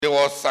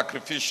was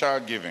sacrificial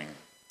giving.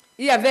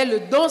 Il y avait le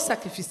don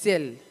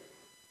sacrificiel.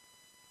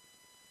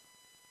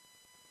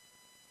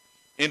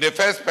 In the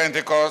first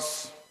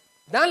Pentecost,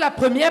 Dans la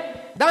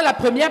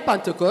première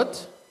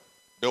Pentecôte,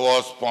 there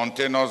was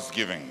spontaneous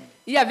giving.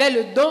 il y avait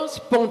le don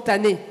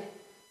spontané.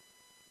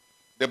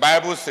 The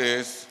Bible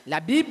says La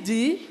Bible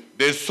dit,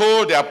 they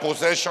sold their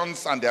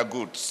possessions and their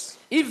goods.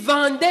 ils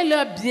vendaient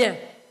leurs biens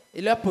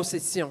et leurs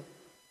possessions.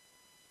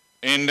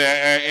 In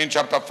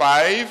chapter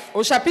 5,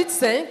 Au chapitre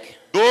 5,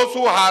 those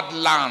who had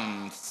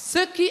lands,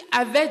 ceux qui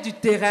avaient du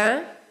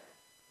terrain,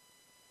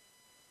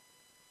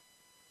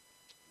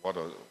 what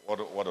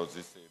does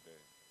it say there?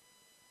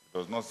 It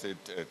does not say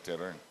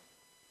terrain.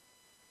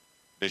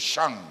 The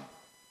champs.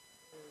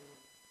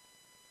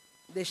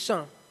 des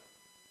champs.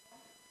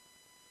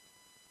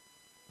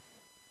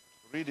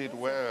 Read it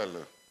well.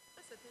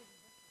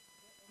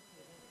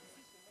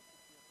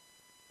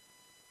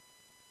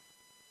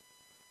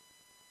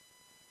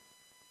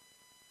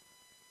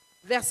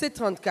 Verset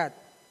 34.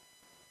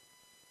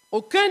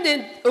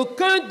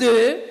 Aucun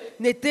d'eux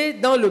n'était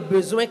dans le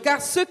besoin,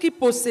 car ceux qui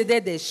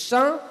possédaient des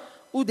champs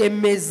ou des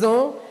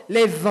maisons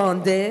les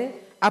vendaient,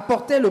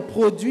 apportaient le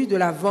produit de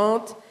la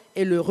vente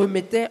et le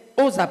remettaient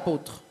aux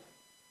apôtres.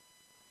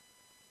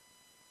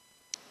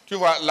 Tu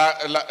vois,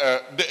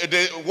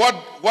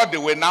 what they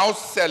were now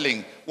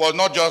selling was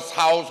not just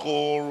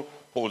household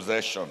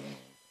possessions.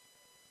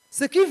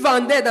 Ce qu'ils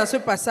vendaient dans ce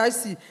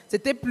passage-ci,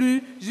 c'était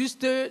plus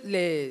juste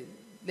les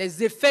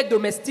effets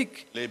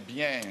domestiques, Les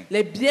biens.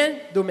 les biens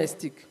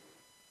domestiques.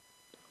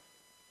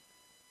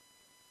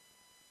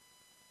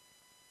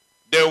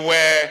 They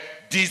were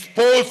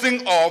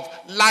disposing of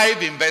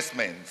live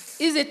investments.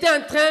 Ils étaient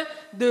en train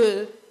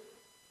de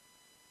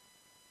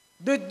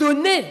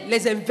donner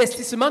les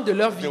investissements de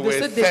leur vie, They de se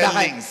were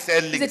débarrasser.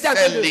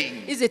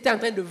 selling. Ils étaient en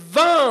train de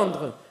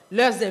vendre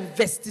leurs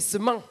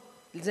investissements,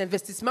 les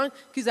investissements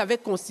qu'ils avaient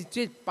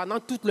constitués pendant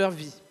toute leur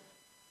vie.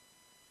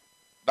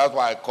 That's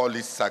why I call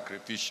it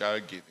sacrificial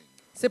giving.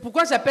 C'est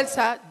pourquoi j'appelle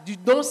ça du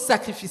don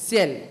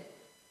sacrificiel.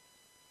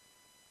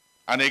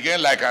 And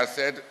again, like I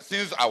said,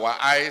 since our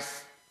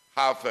eyes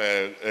have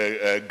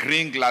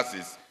green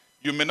glasses,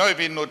 you may not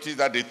even notice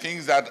that the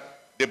things that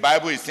the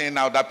Bible is saying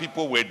now that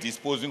people were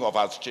disposing of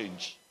as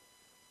change.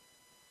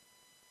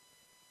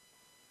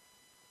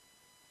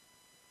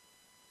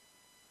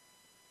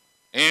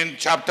 In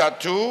chapter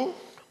 2,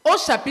 Au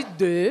chapitre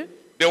 2,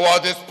 there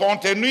was the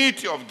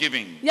spontaneity of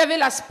giving. il y avait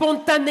la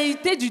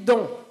spontanéité du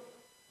don.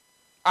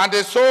 And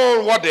they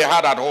sold what they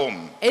had at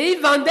home. Et ils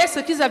vendaient ce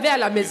qu'ils avaient à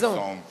la maison.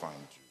 Some vendu.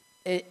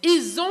 Et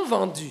ils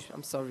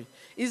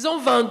ont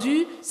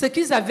vendu ce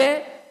qu'ils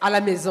avaient à la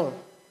maison.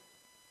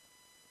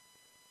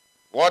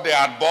 What they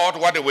had bought,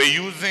 what they were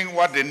using,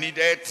 what they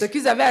needed. Ce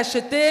qu'ils avaient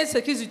acheté, ce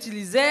qu'ils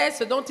utilisaient,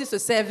 ce dont ils se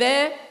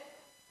servaient.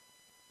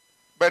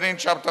 But in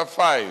chapter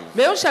 5,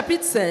 Mais au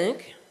chapitre 5,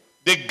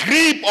 the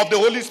grip of the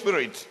Holy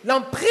Spirit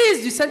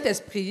l'emprise du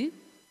Saint-Esprit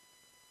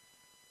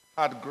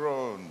had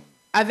grown.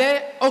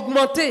 avait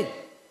augmenté.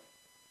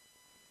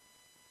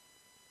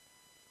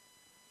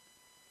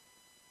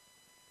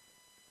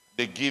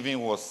 The giving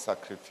was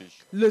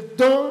sacrificial. Le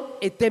don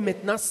était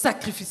maintenant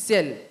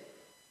sacrificiel.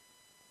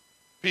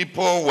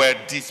 People were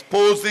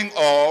disposing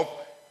of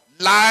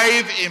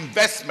live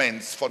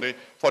investments for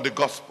the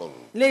gospel.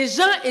 Les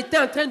gens étaient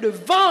en train de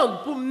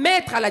vendre pour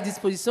mettre à la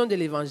disposition de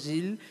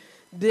l'Évangile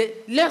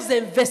leurs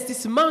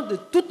investissements de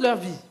toute leur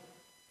vie.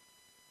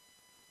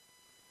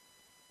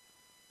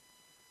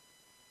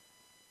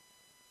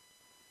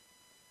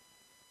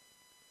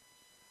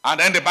 And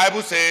then the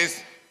Bible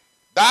says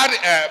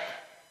that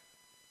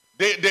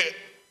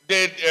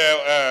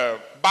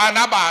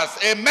Barnabas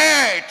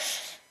emerged.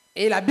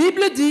 Et la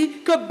Bible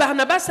dit que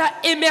Barnabas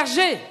a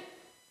émergé.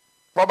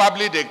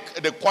 Probably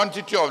the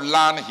quantity of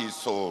land he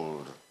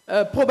sold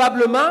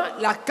Probablement,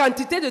 la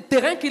quantité de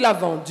terrain qu'il a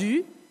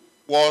vendu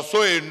was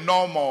so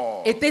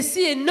enormous. était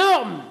si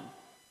énorme.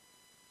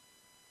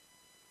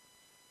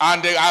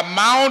 And the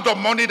amount of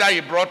money that he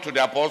brought to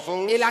the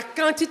apostles Et la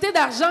quantité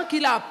d'argent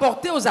qu'il a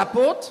apporté aux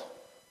apôtres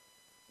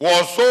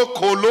was so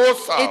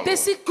colossal. était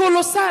si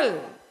colossale.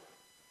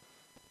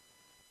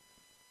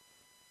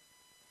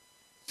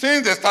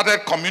 Since they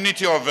started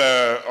community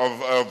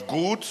of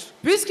goods,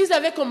 Puisqu'ils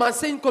avaient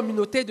commencé une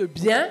communauté de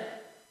biens,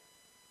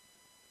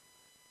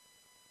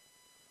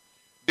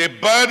 the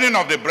burden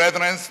of the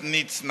brethren's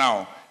needs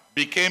now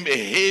became a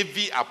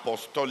heavy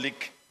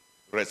apostolic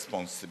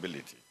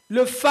responsibility.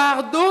 le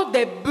fardeau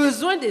des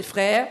besoins des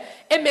frères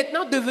est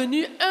maintenant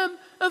devenu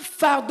un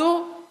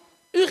fardeau,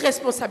 une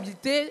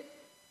responsabilité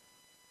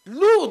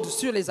lourde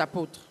sur les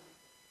apôtres.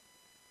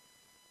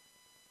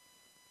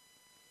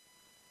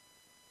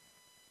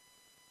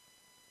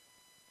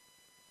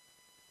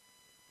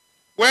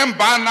 When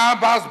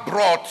Barnabas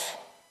brought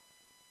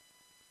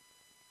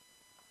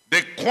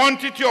the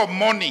quantity of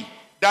money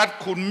that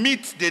could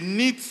meet the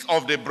needs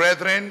of the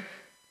brethren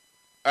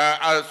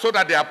so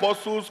that the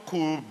apostles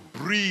could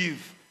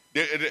breathe,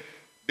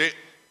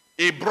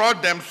 it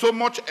brought them so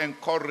much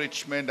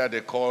encouragement that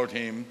they called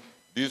him,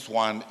 this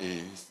one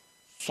is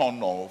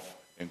son of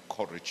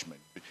encouragement.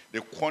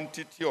 The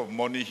quantity of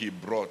money he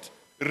brought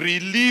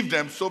relieved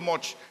them so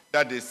much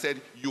that they said,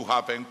 you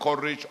have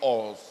encouraged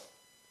us.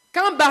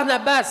 Quand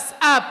Barnabas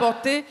a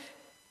apporté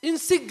une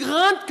si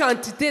grande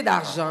quantité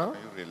d'argent,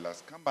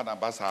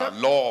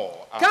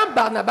 quand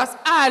Barnabas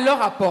a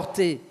alors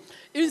apporté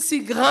une si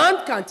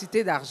grande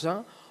quantité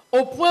d'argent,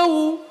 au point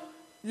où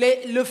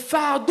le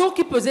fardeau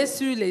qui pesait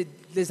sur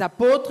les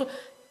apôtres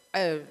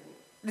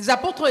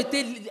ont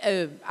été,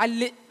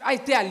 a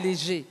été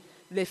allégé.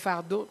 Les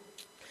fardeaux.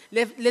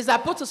 Les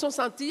apôtres se sont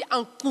sentis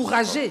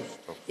encouragés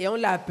et on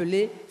l'a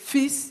appelé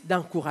fils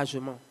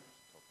d'encouragement.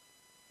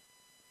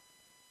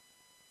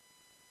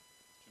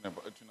 Tu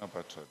n'as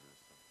pas traduit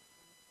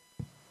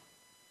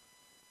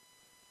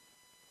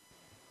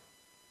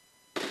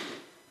ça.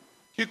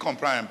 Qui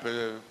comprend un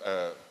peu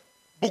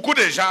beaucoup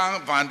de gens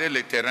vendaient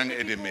les terrains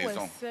et des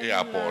maisons et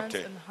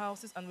apportaient.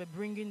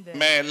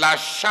 Mais la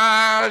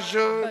charge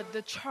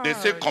de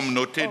ces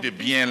communautés de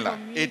biens-là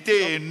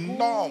était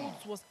énorme.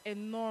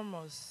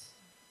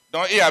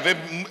 Donc il y avait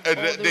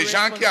des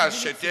gens qui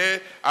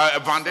achetaient,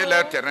 vendaient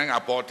leur terrain,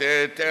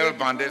 apportaient, tel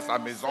vendait sa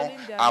maison,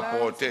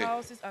 apportait.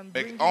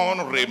 Mais on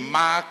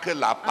remarque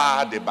la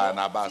part de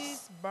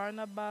Barnabas.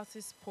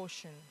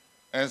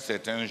 Un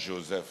certain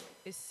Joseph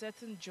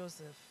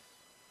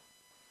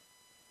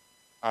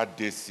a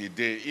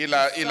décidé, il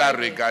a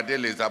regardé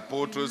les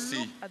apôtres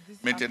aussi.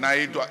 Maintenant,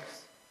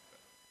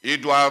 ils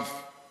doivent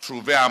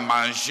trouver à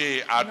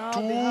manger à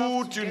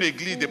toute une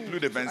église de plus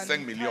de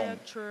 25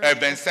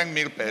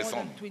 000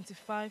 personnes.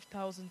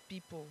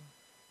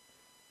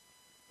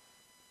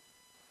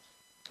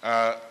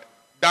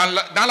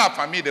 Dans la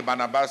famille de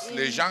Barnabas,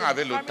 les gens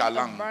avaient le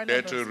talent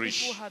d'être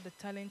riches.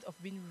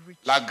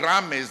 La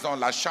grande maison,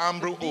 la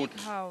chambre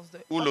haute,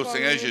 où le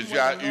Seigneur Jésus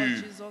a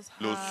eu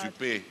le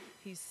souper,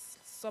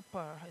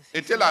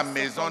 était la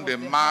maison de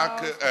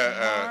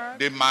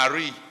de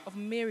Marie,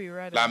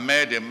 la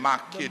mère de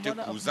Marc qui était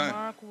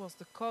cousin.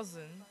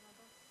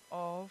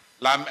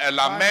 La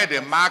mère de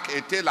Marc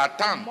était la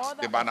tante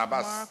de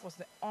Barnabas.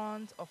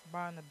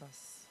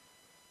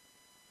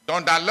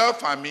 Donc dans leur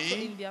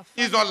famille,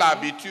 ils ont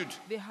l'habitude.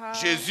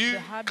 Jésus,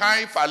 quand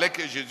il fallait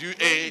que Jésus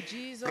ait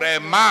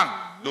vraiment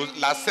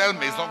la seule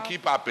maison qu'il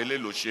peut appeler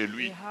le chez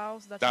lui,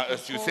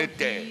 sur cette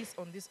terre,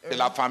 c'est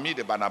la famille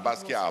de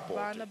Barnabas qui a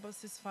apporté.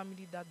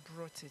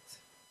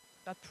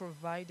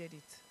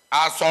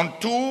 À son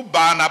tour,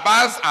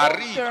 Barnabas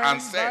arrive en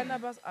scène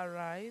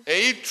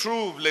et il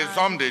trouve les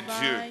hommes de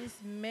Dieu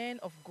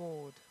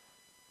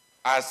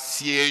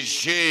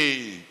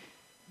assiégés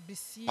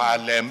par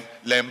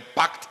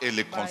l'impact et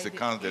les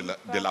conséquences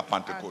de la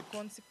Pentecôte.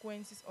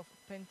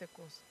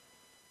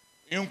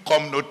 Une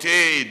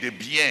communauté de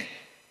biens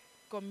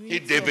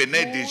qui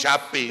devenait déjà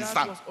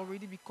pesant.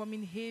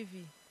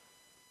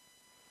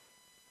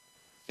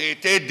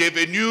 C'était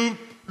devenu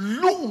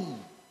lourd.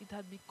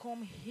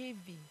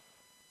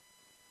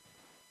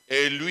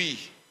 Et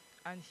lui,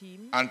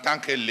 en tant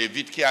que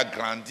lévite qui a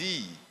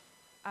grandi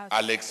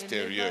à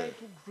l'extérieur,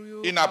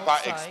 il n'a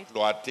pas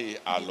exploité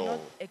alors.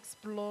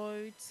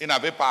 Il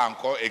n'avait pas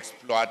encore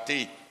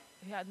exploité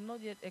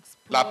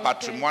le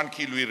patrimoine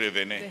qui lui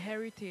revenait.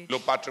 Le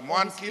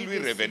patrimoine qui lui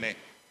revenait.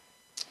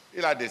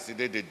 Il a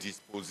décidé de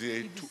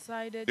disposer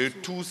de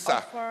tout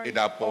ça et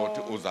d'apporter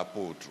aux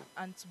apôtres.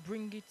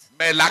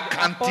 Mais la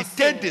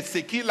quantité de ce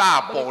qu'il a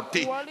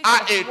apporté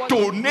a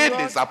étonné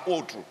les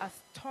apôtres.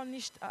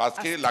 Parce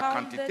que la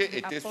quantité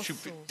était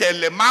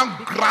tellement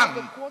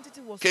grande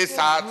que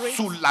ça a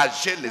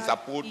soulagé les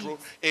apôtres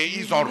et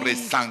ils ont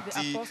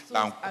ressenti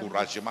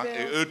l'encouragement.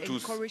 Et eux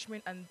tous,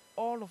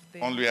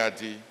 on lui a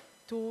dit,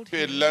 tu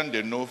es l'un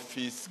de nos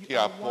fils qui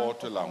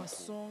apporte l'encouragement.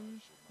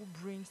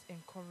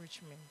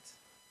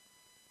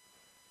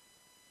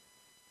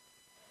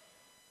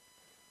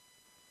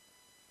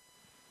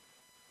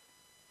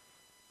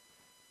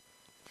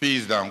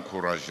 Fils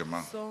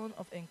d'encouragement.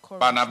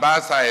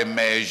 Barnabas a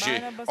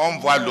émergé. On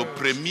voit le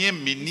premier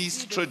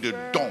ministre de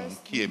dons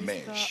qui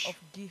émerge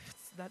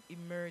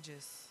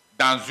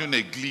dans une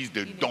église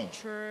de dons.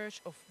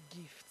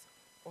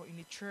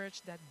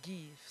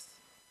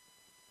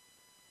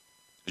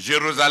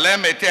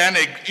 Jérusalem était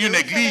une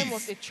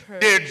église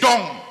de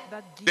dons,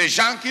 des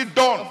gens qui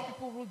donnent,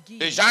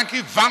 des gens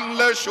qui vendent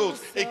leurs choses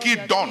et qui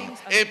donnent.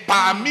 Et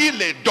parmi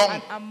les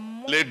dons,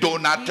 les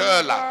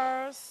donateurs là,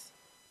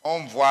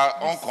 on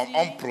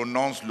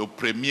prononce le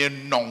premier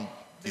nom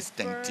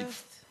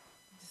distinctif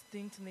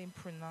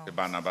de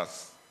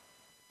Barnabas.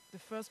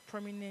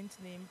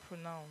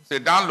 C'est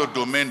dans le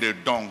domaine des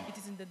dons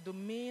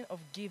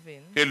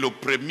que le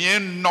premier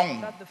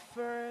nom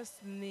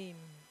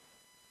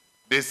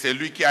de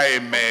celui qui a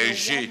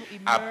émergé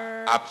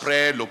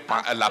après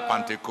la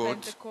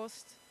Pentecôte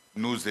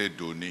nous est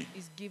donné.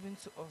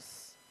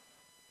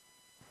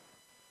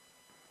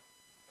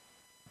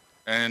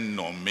 Un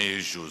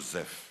nommé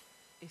Joseph.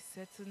 A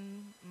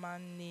certain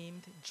man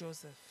named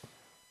Joseph,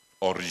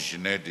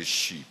 originaire de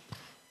Chypre,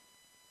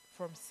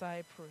 from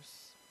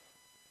Cyprus,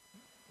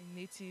 a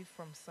native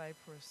from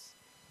Cyprus.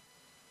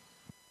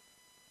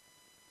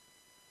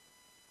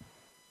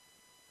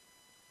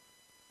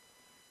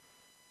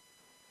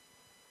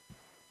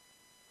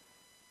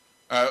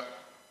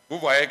 Vous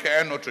voyez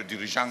qu'un autre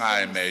dirigeant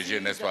a émergé,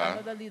 n'est-ce pas?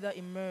 Another leader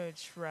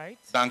emerged, right?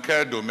 Dans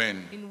quel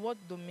domaine? In what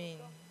domain?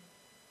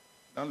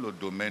 Dans le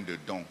domaine de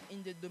dons.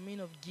 In the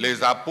domain of giving.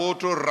 Les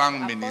apôtres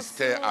rendent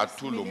ministère à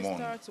tout le monde.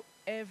 Minister to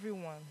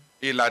everyone.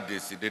 Il a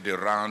décidé de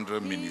rendre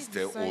He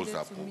ministère aux decided to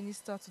apôtres.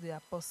 minister to the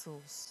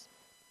apostles.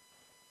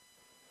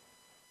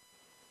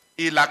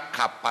 Il a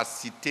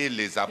capacité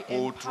les He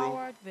apôtres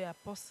empowered the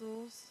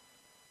apostles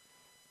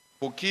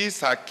pour qu'ils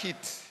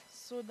s'acquittent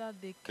so that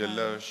they de can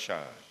leurs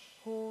charges.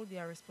 hold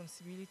their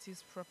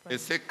responsibilities properly. Et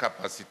ces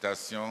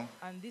capacitations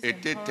And this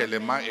étaient empowerment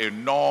tellement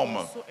énormes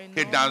also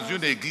que dans enormous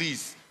une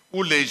église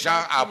où les gens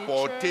that in a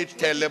apportaient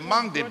church where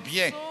tellement people de brought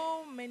biens,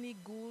 so many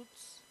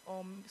goods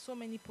or so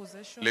many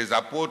possessions, les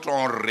apôtres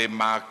ont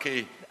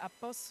remarqué the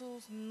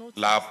apostles noticed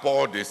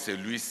l'apport de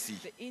celui-ci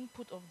the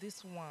input of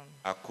this one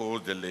à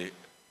cause de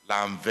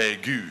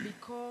l'envergure.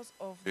 because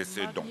of de the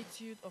ses dons.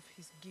 magnitude of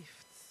his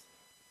gifts.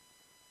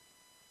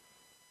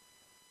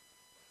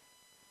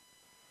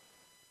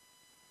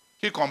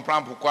 Qui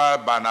comprend pourquoi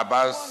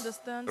Barnabas Who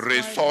understands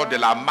ressort why de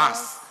la Barnabas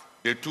masse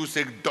de tous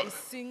ces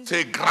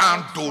singled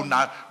grands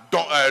out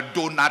from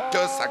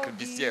donateurs all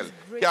sacrificiels? these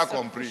great Qui a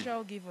compris?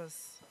 sacrificial givers?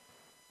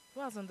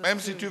 Who has Même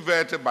si tu understood? veux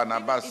être Even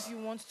Barnabas, if you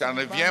want to ça be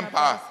ne vient Barnabas,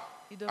 pas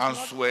it does en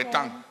not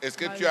souhaitant. come Est-ce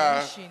que by tu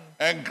as wishing.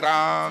 un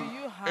grand, Do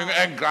you have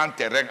un grand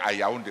terrain à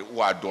Yaoundé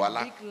ou à a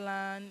Douala big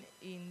land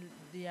in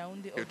the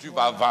Yaoundé que of tu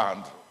vas Douala,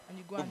 vendre? and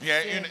you go Ou and bien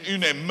sell it,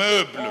 une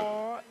immeuble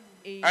or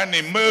un a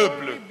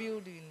immeuble story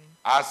building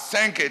à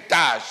 5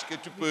 étages que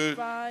tu peux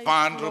 5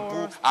 vendre pour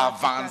floors that you can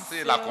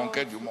avancer la sell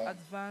conquête du to monde.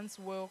 advance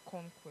world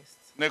conquest.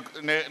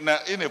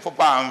 Il ne faut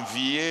pas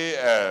envier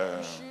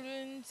You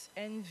shouldn't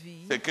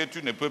envy ce que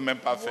tu ne peux même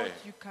pas what faire.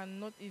 you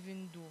cannot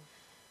even do.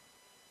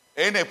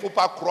 Et il ne faut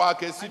pas croire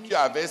que si And tu you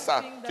avais shouldn't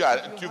ça, think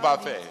that if tu you vas have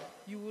it, faire.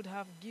 you would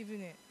have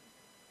given it.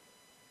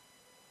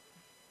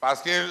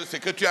 Parce que ce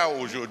que tu as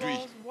aujourd'hui,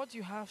 Because what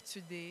you have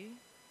today,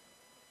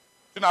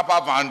 tu n'as pas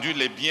vendu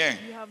les biens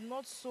you have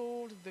not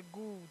sold the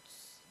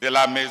goods. de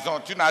la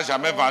maison, tu n'as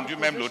jamais Or the vendu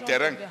même le possessions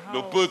terrain, of the le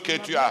house. peu que You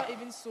tu have as. not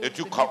even sold Et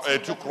tu the little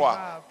that you crois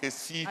have. que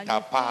si And ta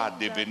you part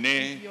think that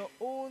devenait if your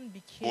own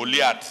became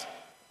Goliath,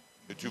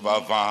 que tu vas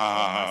big or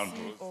vendre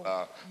massive, or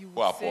ça you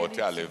pour would sell apporter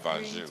it à to bring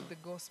l'évangile. to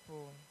the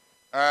gospel.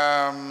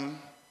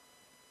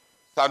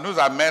 Ça nous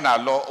amène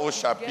alors au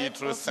Get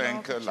chapitre us now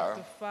 5 to là.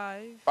 chapter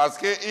 5, Parce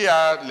qu'il y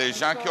a les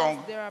gens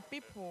because there are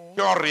people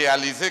qui ont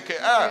réalisé que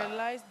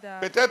realize that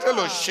peut-être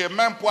le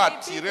chemin pour maybe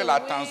attirer the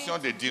l'attention way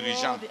des to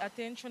dirigeants, draw the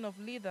attention of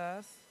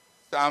leaders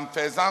c'est en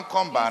faisant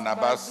comme is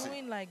Barnabas. by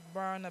doing like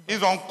Barnabas.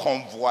 Ils ont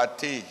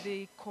convoité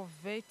They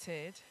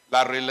coveted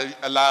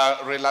la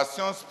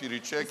relation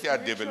spirituelle qui a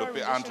spiritual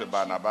développé entre relationship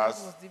Barnabas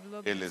that was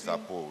developed et les between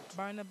apôtres.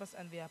 Barnabas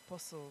and the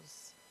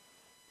apostles.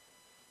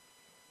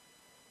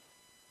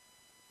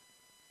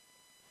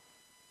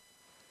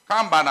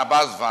 Quand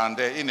Barnabas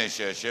vendait, il ne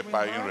cherchait When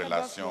pas une Barnabas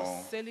relation.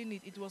 was selling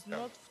it, it was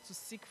not to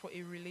seek for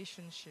a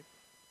relationship.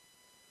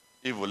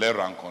 Il voulait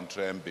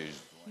rencontrer un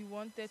besoin. He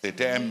wanted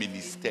C'était to un meet a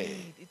ministère.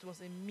 need. It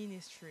was a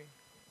ministry.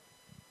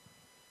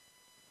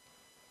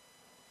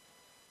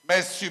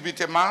 Mais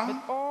subitement,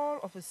 But all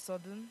of a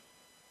sudden,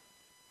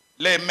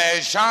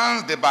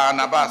 l'émergence de the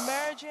Barnabas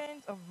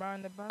emergence of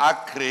Barnabas a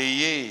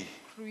créé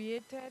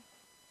created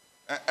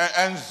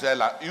une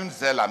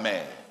zèle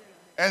amère.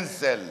 Un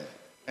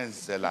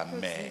zèle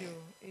amer.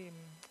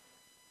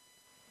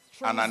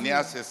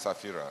 Ananias et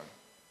Saphira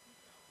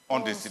ont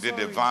décidé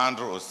de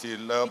vendre aussi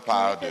leur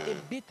part de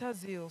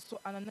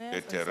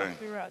terrain.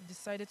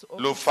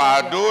 Le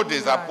fardeau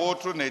des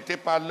apôtres n'était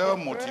pas leur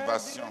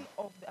motivation.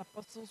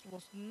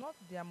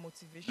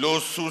 Le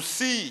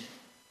souci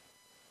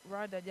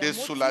de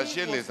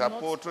soulager les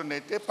apôtres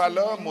n'était pas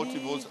leur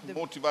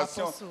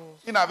motivation.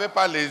 Ils n'avaient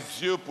pas les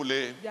yeux pour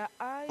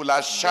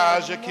la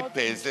charge qui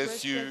pesait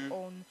sur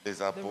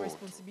les apôtres.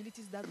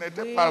 Ce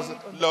n'était pas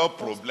leur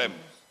problème.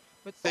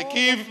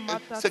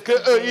 Ce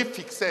qu'eux ils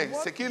fixaient,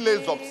 ce qui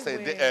les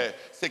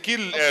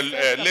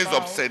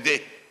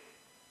obsédait,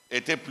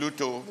 était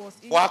plutôt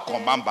voir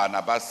comment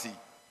Barnabas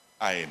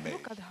a aimé.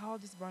 Look at how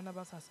this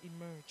Barnabas has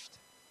emerged.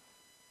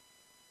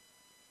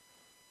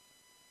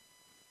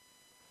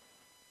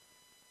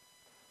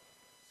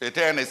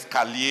 C'était un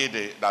escalier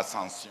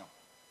d'ascension.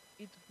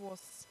 It was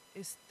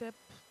a step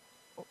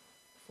for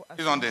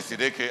Ils ont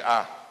décidé que,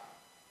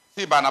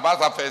 si Barnabas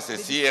a fait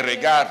ceci, et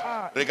regarde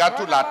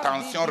toute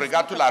l'attention,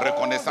 regarde toute la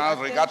reconnaissance,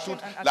 regarde toute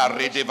la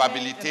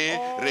redevabilité,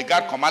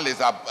 regarde comment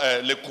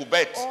les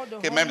coubettes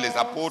que même les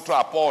apôtres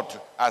apportent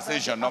à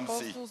ces jeunes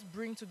hommes-ci.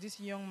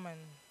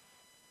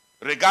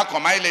 Regarde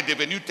comment il est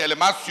devenu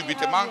tellement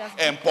subitement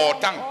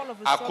important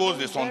à cause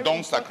de son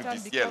don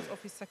sacrificiel.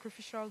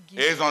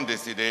 Et ils ont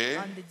décidé,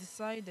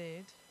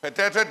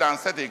 peut-être dans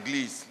cette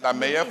église, la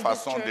meilleure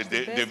façon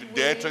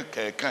d'être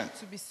quelqu'un,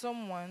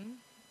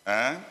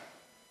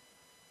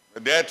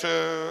 d'être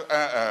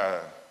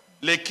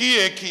les qui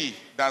et qui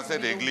dans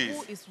cette église,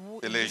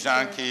 c'est les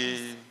gens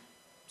qui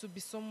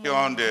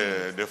ont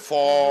de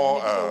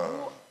forts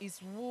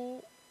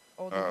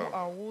or the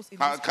rules in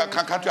Quand, this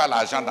church. quand tu as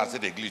l'argent dans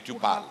cette église, tu who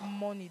parles. have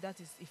money, that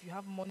is, if you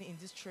have money in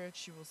this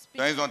church, you will speak.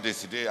 Donc ils ont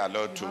décidé à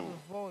leur You tour. have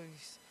a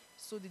voice.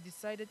 So they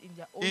decided in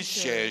their own Ils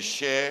terms,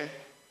 cherchaient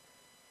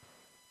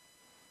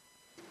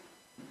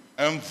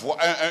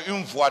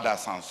une voie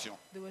d'ascension.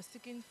 they were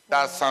seeking for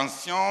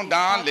D'ascension a dans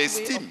pathway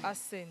l'estime of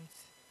ascent,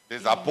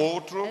 des in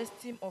apôtres,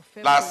 esteem of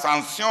favor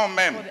l'ascension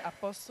même for the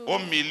apostles, au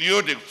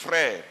milieu des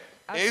frères.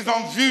 Et ils ont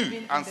ascent vu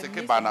even en in ce the que midst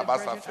of Barnabas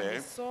the a brethren, and fait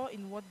they saw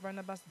in what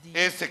Barnabas did,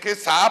 et ce que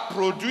ça a and what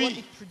produit.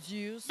 it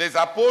produced. Les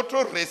apôtres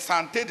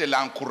ressentaient de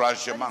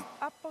l'encouragement.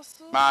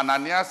 Apostles Mais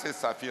Ananias et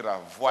Saphira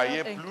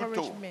voyaient felt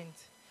plutôt encouragement,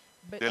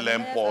 but de Ananias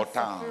and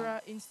l'importance.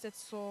 Sapphira instead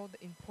saw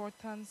the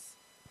importance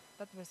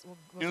that was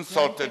une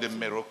sorte de granted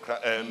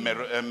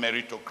to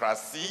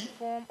méritocratie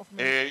form of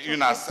et un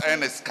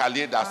meritocracy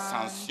escalier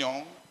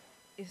d'ascension,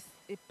 is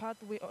a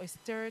pathway or a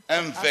stair to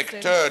un ascent,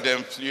 vecteur a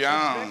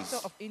d'influence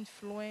vector of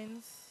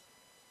influence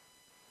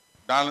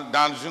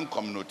dans une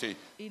communauté.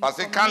 in Parce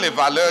que a quand les community,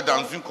 valeurs dans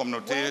because une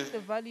communauté when the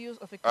values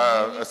of a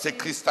community se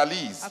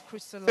cristallisent, are ces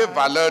crystallized,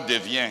 valeurs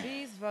deviennent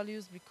these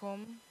values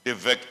become des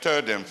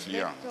vecteurs vectors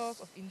d'influence.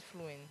 of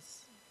influence.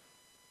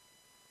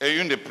 Et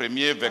un des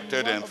premiers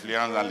vecteurs And one of the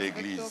d'influence dans first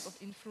l'église vectors of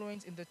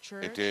influence in the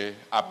church était,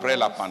 après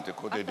la was,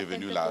 Pentecôte, est after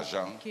devenu Pentecost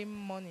l'argent. became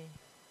money.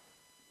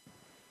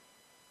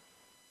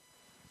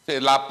 C'est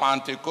la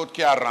Pentecôte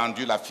qui a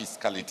rendu la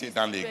fiscalité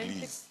dans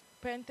l'église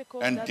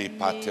Pentecost un that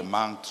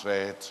département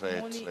très, made très,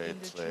 money très, in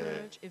the très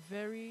church a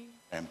very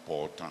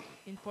important.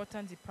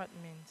 important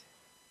department.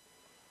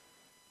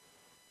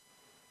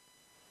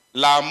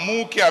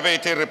 L'amour qui avait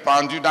été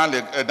répandu dans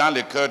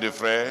le cœur des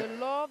frères The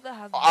love that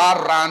has a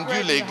been rendu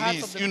spread in the hearts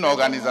l'Église of the une brethren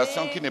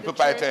organisation made qui ne the peut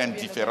pas church être to be an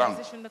indifférente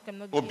organization that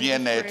cannot au be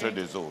bien-être indifferent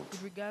des autres,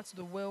 with regards to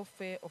the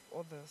welfare of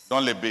others. dont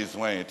les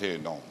besoins étaient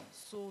énormes.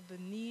 So the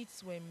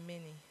needs were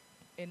many,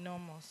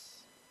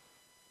 enormous.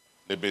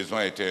 Les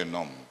besoins étaient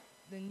énormes.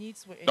 The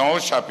needs were Dans au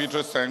enormous.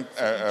 chapitre 5,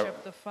 So in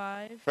chapter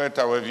 5, Frère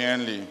Tawe, viens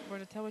lire.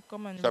 Brother Tawit,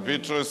 come and read.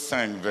 Chapitre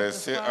 5,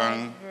 verset Chapter 1.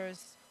 5,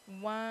 verse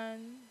 1.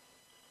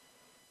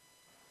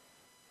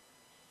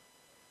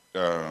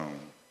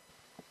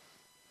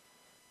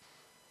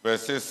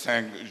 Verset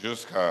 5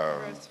 jusqu'à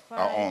Verse 5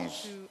 à 11.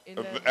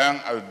 to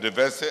 11. De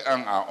verset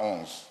 1 à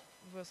 11.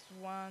 Verse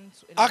 1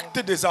 to 11. Actes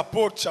des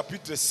apôtres,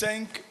 chapitre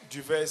 5,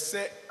 du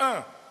verset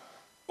 1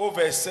 au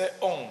verset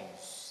 11.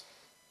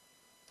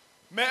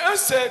 Mais un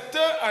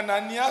certain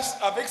Ananias,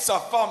 avec sa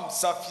femme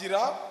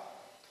Saphira,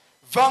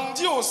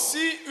 vendit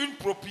aussi une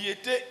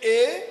propriété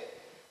et,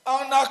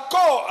 en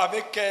accord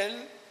avec elle,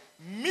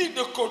 mit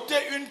de côté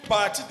une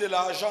partie de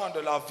l'argent de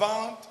la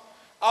vente,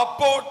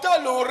 apporta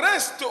le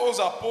reste aux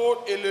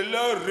apôtres et le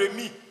leur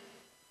remit.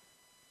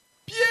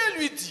 Pierre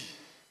lui dit,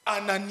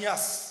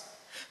 Ananias,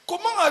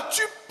 comment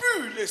as-tu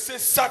pu laisser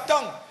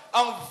Satan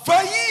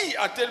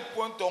envahir à tel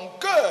point ton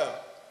cœur?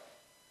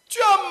 Tu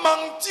as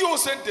menti au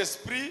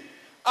Saint-Esprit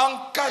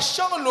en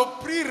cachant le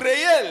prix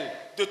réel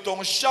de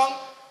ton champ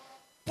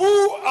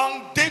pour en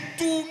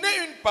détourner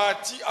une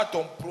partie à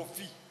ton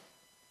profit.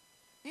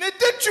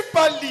 N'étais-tu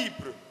pas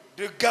libre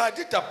de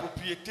garder ta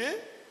propriété?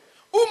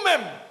 Ou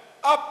même,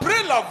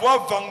 après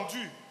l'avoir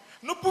vendue,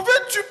 ne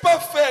pouvais-tu pas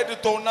faire de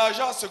ton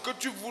argent ce que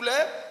tu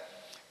voulais?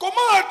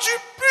 Comment as-tu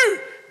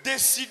pu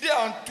décider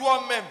en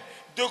toi-même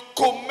de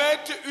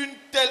commettre une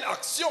telle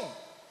action?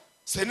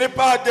 Ce n'est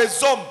pas à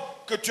des hommes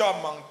que tu as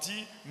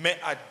menti, mais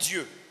à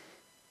Dieu.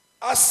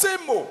 À ces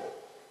mots,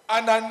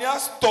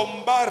 Ananias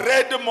tomba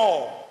raide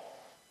mort.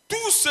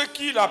 Tout ce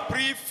qu'il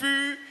apprit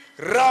fut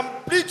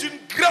rempli d'une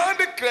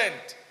grande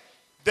crainte.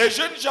 Des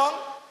jeunes gens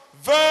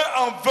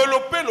vinrent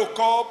envelopper le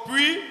corps,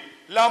 puis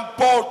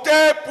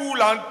l'emportèrent pour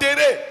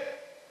l'enterrer.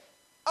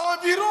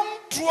 Environ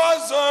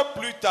 3 heures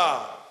plus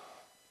tard,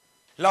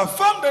 la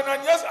femme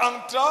d'Ananias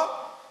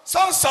entra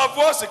sans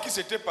savoir ce qui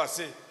s'était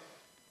passé.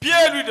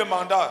 Pierre lui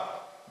demanda,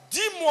 «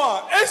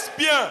 Dis-moi, est-ce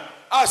bien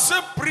à ce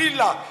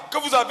prix-là que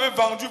vous avez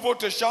vendu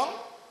votre champ? »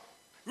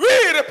 « Oui,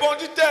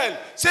 répondit-elle,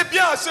 c'est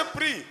bien à ce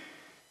prix. »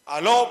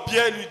 Alors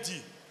Pierre lui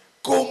dit,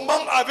 «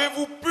 Comment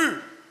avez-vous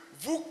pu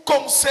vous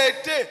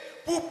concerter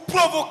pour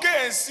provoquer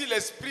ainsi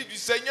l'Esprit du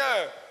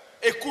Seigneur?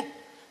 Écoute,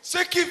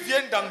 ceux qui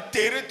viennent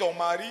d'enterrer ton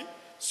mari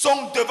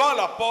sont devant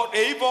la porte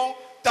et ils vont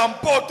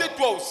t'emporter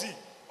toi aussi. »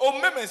 Au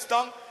même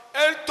instant,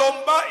 elle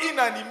tomba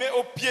inanimée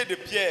aux pieds de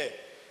Pierre.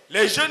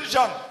 Les jeunes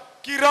gens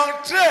qui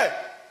rentraient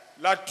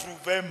la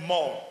trouvaient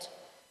morte.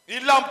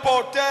 Ils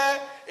l'emportèrent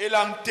et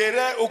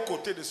l'enterrèrent aux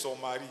côtés de son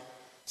mari.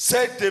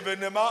 Cet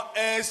événement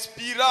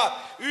inspira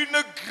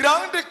une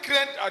grande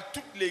crainte à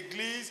toute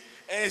l'Église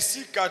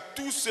ainsi qu'à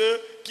tous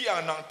ceux qui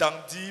en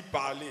entendirent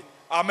parler.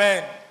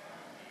 Amen.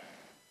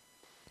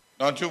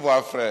 Donc tu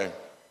vois, frère,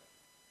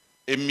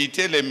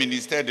 imiter les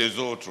ministères des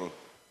autres,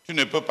 tu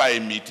ne peux pas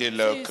imiter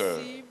leur You cœur.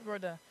 see,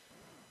 brother,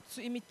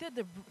 to imitate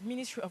the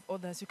ministry of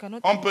others, you cannot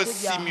On peut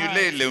imitate their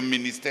simuler hearts. le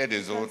ministère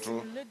des You can autres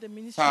simulate the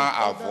ministry sans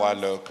of avoir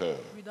others leur cœur.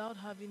 without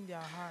having their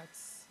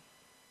hearts.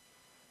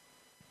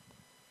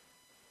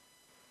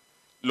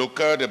 Le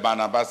cœur de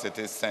Barnabas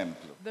était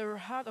simple. The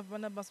heart of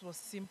Barnabas was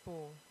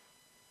simple.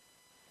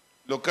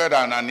 Le cœur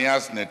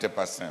d'Ananias n'était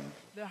pas simple.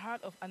 The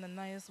heart of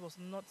Ananias was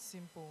not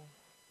simple.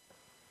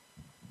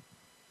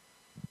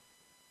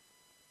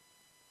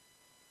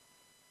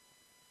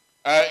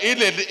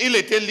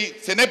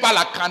 Ce n'est pas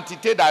la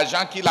quantité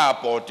d'argent qu'il a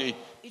apporté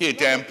qui It's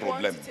était un not the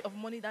problème. quantity of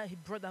money that he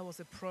brought that was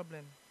a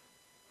problem.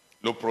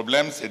 Le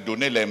problème, c'est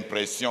donner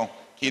l'impression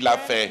qu'il a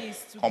fait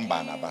Is to comme give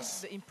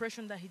Barnabas. the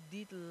impression that he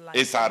did like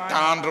Et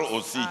s'attendre Barnabas,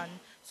 aussi and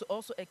to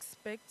also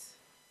expect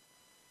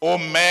aux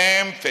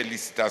mêmes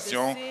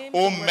félicitations, The same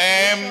aux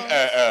mêmes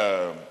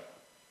congratulations.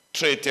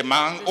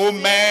 traitements, the aux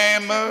same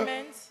mêmes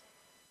treatment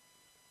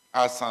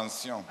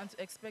ascensions. and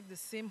to expect the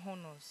same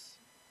honors.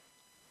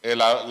 Et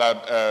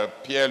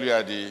Pierre lui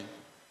a dit,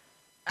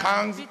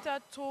 quand, And Peter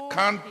told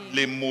quand him,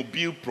 les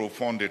mobiles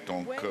profonds de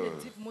ton when cœur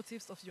the deep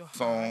motives of your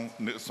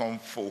heart sont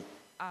faux,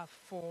 are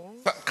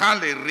false, quand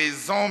les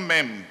raisons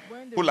même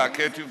when the pour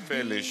lesquelles tu reason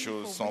fais les being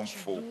choses for sont which you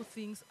faux, do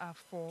things are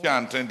false, tu es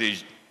en train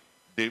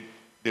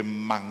de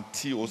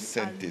mentir au you are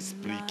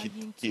Saint-Esprit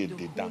lying qui est to the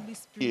dedans, Holy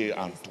qui est Spirit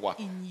en that is toi.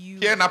 in you.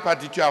 Pierre n'a pas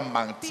dit tu as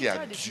menti à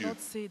Peter did Dieu. not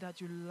say that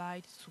you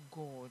lied to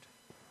God.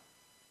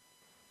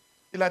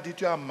 Il a dit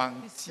tu as He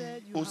menti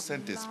said you au have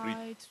Saint-Esprit.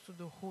 lied to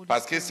the Holy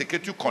Parce que ce Spirit que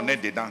tu because connais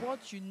dedans what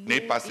you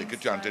n'est know pas ce que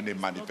tu es en train inside de is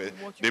not manifester,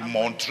 what you de are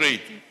montrer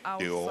manifesting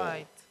dehors.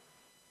 outside.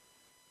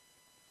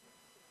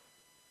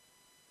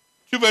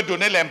 Tu veux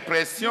donner You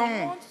l'impression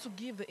want to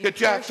give the que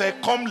tu as fait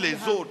impression comme that you les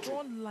have autres.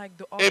 done like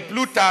the Et others.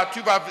 plus tard,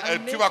 tu vas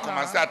And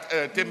commencer à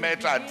te you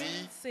mettre à begin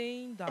dire,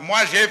 saying that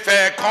moi j'ai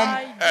fait I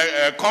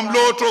did comme like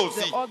l'autre the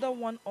aussi. other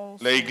one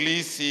also.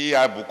 L'église ici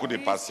a beaucoup de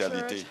This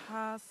partialité. church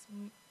has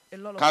a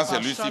lot of Quand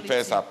celui-ci fait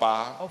partiality sa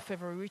part, or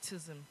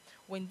favoritism.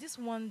 When this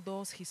one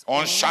does his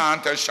on own,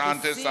 chante they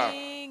ça.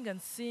 sing and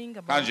sing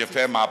about Quand je it.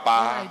 fais ma When I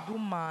part, do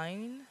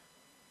mine,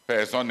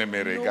 personne ne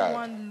me no regarde.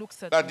 one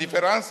looks at La me.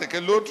 différence, c'est que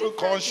The l'autre,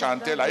 quand on difference is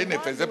chantait that là, the il ne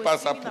one faisait they were pas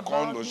ça singing pour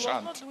qu'on about, le he was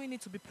not chante. doing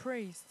it to be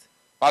praised.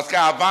 Parce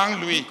qu'avant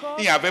lui, Because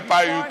il n'y avait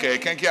pas eu before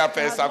quelqu'un him, qui a there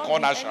fait had ça not qu'on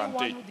been a anyone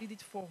chanté. who did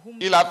it for whom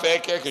Il to a fait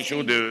quelque chose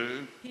sing.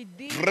 de He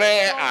did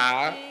vrai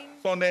à something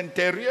son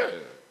intérieur.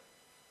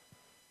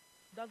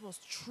 that was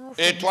true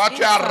Et from toi, his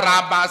tu as inside.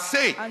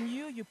 ramassé And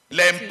you picked it.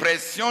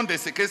 l'impression de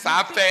ce que ça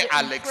a You fait picked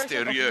à the impression of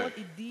l'extérieur what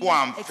it did pour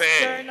en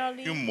faire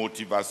externally une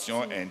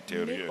motivation to make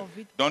intérieure. of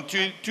it Donc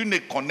tu ne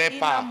connais inner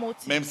pas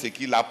motive. même ce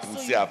qui l'a So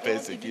poussé you à faire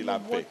don't ce even qu'il know a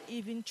what fait.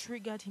 even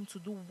triggered him to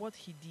do what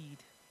he did.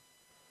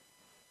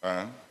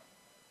 Hein?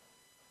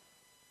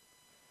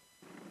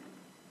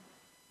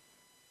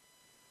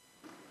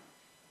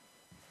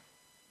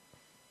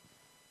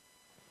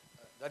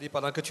 Daddy,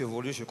 pendant que tu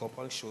évolues, je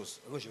comprends une chose.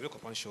 Je veux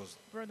comprendre une chose.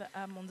 Brother,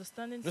 I'm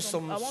understanding Nous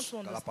something. sommes I want to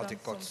dans la understand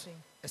Pentecôte. something.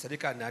 Et c'est-à-dire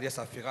qu'Ananias et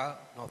Saphira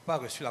n'ont pas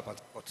reçu la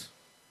Pentecôte.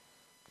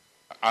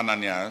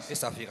 Ananias, Et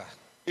Saphira.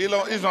 ils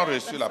ont Ananias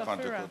reçu and la Sapphira,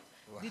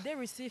 Pentecôte. did they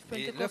receive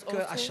Et leur Pentecost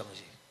cœur a also?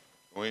 changé.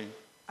 Oui.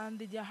 And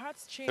did their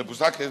hearts change? C'est pour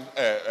ça que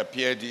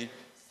Pierre dit,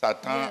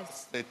 Satan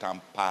Yes. s'est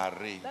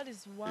emparé. That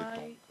is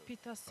why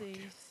Peter says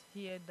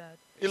here that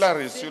Il a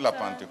reçu la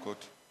Satan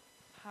Pentecôte.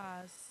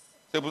 has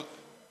C'est pour-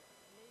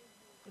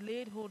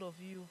 laid hold of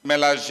you. Mais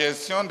la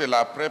gestion de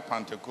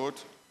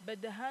l'après-Pentecôte, But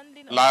the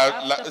handing of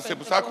after c'est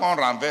pour ça qu'on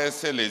Pentecost,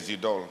 renverse les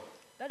idoles.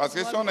 that Parce is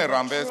que why si on we ne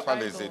renverse overthrow pas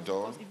les idols,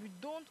 idoles, because if we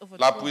don't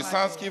la overthrow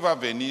puissance idols, qui va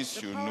venir the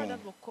sur power nous that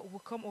will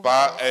come over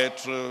va us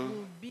être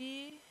will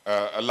be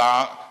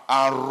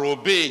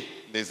enrober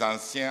les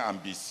anciennes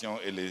ambitions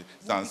et les will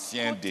be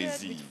anciens coated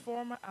désirs. with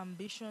former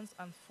ambitions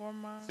and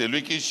former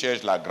Celui qui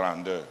cherche la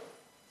grandeur,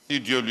 si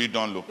Dieu lui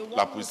donne the one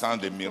la who is puissance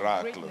des seeking for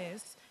miracles,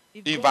 greatness,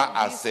 if il God va gives him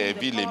the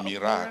asservir les power of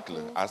miracles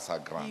miracle, à sa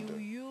he grandeur.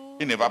 will use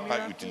Il ne the va pas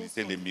miracles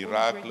utiliser of les his own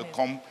miracles greatness.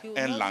 comme He will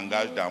un not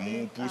langage use d'amour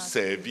them pour as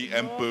servir his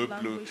un love peuple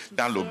language to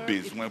dans le serve a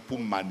besoin pour people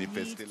who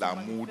manifester need to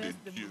l'amour de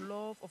manifest the Dieu.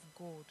 love of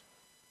God.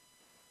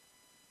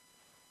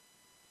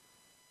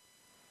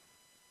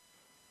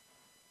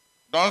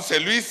 Donc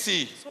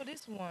celui-ci, So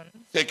this one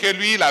ce que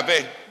lui il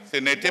avait, ce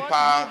n'était What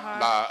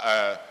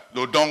pas he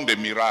le don des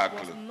was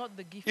miracles. not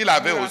the gift Il of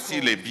avait miracles.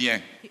 aussi les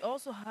biens. He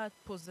also had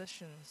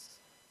possessions.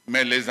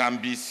 Mais les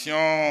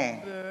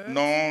ambitions But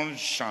n'ont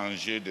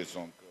changé de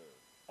son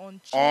cœur.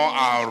 unchanged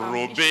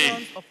enrobé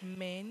ambitions of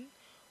men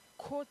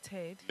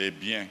coated Les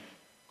biens.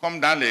 Comme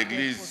dans their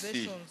l'église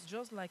ici, possessions,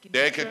 just like in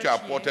dès the que tu church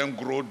apportes here. un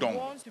gros don,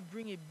 Once you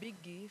bring a big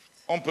gift,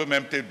 on peut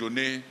même te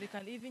donner they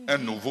can even un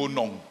give nouveau you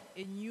nom.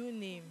 a new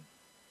name.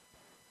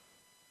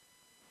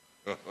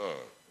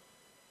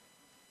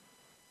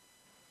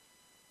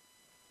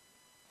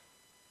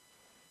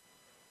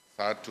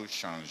 Ça a tout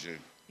changé.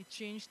 It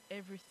changed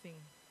everything.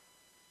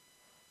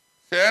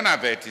 C'est un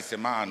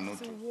avertissement à nous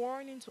It's a tous.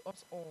 warning to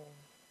us all.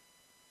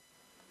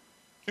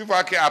 Tu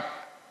vois que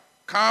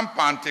quand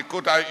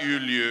Pentecôte a eu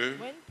lieu,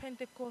 When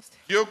Pentecost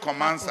Dieu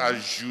commence à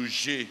happened,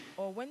 juger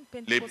or when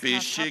les Pentecost has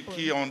péchés happened,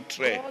 qui ont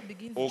trait God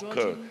begins au judging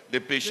cœur, les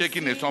the péchés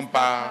qui ne sins sont that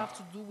pas have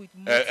to do with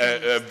motives, that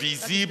is the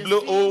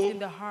visibles sins in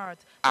the heart,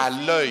 à the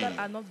sins l'œil. that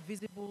are not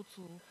visible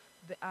to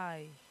the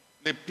eye,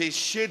 les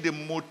péchés des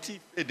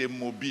motifs et des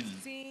mobiles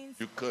sins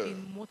du cœur,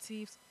 in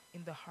motives in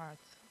the heart,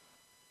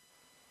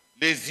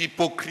 les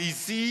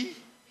hypocrisies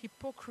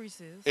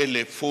hypocrisies et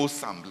les faux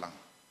semblants.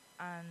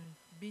 and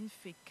being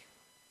fake.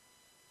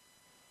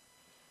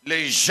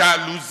 Les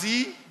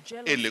jalousies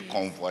et les Jealousy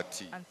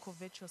convoitises. and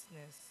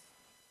covetousness.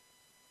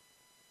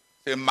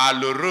 C'est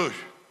malheureux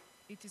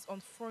It is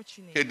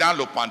unfortunate que dans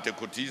le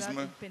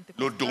pentecôtisme,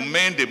 le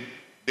domaine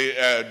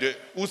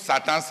où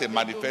Satan se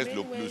manifeste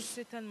le plus,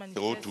 c'est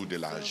autour de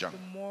l'argent.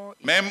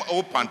 Même,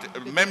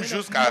 même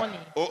jusqu'à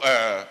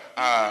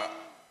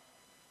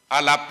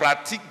à la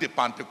pratique du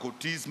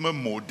pentecôtisme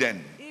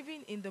moderne,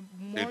 even in the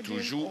c'est modern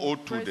toujours or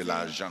autour de present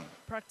l'argent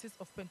practice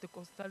of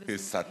Pentecostalism, que it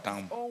Satan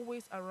is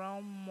always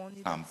around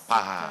money that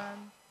s'empare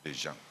Satan des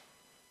gens.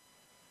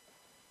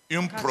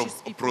 Une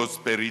catches people.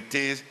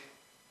 prospérité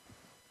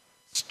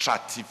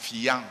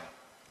stratifiante.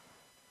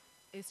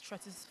 is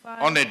stratisfied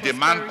On ne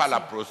demande pas la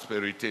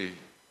prosperity. prospérité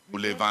pour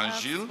We don't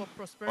l'évangile, ask for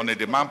prosperity on ne for the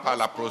demande pas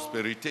la gospel,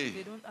 prospérité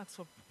they don't ask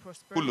for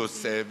pour le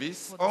prosperity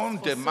service, for the- on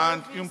for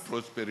demande service. une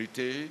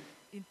prospérité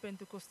In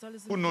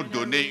Pentecostalism, pour nous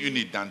donner une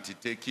generally,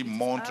 identité qui it is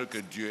montre asked que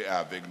Dieu est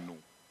avec nous.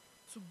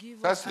 to give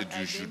Ça, us c'est an du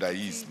identity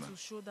judaïsme. to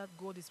show that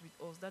God is with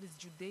us. That is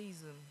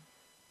Judaism.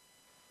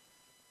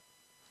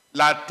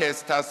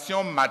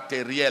 L'attestation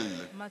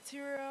matérielle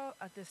Material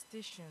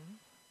attestation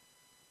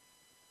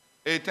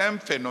est un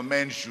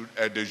phénomène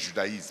de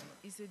judaïsme.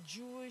 is a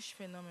Jewish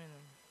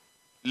phenomenon.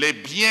 Les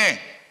biens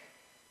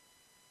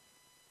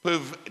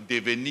peuvent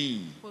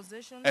devenir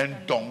Possession un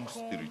can don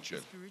become spirituel.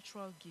 a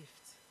spiritual gift.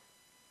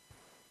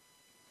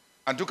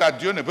 En tout cas,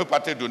 Dieu ne peut pas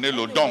te donner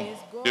le don Anyways,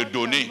 God de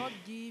donner. cannot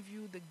give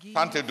you the gift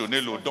Sans te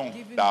donner le of don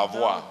giving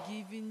d'avoir. without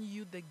giving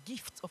you the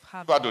gift of Tu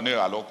vas having. donner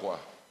alors quoi?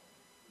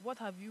 What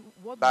La will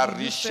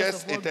you first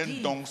richesse of all est un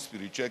give? don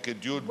spirituel que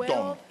Dieu donne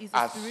Wealth is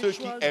à a ceux qui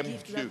spiritual aiment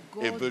gift Dieu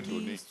that et God veulent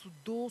donner. gives to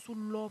those who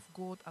love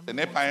God and Ce who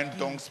n'est want pas to un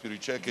don give.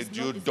 spirituel It que is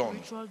Dieu not a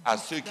donne spiritual à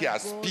gift ceux qui that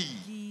God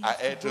aspirent gives à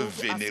to être those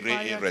who vénérés et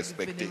aspire to be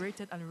respectés.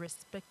 venerated and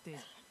respected.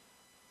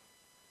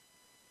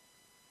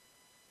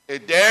 Et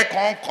dès qu'on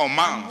And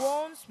commence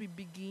once we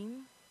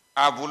begin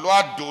à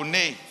vouloir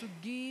donner, to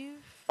give,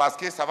 parce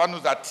que ça va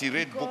nous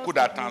attirer because beaucoup it will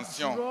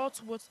d'attention draw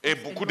towards et us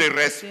a beaucoup lot de of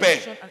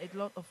respect attention and a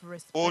lot of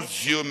respect aux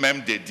yeux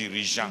même des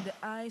dirigeants, in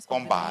the eyes of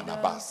comme the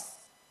Barnabas. leaders.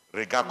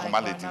 Regarde Like comment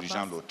les Barnabas,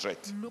 dirigeants le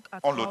traitent. look at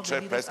On how le the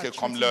traite leaders presque are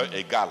comme treating leur him.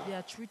 égal. They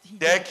are they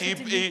Dès are qu'il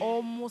treating him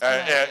almost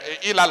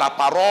il a la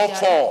parole they are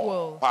forte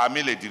equal.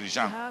 parmi les he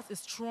dirigeants. has a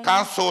strong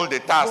Quand Saul de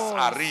Tarse voice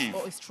arrive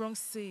or a strong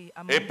say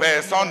among et the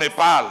personne ne leaders.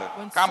 parle,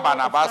 When quand Saul of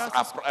Barnabas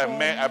Tarsus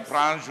comes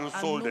prend juste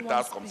and Saul no de one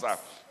Tarse comme speaks. ça,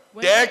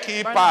 When dès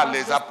qu'il Barnabas parle, les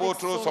just takes apôtres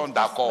Saul sont of Tarsus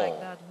d'accord. like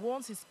that.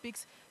 Once he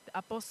speaks, the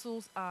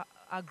apostles are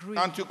agreed.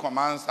 Quand tu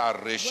commences à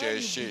When you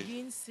rechercher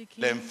begin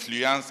seeking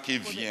l'influence qui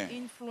for vient the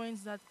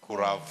influence that pour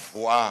comes,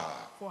 avoir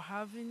for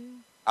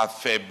having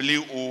affaibli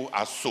ou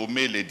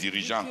assommer les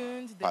dirigeants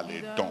weakened the par les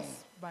leaders dons.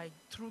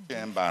 through Tu es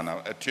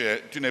un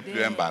gifts, tu n'es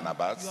plus un then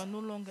Barnabas, you are no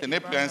longer ce a n'est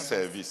plus un Barnabas.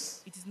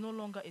 service. It is no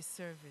longer a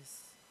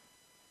service.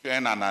 Tu es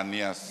un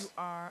Ananias, You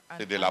are an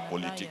c'est de la Ananias.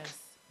 politique.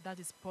 That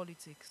is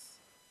politics.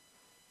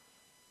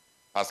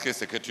 Parce que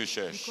ce que tu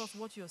cherches, Because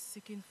what you're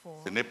seeking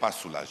for ce n'est pas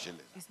soulager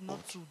les is not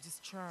autres. to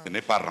discharge. Ce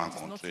n'est pas It is not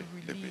rencontrer to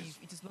les relieve.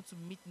 besoins. It is not to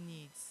meet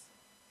needs.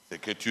 Ce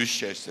que tu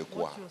cherches, c'est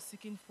quoi? What you're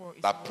seeking for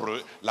is La, what? pro-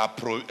 la,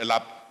 pro-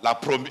 la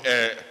prom-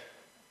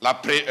 la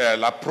pré-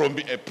 la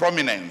prom-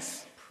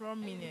 prominence,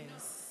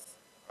 Prominence.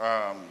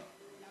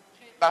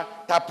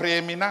 ta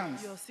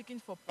prééminence. You're seeking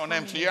for Ton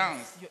prominence,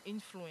 influence. your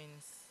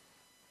influence.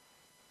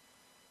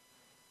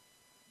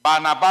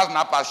 Barnabas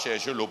n'a pas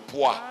cherché le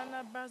poids,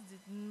 Barnabas did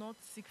not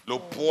seek le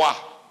for poids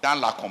dans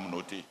la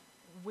communauté.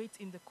 weight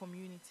in the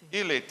community.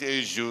 Il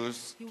était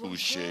juste He was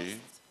touché just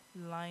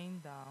lying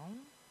down,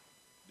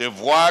 de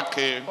voir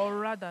que or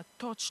rather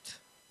touched,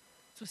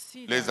 to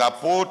see les that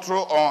apôtres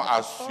ont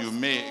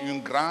assumé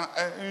une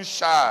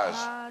charge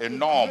had a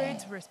énorme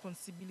great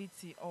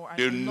responsibility or an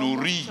de enormous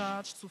nourrir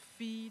charge to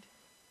feed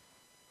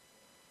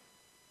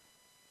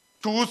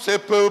tout ce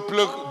peuple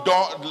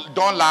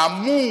dont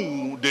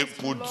l'amour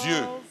pour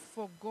Dieu love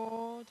for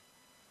God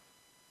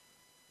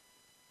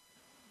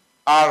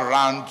a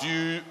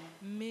rendu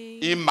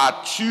made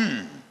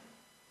immature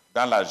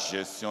dans la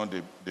gestion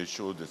des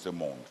choses de ce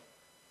monde.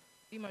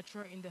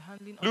 immature in the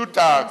handling Plus of the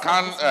tard,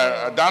 things of this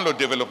world. dans le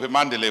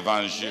développement de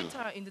l'évangile,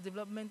 Later in the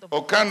development of the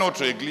aucune gospel,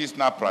 autre église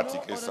n'a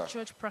pratiqué no other ça.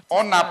 church practiced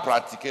On a that.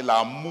 pratiqué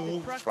l'amour They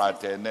practiced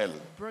fraternel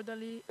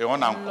brotherly et on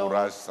love,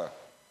 encourage ça.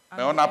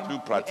 Mais and on n'a they plus en-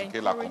 pratiqué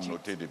they la encourage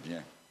communauté it. de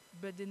biens.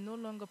 But they no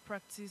longer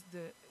practice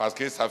the Parce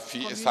que ça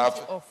community a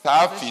of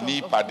possessions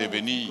fini of par goods,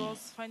 devenir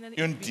because finally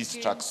une it became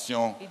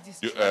distraction a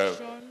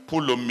distraction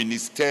pour le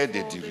ministère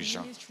des for the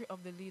dirigeants. ministry of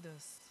the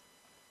leaders.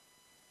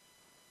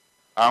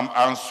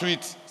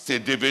 Ensuite, c'est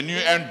devenu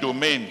un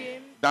domaine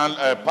dans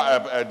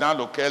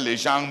lequel les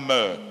gens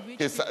meurent,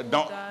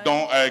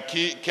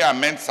 qui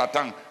amène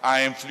Satan à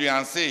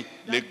influencer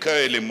les cœurs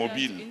et les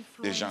mobiles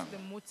des gens. The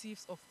motives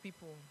of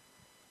people.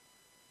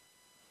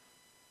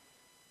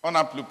 On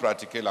n'a plus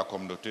pratiqué la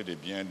communauté des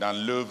biens dans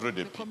l'œuvre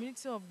de The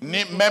community of goods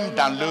ni was même no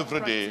dans longer l'œuvre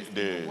practiced in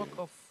the work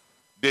of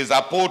des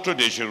apôtres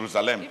de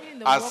Jérusalem, Even in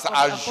the à work of the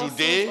apostles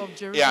Judée of et en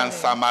Jerusalem,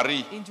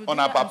 Samarie. in Judea On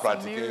n'a pas and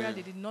pratiqué Samaria,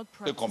 they did not cette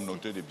practice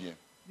communauté it, de biens.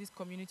 this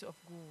community of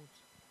goods.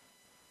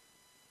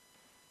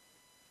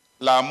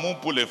 L'amour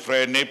pour les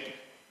frères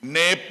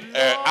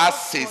a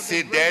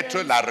cessé d'être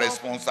la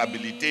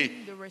responsabilité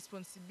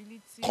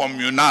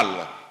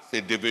communale.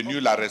 C'est devenu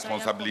la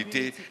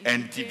responsabilité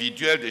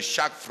individuelle de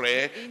chaque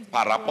frère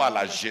par rapport à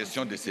la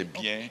gestion de ses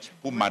biens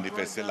pour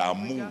manifester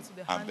l'amour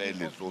envers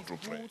les autres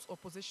frères.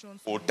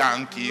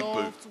 Autant qu'il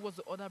peut.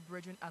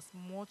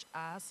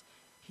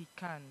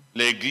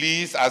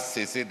 L'Église a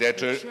cessé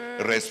d'être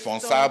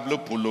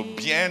responsable pour le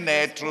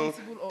bien-être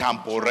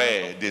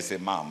temporaire de ses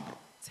membres.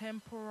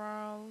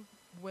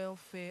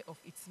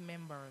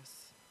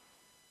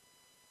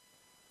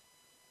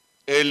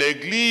 Et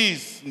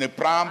l'Église ne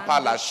prend pas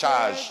la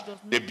charge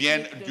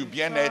du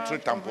bien-être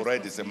temporaire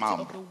de ses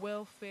membres,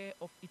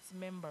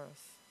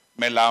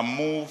 mais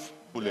l'amour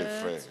pour les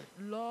frères.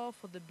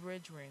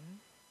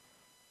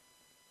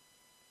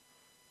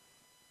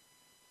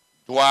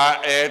 Doit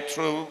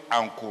être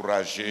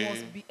encouragé,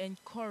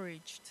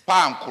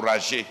 pas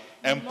encouragé,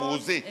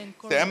 imposé.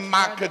 C'est un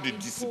marque de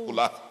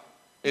discipulat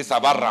et ça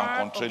va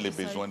rencontrer les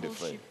besoins des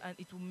frères.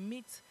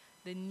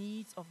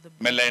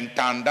 Mais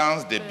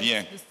l'intendance des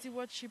biens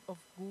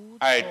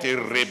a été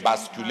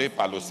rebasculée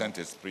par le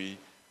Saint-Esprit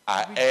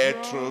à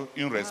être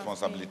une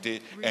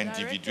responsabilité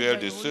individuelle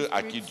de ceux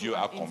à qui Dieu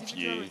a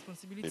confié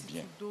les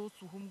biens.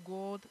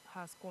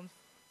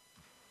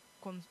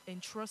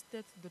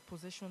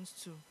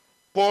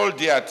 Paul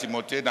dit à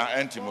Timothée dans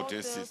 1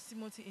 Timothée 6,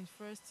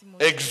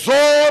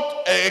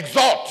 exhorte,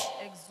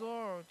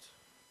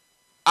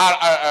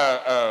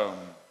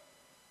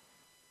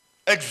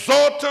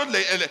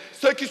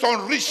 ceux qui sont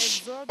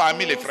riches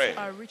parmi les frères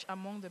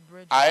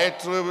à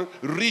être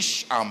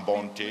riches en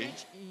bonté,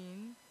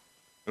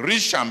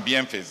 riches en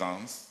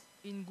bienfaisance,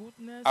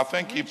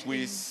 afin qu'ils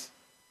puissent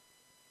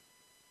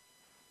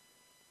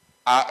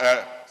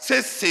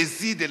se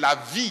saisir de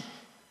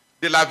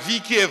la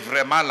vie qui est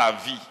vraiment la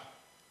vie,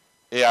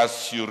 et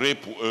assurer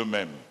pour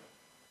eux-mêmes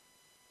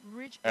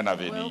un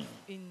avenir.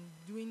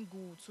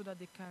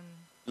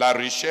 La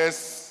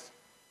richesse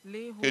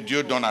que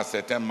Dieu donne à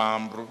certains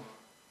membres,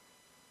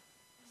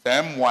 c'est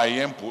un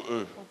moyen pour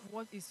eux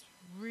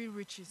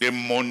de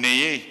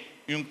monnayer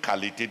une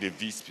qualité de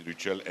vie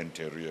spirituelle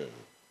intérieure.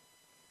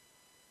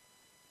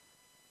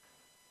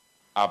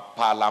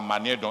 Par la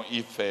manière dont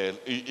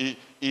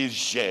ils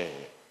gèrent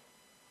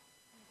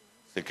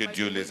ce que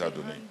Dieu les a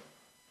donné.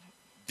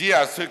 Dis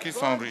à ceux qui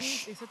sont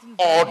riches,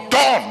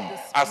 ordonne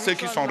à ceux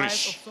qui sont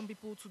riches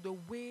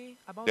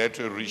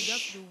d'être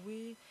riches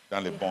dans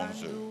les bonnes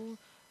œuvres,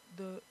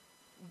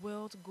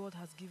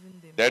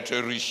 d'être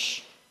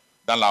riches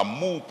dans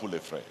l'amour pour les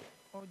frères,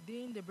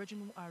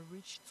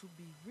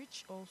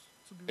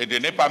 et de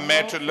ne pas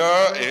mettre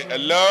leur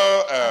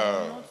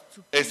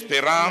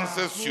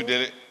espérance sur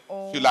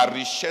la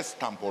richesse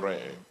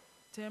temporaire,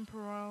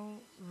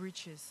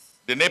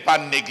 de ne pas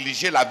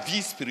négliger la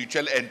vie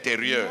spirituelle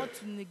intérieure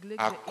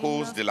à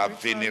cause de la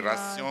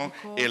vénération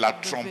et la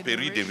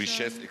tromperie des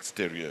richesses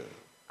extérieures,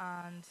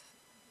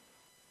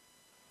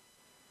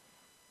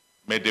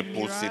 mais de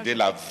posséder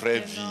la vraie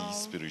vie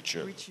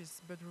spirituelle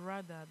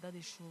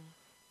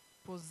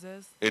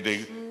et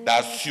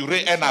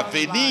d'assurer un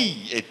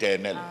avenir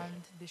éternel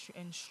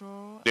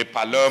de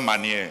par leur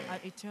manière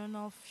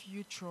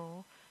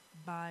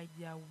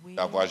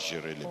d'avoir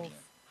géré les biens.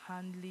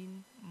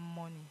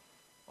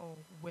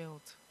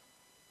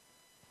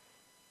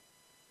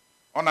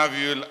 On a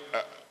vu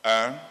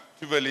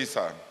tu veux lire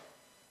ça?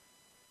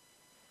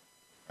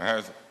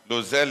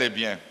 Le zèle est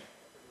bien.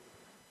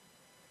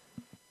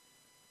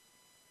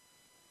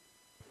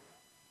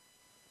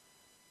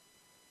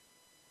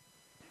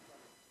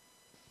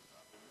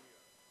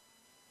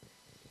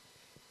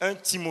 « 1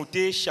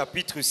 Timothée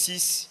chapitre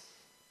 6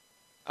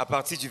 à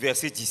partir du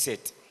verset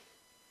 17.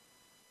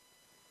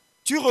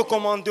 Tu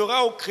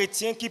recommanderas aux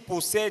chrétiens qui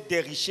possèdent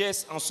des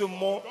richesses en ce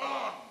monde.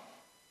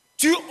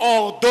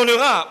 Ordonne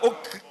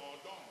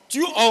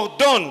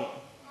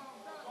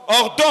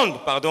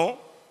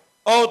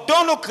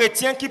aux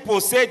chrétiens qui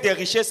possèdent des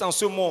richesses en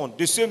ce monde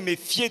de se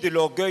méfier de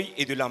l'orgueil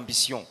et de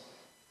l'ambition.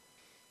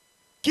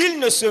 Qu'ils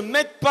ne se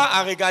mettent pas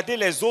à regarder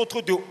les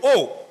autres de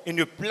haut et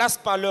ne placent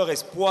pas leur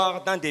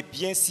espoir dans des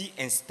biens si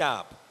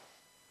instables.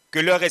 Que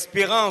leur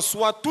espérance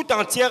soit tout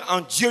entière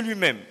en Dieu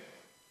lui-même.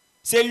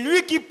 C'est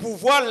lui qui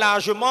pourvoit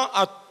largement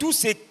à tout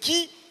ce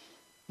qui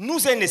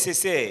nous est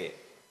nécessaire.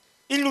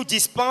 Il nous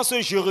dispense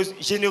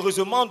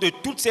généreusement de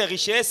toutes ses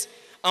richesses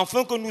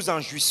afin que nous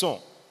en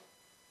jouissons.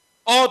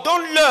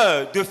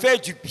 Ordonne-leur de faire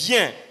du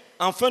bien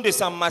afin de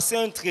s'amasser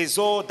un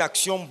trésor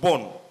d'actions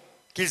bonnes,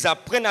 qu'ils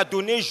apprennent à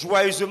donner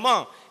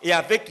joyeusement et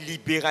avec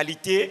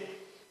libéralité,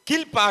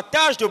 qu'ils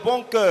partagent de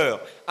bon cœur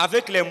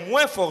avec les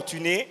moins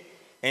fortunés.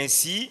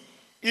 Ainsi,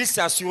 ils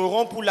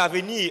s'assureront pour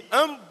l'avenir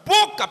un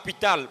beau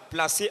capital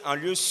placé en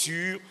lieu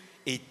sûr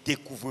et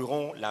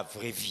découvriront la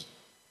vraie vie.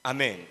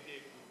 Amen.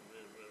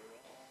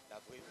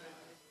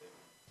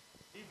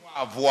 Ils vont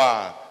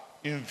avoir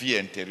une vie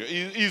intérieure.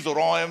 Ils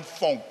auront un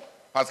fond.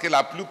 Parce que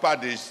la plupart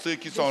de ceux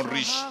qui sont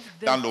riches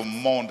dans le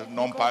monde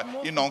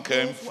ils n'ont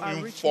qu'une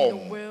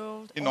forme.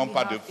 Ils n'ont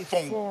pas de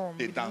fond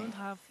dedans.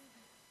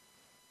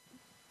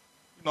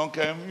 Ils n'ont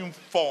qu'une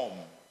forme.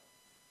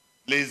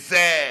 Les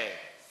airs,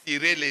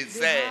 cirer les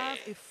They airs. have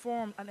a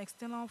form, an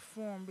external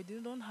form, but they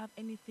don't have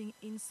anything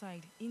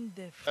inside, in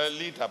depth.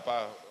 Lis ta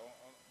part.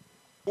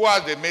 Who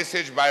has the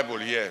Message Bible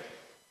here?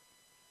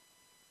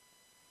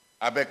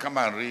 I bet come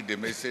and read the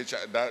message.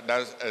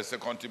 That's 2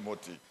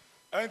 Timothy.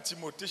 1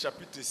 Timothée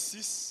chapitre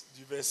 6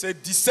 du verset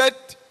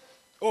 17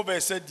 au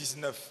verset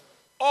 19.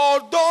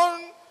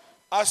 Ordonne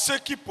à ceux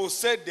qui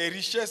possèdent des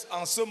richesses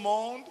en ce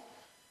monde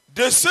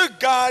de se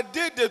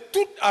garder de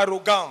toute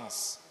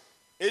arrogance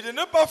et de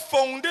ne pas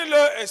fonder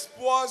leur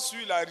espoir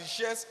sur la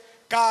richesse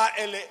car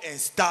elle est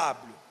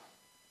instable.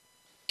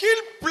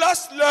 Qu'ils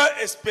placent leur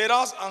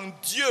espérance en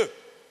Dieu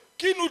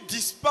qui nous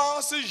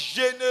dispense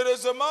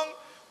généreusement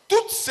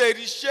toutes ces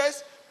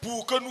richesses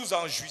pour que nous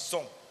en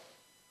jouissons.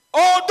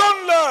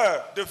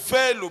 Ordonne-leur de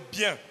faire le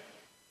bien,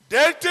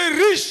 d'être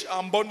riches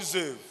en bonnes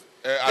œuvres.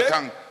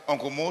 Attends, on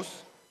commence.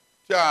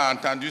 Tu as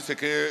entendu ce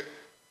que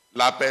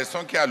la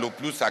personne qui a le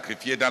plus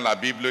sacrifié dans la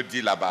Bible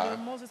dit là-bas?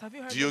 Moses, have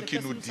you heard Dieu that the qui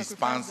person nous who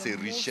dispense sacrificed ses the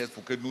most? richesses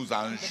pour que nous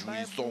en The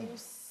jouissons. Bible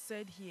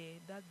said here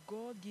that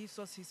God gives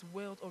us His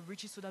wealth or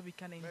riches so that we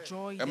can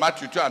enjoy Et them.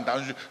 Mathieu, tu as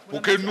entendu?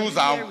 Pour que Have nous you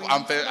hearing en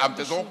so that we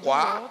faisons should do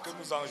quoi? what? Que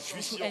nous en We should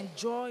jouissions.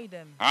 enjoy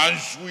them. En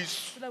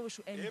jouissons. So that we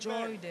should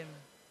enjoy them.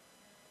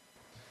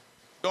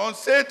 Donc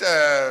So,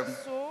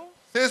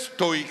 ce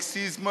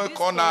stoïcisme this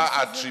qu'on a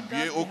stoicism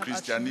attribué that au we have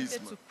christianisme,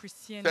 attributed to c'est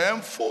Christianity,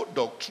 une fausse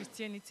doctrine.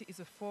 Christianity is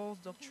a false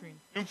doctrine.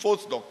 Une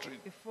fausse doctrine.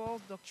 A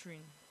false doctrine.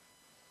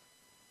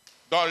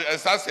 Donc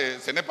ça,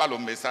 ce n'est pas le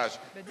message.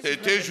 But this is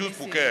not C'était the juste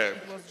pour message. que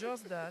It was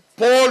just that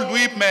Paul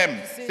lui-même,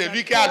 say c'est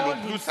lui that qui a Paul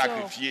le plus himself,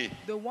 sacrifié.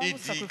 the one Il who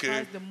dit que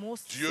sacrificed the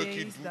most, Dieu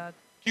says that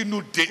qui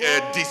nous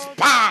God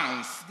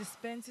dispense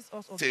dispenses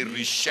us of ses these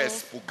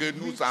richesses us pour que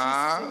nous riches so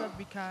en... that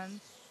we can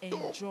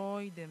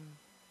enjoy them.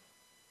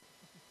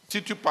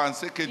 Si tu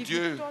pensais que If you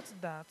Dieu thought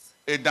that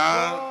est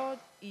dans God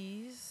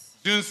is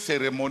une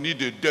cérémonie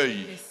de in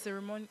deuil, a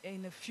ceremony,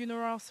 in a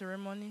funeral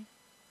ceremony,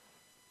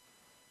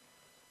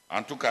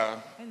 en tout cas,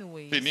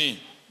 anyways, fini.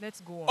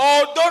 let's go on.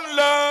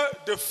 Ordonne-leur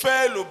de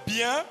faire le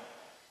bien,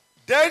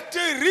 d'être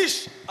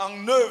riches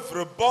en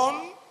œuvres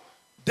bonnes,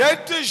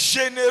 d'être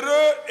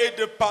généreux et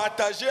de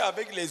partager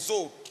avec les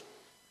autres.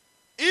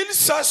 Ils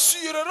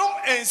s'assureront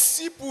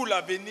ainsi pour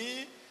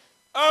l'avenir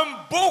un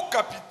beau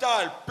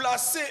capital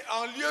placé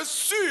en lieu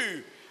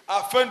sûr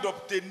afin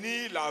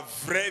d'obtenir la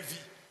vraie vie.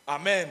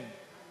 Amen.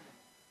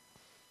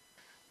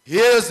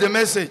 Here's the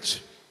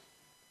message.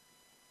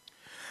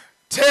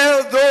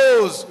 Tell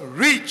those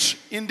rich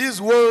in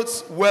this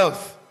world's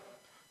wealth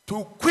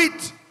to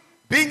quit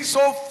being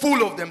so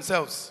full of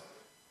themselves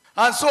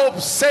and so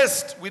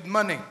obsessed with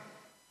money,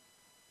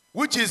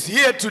 which is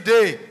here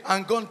today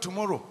and gone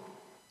tomorrow.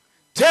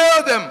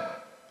 Tell them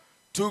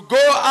to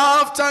go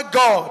after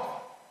God,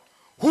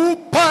 who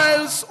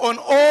piles on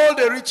all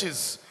the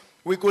riches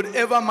we could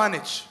ever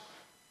manage,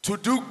 to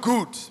do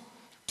good,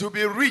 to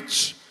be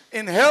rich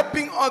in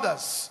helping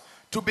others,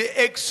 to be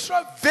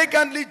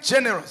extravagantly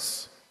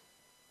generous.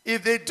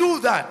 If they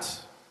do that,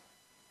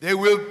 they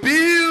will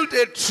build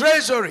a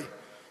treasury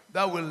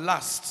that will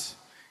last,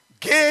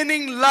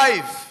 gaining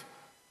life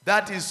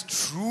that is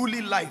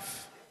truly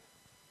life.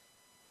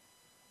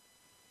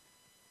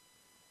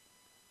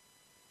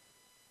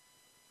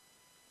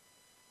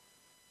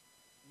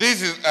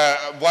 This is,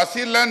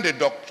 voici l'une des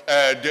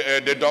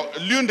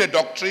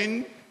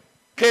doctrines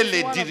que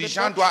les One of the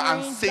dirigeants doivent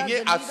doctrines that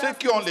enseigner the à leaders ceux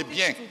qui ont must les teach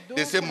biens to de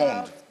those ce who monde.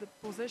 have the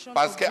possession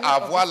Parce of que good of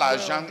avoir this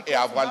l'argent world, et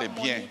because avoir to les have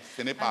biens, money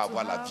ce n'est pas and to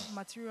avoir la have vie.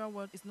 material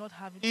wealth is not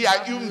having Il y to a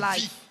have une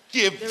life. vie qui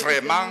est There is a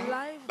vraiment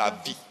life la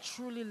that vie. is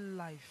truly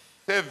life.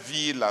 Cette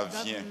vie, la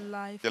That vient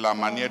life de la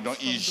manière comes dont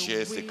from ils the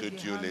gèrent ce way que they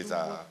Dieu les handle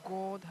a. what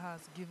God has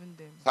given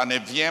them. Ça ne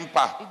vient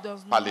pas It does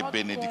par les not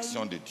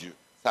bénédictions come de Dieu.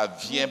 Ça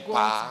vient Through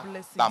par God's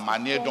blessings. la It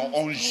manière dont comes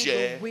on through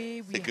gère the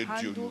way ce we que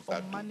Dieu handle nous or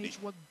a donné. manage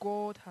what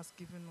God has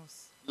given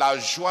us. La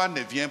joie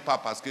ne vient pas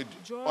parce que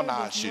Joy on a does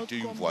not acheté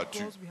une come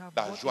voiture. because we have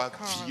La bought a joie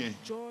car. vient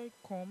Joy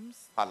comes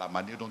par la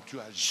manière dont tu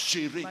as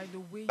géré by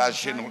the way la,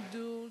 you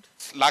handled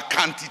la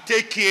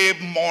quantité qui est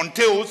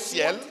montée au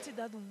ciel, quantity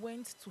that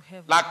went to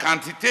heaven. la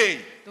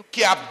quantité The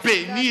qui a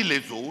quantity béni that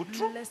les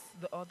autres. blessed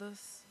the others.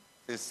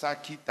 C'est ça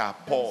qui That is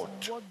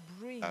t'apporte what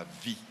brings la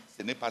vie.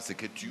 Ce n'est pas ce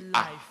que tu life.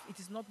 as. It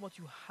is not what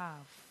you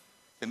have.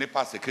 Ce n'est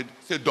pas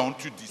ce dont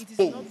tu It is not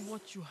disposes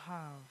what you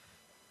have.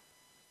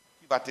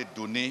 qui va te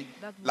donner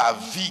That will la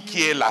give vie you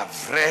qui est la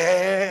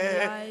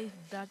vraie, Life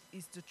that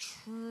is the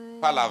true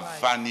pas la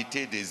life.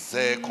 vanité des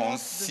airs Not qu'on the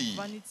scie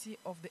vanity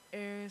of the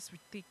airs we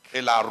take.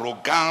 et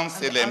l'arrogance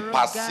And et the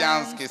l'impatience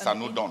arrogance que ça and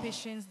nous the donne,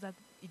 impatience that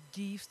it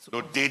gives to le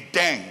us.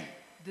 dédain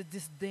The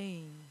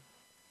disdain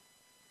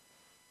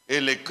et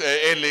les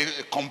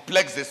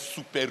complexes de and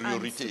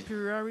supériorité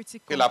superiority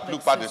que la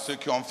plupart de complexes ceux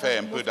qui ont fait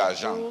un that peu most of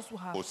d'argent those who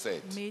have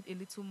possèdent. made a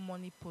little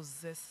money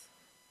possess.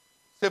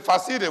 C'est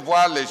facile de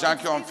voir les gens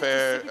qui ont It's easy to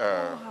fait see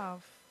people who have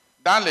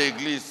dans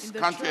l'église, in the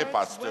quand tu es church,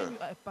 pasteur. when you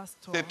are a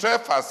pastor, C'est très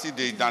facile it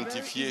is very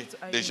d'identifier easy to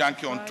les gens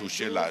qui ont identify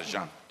touché those who l'argent.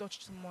 have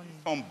touched money.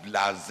 Ils sont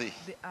blasés.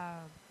 They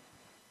are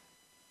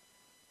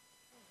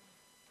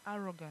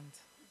arrogant.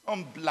 Ils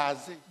sont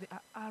blasés. They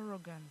are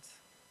arrogant.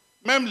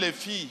 Même les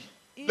filles,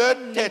 Even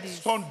leurs têtes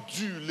ladies, sont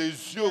dures, les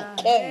yeux Their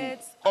cons, heads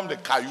comme des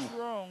are cailloux.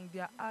 strong,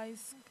 their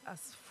eyes as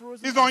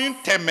frozen Ils ont as une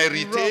rocks.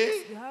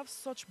 témérité They have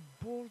such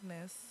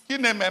boldness qui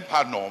n'est même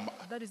pas normale.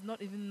 that is not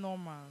even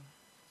normal.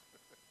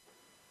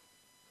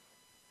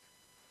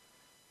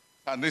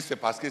 C'est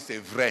parce que c'est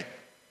vrai.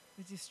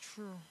 It is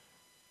true.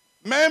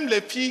 Même les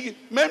filles,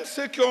 même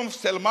ceux qui ont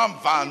seulement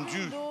vendu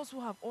Even those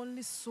who have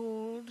only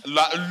sold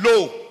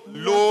l'eau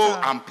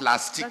water, en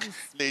plastique, that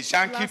is les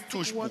gens qui plastic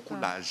touchent water, beaucoup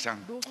l'argent,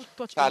 those who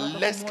touch ça a lot of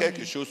laisse money,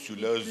 quelque chose sur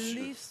leurs it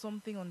yeux. leaves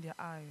something on their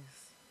eyes.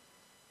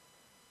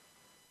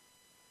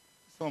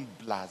 Ils sont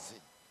blasés,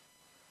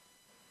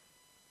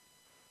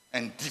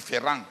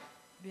 indifférents.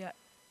 They are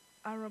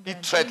arrogant,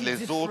 Ils traitent les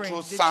indifferent.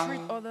 autres They sans,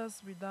 treat others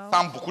without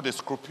sans beaucoup de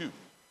scrupules.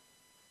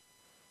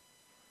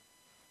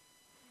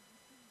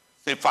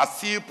 C'est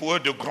facile pour eux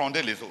de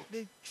gronder les autres.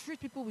 They treat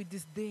people with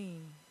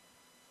disdain.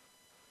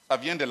 Ça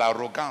vient de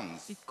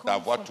l'arrogance It comes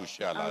d'avoir from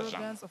touché à l'argent.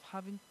 arrogance of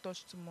having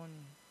touched money.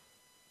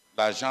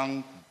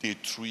 L'argent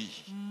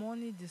détruit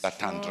Money la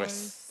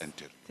tendresse destroys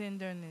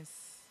intérieure.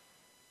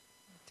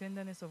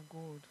 tenderness of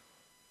God.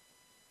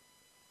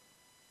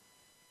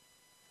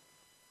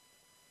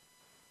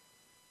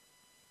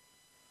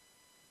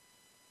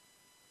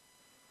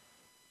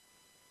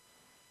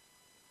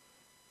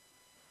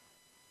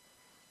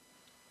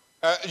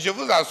 Je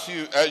vous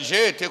assure,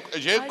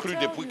 j'ai cru tell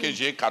depuis you. que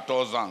j'ai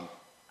 14 ans.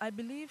 I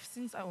believe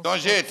since I was Donc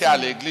j'ai été à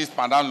 14, l'église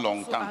pendant so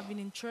longtemps. I've been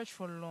in church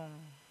for long.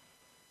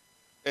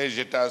 Et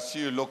je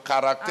t'assure, le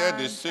caractère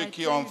de And ceux I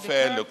qui tell ont you, the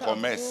fait le character of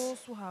commerce, those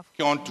who have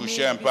qui ont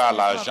touché made un peu à business,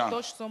 who have l'argent,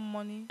 touched some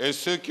money, et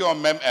ceux qui ont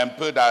même un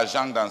peu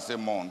d'argent dans ce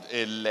monde,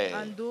 et les.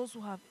 and those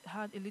who have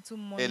had a little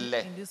money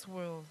laid. in this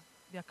world,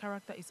 their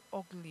character is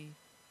ugly,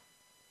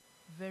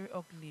 very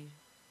ugly.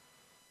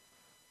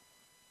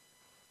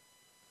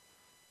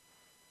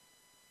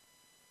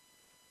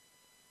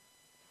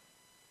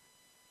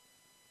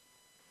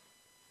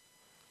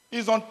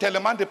 Ils ont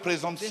tellement de They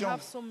présomptions.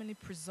 have so many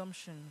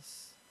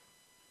presumptions.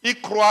 Ils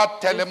croient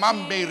They tellement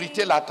think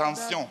mériter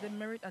l'attention that they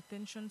merit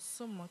attention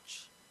so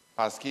much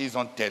parce qu'ils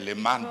ont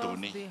tellement because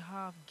donné. they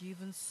have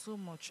given so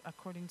much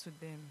according to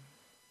them.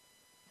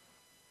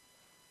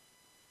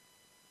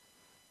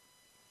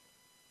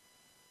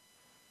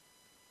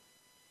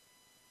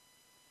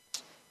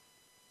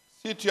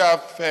 Si tu as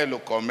fait le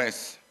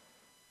commerce,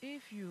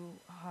 If you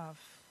have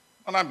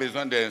on a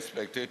besoin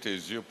d'inspecter tes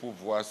yeux pour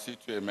voir si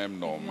tu es même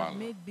If you have normal.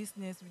 made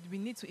business, we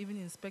need to even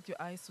inspect your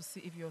eyes to see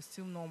if you're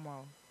still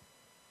normal.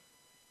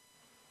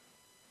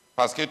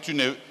 Parce que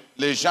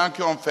les gens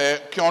qui ont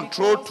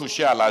trop Because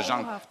touché à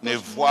l'argent people who have ne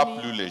touched voient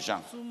money plus les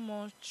gens. too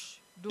much,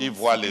 don't Ils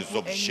voient see les people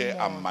objets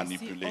à anymore. They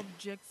see manipuler.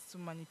 objects to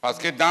manipulate. Parce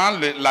que dans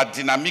la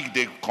dynamique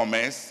des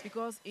commerces,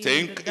 Because in c'est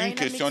the une dynamics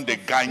question de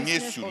of gagner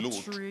business sur or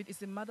l'autre. trade,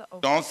 it's a matter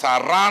of Donc ça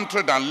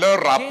rentre dans leur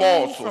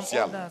rapport gaining from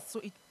social others. So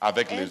it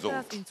avec les enters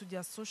autres. into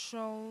their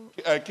social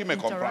Qui me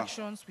comprend?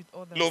 interactions with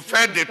others. Le You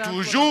fait de understand what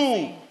I'm toujours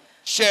saying?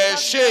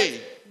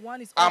 chercher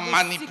One is à always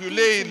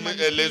manipuler seeking to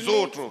les manipulate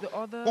autres the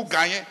others pour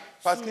gagner.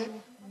 Parce que in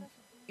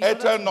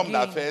être order un to homme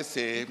gain. d'affaires,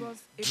 c'est Because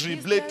a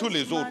dribbler tous les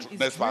businessman autres, is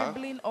n'est-ce pas?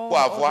 dribbling all Pour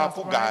avoir, others,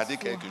 pour right? garder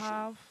To quelque chose.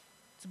 have-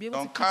 to be able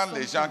Donc to keep quand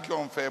les gens something. qui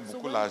ont fait So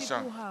beaucoup when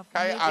d'argent, people have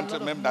quand ils made a entrent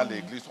lot même of dans money,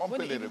 l'église, on when peut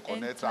they les even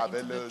reconnaître enter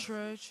avec into leurs... the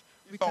church,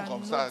 we Ils sont can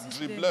comme ça, notice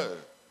dribbleurs. them.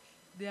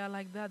 They are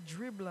like that,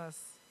 dribblers.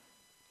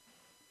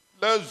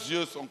 Leurs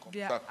yeux sont comme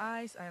Their ça,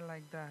 eyes are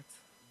like that,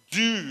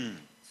 durs.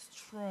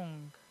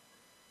 strong,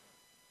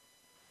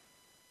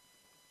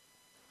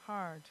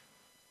 hard.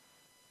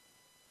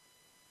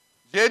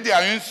 J'ai dit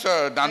à une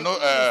sœur I told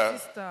a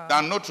sister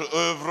dans notre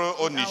œuvre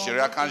au in our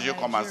Nigeria, work quand in j'ai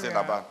commencé Nigeria,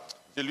 là-bas,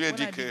 je lui ai When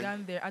dit I que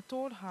began there, I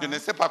told je ne her,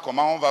 sais pas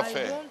comment on va I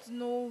faire don't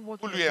know what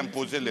pour we're lui going to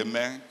imposer do les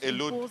mains to et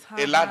l'autre impose her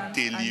et la hands and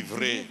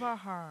délivrer deliver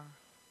her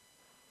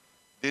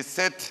de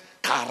cette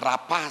from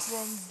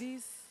carapace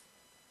this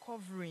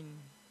covering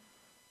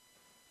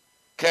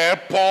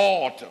qu'elle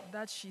porte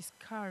that she's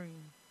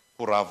carrying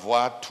pour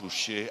avoir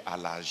touché à for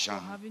l'argent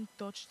having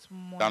touched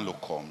dans money le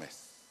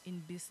commerce. in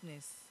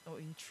business or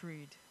in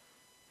trade.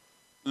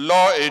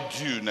 L'or est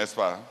dur, n'est-ce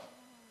pas?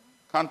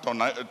 Quand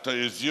tes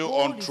yeux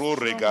ont Gold is trop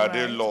strong, regardé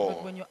right? But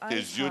l'or, when your tes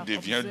eyes yeux have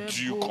deviennent observed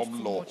durs gold comme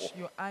too l'or. much,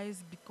 your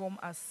eyes become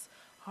as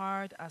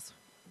hard as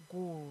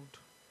gold.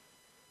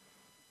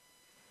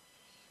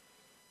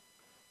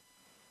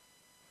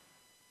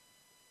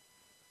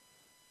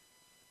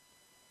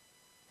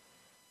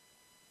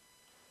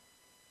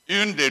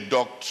 Une des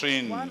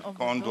doctrines One of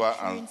qu'on the doit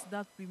doctrines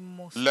that we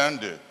must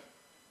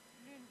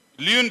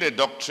l'une des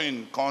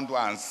doctrines qu'on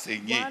doit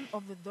enseigner one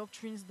of the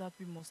doctrines that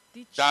we must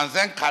teach dans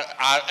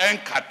une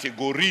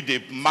catégorie de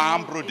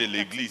membres de a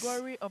l'Église.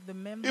 catégorie of the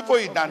members Il faut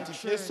of the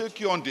identifier church. ceux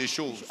qui ont des You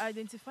choses. should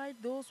identify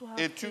those who have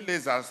Et tu faith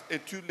les as, et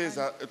tu les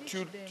as, and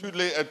tu, teach tu them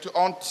les,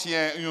 on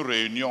tient une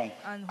réunion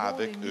and hold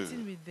avec a eux.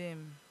 meeting with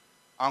them,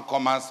 En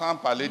commençant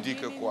par les dire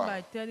que beginning quoi?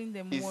 by telling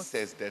them Ils what,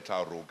 cessent d'être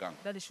arrogants.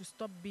 that they should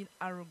stop being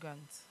arrogant,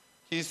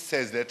 Qu'ils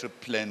cessent d'être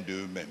pleins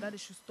d'eux-mêmes. that they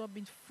should stop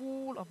being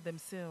full of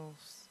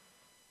themselves,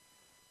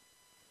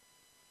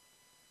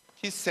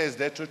 qui cesse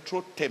d'être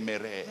trop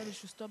téméraire, That they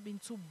should stop being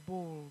too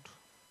bold.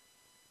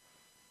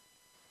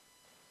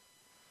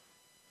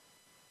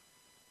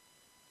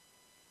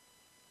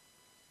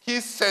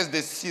 qui cesse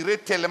de cirer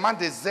tellement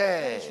des That they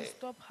airs. should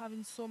stop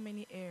having so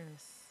many airs.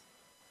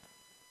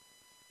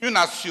 Une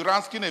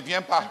assurance qui ne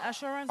vient pas An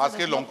assurance parce that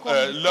que does not come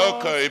leur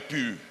because cœur est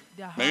pur,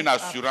 their mais une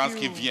hearts are assurance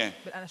qui pure, vient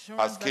but an assurance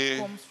parce that que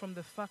comes from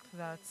the fact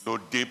that le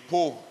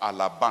dépôt à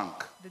la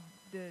banque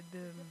the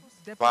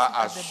deposit va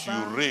at the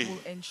assurer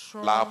bank will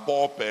ensure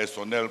l'apport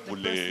personnel the pour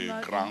les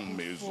personal grandes input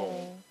maisons.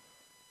 for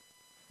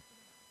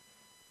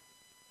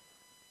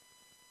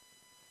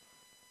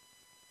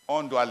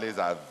On doit les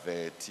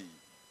avertir.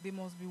 they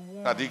must be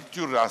warned. C'est-à-dire que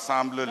tu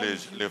rassembles That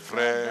is, you les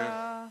frères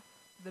gather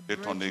the de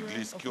ton brethren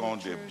église of qui your ont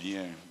des church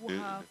biens, who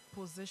have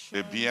possessions,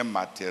 des biens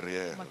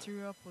matériels.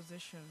 material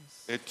possessions.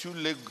 Et tu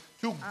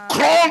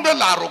grondes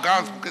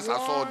l'arrogance pour que ça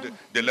sorte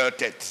de leur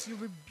tête. You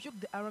rebuke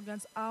the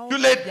arrogance out Tu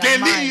of les their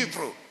minds.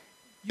 délivres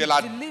You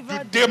deliver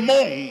du them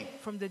démon,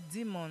 from the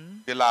demon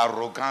de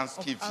l'arrogance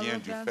of qui vient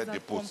du arrogance fait that de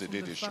comes from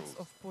posséder the des fact choses.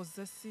 of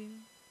possessing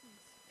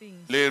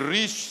things. Les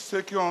riches,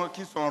 ceux qui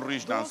sont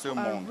riches dans Those ce who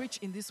are monde, rich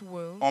in this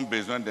world ont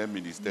besoin d'un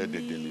ministère de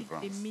need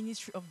délivrance. a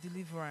ministry of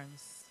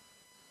deliverance.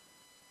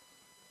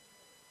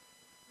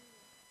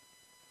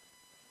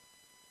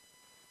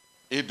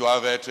 Ils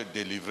doivent être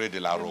délivrés de They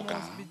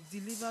l'arrogance, must be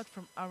delivered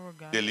from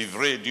arrogance,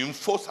 délivrés d'une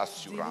fausse delivered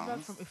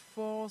assurance, from a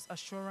false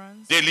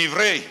assurance,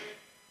 délivrés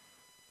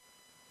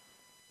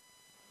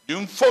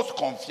d'une fausse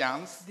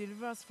confiance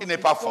delivered qui from n'est a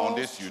pas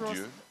fondée false sur trust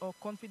Dieu. or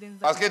confidence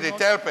that Parce que is de not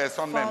telles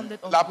personnes, même, founded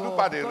on la God,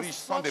 plupart des because riches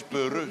sont such des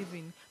people peureux.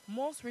 even,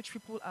 most rich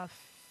people are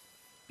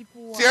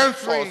people who Si are un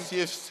afraid,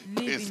 sorcier se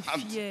live in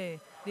présente, fear.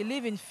 They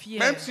live in fear.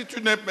 même si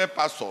tu n'es même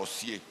pas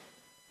sorcier,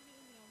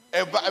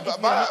 If you are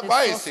not a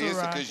va essayer ce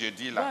sorcerer, que je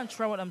dis go là. and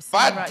try what I'm Va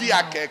saying right dire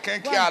à now. quelqu'un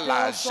Go qui a and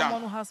tell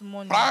someone l'argent, who has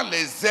money. prends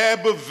les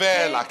herbes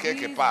vertes là Take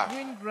quelque this part,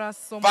 green grass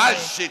va somewhere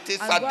jeter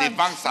and ça go and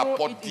devant sa throw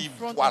porte, it dis in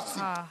front of voici,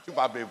 her tu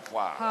vas me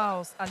voir.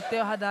 house and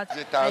tell her that Je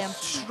I am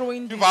t'assure,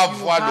 throwing tu this. vas You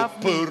voir le have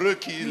me. peureux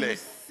qu'il You est.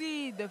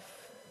 see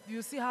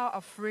you see how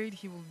afraid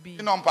he will be.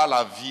 Ils n'ont pas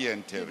la vie They don't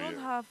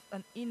intérieure. have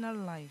an inner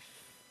life.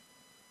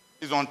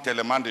 Ils ont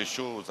tellement de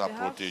choses à They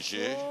have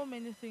protéger. so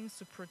many things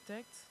to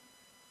protect.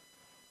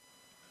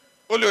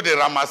 Au lieu de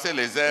ramasser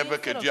les herbes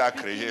que Instead of Dieu a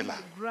picking créées là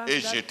the grass et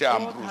that jeter en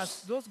God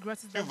brousse, those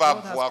grasses tu that vas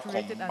God has voir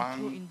created and comment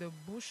throw in the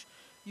bush,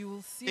 you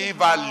will see il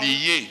va how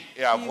lier et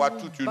he avoir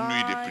will toute une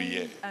nuit de bind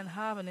prière. and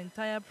have an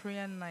entire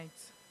prayer night.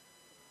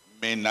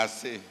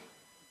 Menacé.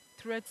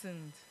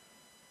 Threatened.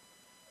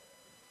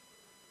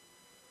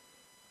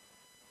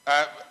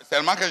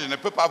 Seulement que je ne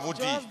peux pas vous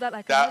dire Just that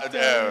I cannot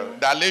tell you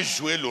d'aller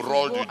jouer le to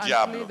rôle go du and play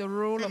diable. the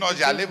role of Sinon, the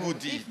j'allais devil. vous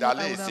dire If not, I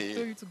d'aller would have told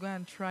essayer. you to go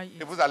and try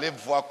it. Et vous allez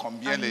voir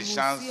combien And les you will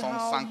gens see sont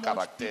how sans much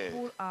caractère,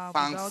 people are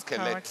sans without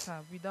squelette. character,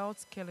 without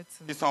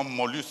skeleton. Ils sont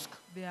mollusques,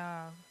 They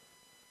are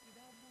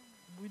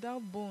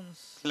without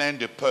bones, pleins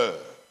de peur.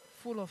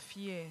 full of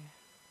fear.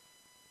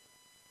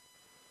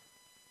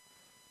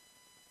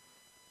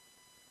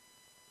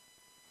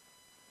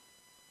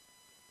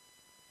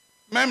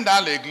 Même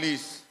dans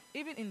l'église,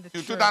 Even in the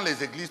surtout church, dans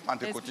les églises especially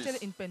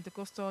pentecôtistes. in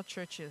Pentecostal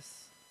churches.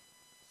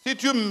 Si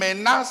tu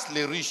menaces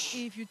les riches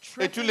If you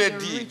et tu threaten leur the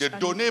dis rich de and you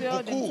donner tell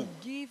them beaucoup to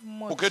give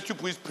much pour que tu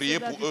puisses prier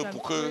so that pour you eux, can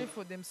pour pray que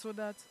for them so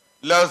that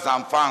leurs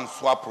enfants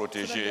soient so that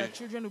protégés their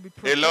children will be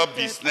et leur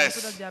protected and business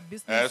so that their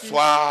businesses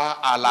soit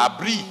à will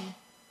l'abri be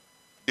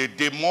des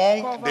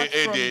démons covered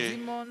from et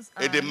demons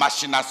des and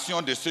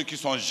machinations de ceux qui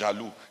sont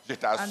jaloux. Je and the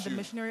t'assure.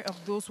 machinery of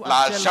those who are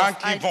L'argent jealous.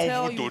 qu'ils I vont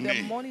tell vous you,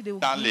 donner the money they will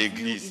dans give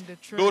l'église, you in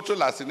the church, l'autre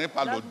là, ce n'est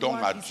pas le that don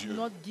à one is Dieu.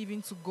 not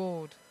given to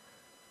God.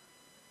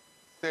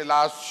 C'est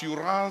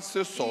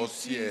l'assurance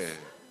sorcière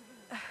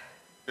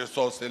de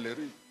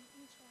sorcellerie.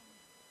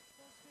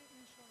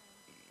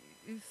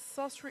 It's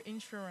sorcery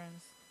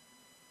insurance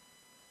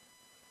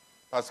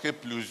Parce que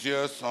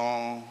plusieurs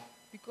sont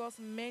because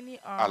many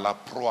à are la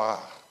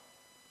proie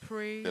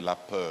preyed de la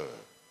peur.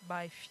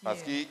 by fear.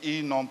 Parce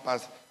qu'ils n'ont pas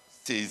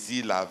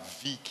saisi la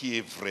vie qui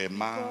est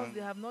vraiment Because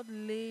they have not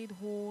laid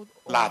hold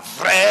la on,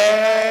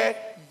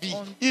 vraie vie.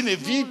 on Ils ne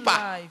true vivent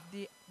pas. life.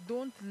 They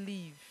don't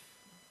live.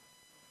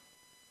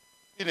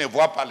 Ils ne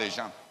voient pas les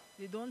gens.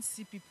 They don't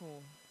see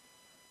people.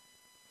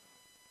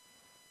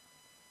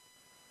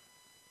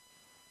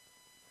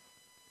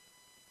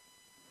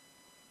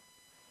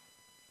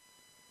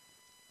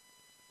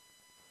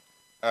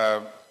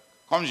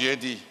 Comme j'ai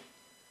dit,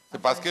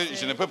 c'est parce que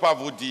je ne peux pas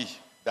vous dire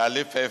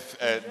d'aller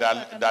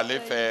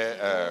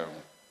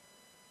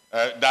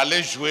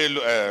d'aller jouer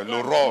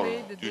le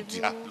rôle du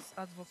diable.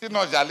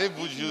 Sinon, j'allais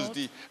vous juste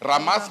dire,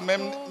 ramasse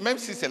même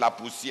si c'est la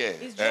poussière.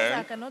 It's just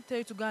that I cannot tell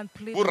you to go and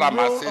play Pour the role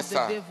ramasser of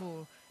ça. the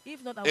devil.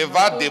 If not, I Et would va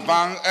have told you,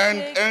 devant un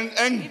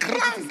if it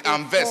grand is a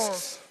en veste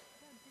force,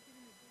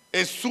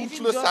 et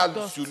souffle just ça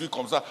dust. sur lui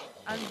comme ça.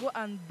 and go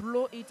and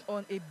blow it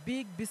on a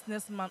big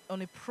businessman, on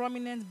a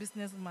prominent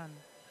businessman.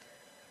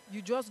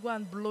 You just go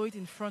and blow it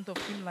in front of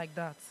him like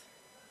that.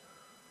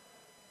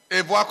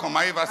 Et voir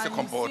comment il va se And you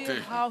comporter.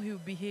 see how he'll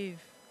behave.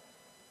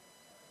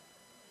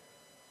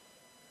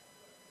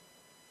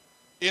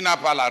 Il n'a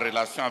pas la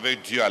relation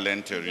avec Dieu à He does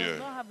l'intérieur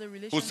not have the pour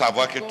relationship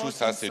savoir with que God tout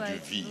ça c'est du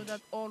inside to know vide. that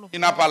all of Il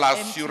n'a pas that is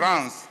emptiness.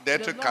 l'assurance He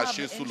d'être does not have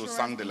caché the sous le assurance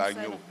sang de inside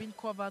l'agneau of being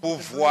covered pour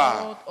with the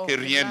voir blood of que the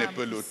rien ne Lamb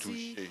peut to le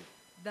see toucher.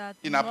 that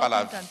Il n'a pas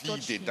la nothing can vie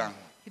touch him. dedans.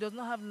 He does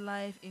not have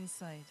life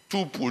inside.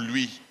 Tout pour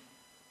lui,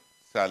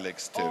 c'est à All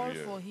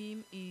l'extérieur. for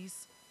him is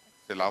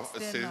Ce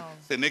external.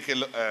 n'est que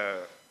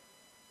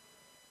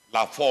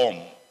la forme.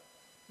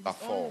 It La is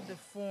only forme. the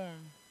form.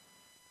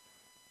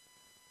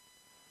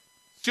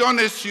 Si on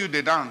est sûr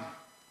dedans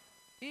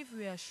If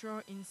we are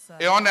sure inside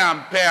et on est en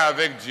paix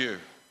avec Dieu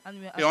and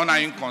we are et on at a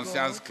peace une with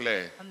conscience God,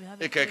 claire and we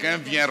have et a quelqu'un clear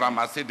vient conscience,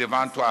 ramasser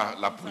devant and toi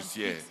someone la comes and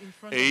poussière picks in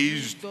front et of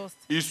you dust,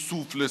 il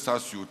souffle ça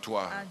sur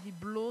toi. and he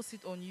blows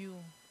it on you.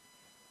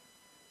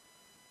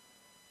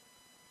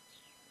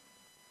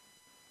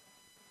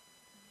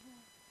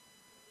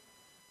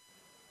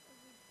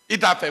 Il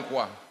t'a fait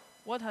quoi?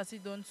 What has he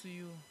done to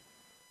you?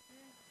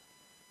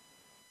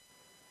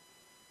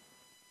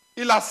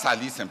 Il a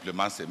sali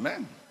simplement ses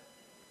mains.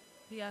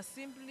 He has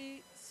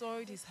simply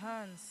soiled his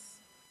hands.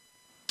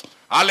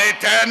 À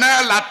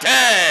l'Éternel la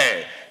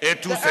terre et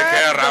tout The ce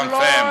qu'elle earth, the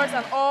Lord, renferme.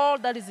 and all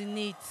that is in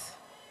it.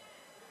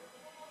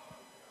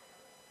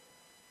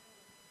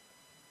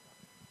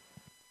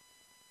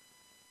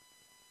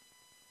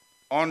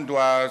 On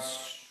doit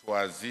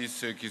choisir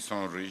ceux qui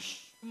sont riches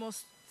We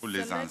must pour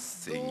les select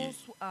enseigner. those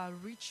who are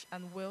rich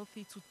and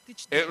wealthy to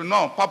teach Et them.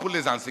 non, pas pour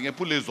les enseigner,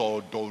 pour les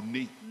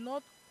ordonner.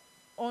 Not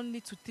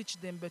only to teach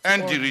them, but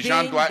Un to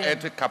dirigeant ordain doit them.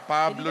 être A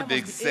capable leader must be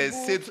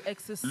d'exercer able to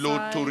exercise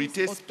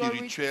l'autorité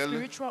spiritual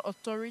spirituelle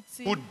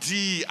authority pour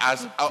dire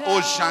to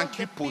aux tell gens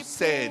qui the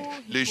possèdent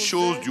people he les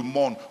choses possess- du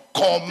monde to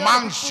tell comment the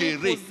people who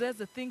gérer possess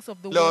the things of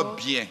the leurs world,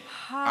 biens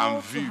how en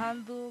to vue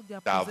handle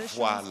their d'avoir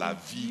possessions la in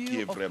vie qui view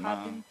est of vraiment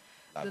having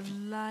la the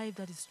vie. life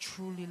that is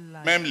truly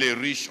life. Même les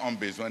riches ont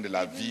besoin de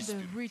la Even vie the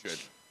rich spirituelle.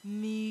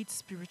 need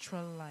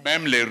spiritual life.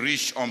 Même les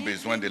riches ont Even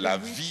besoin de the la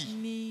rich vie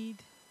need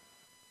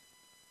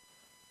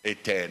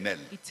éternelle.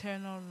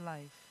 eternal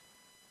life.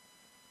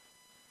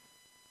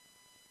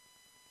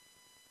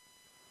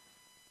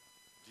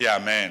 Dis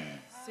Amen.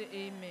 Say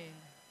amen.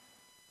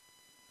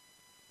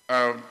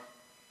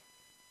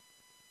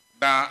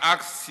 Dans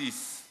Acte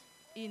 6,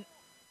 In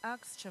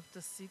Acts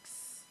chapter 6,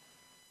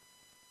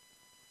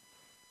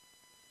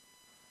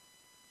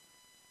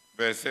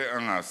 versets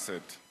 1 à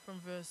 7, from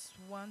verse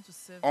 1 to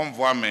 7, on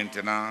voit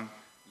maintenant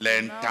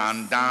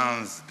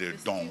l'intendance de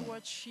the dons.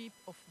 stewardship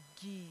of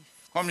gifts.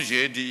 Comme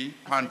j'ai dit,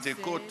 As I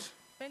Pentecôte said,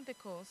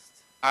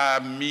 Pentecost a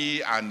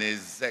mis en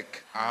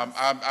exergue,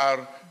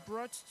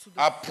 brought to the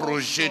a forefront,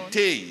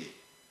 projeté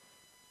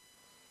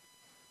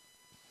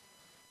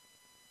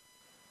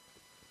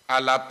à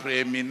la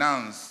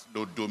prééminence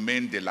le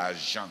domaine de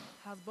l'argent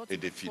has brought et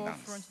to des the finances.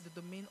 forefront the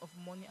domain of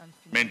money and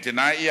finance.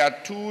 Maintenant, il y a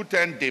tout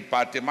un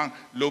département.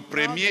 Le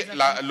premier, there's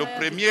an le entire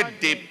premier department.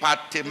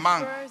 département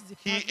The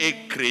first qui est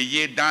department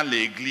créé dans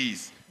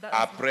l'Église that is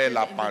après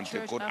la created in the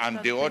church Pentecôte, after en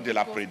the dehors de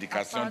la Pentecost,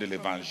 prédication apart de from the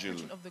l'Évangile,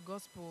 preaching of the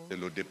gospel, c'est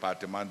le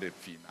département des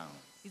finances.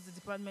 is the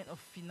department of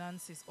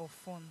finances or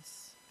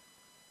funds.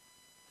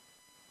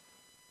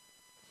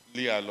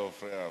 Lis alors,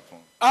 frère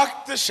Alphonse.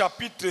 Acte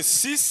chapitre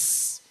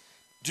 6,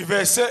 du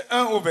verset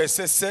 1 au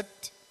verset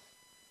 7,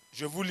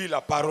 je vous lis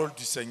la parole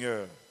du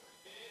Seigneur.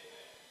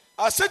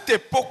 À cette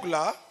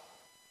époque-là,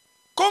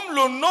 comme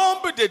le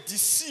nombre des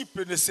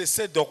disciples ne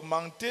cessait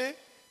d'augmenter,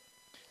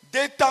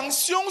 des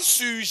tensions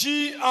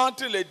surgirent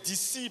entre les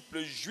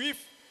disciples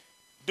juifs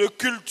de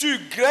culture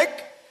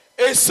grecque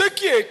et ceux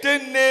qui étaient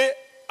nés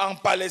en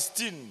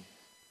Palestine.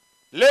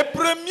 Les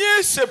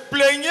premiers se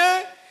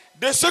plaignaient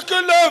de ce que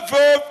leurs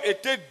veuves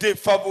étaient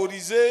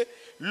défavorisées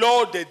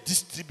lors des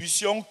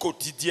distributions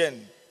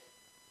quotidiennes.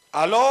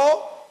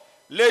 Alors,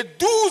 les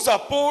 12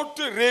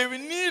 apôtres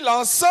réunirent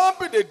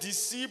l'ensemble des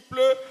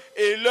disciples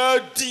et leur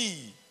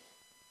dirent: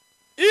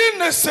 il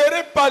ne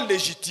serait pas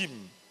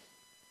légitime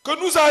que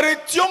nous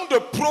arrêtions de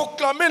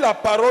proclamer la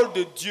parole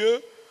de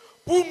Dieu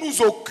pour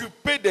nous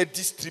occuper des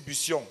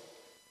distributions.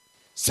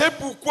 C'est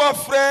pourquoi,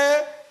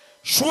 frères,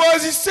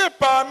 choisissez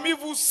parmi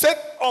vous 7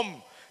 hommes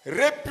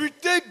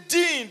réputés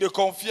dignes de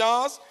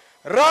confiance,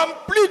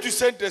 remplis du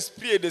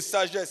Saint-Esprit et de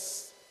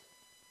sagesse.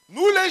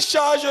 Nous les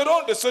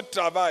chargerons de ce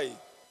travail.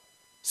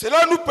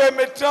 Cela nous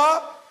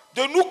permettra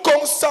de nous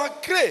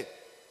consacrer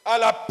à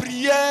la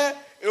prière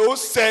et au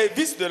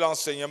service de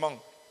l'enseignement.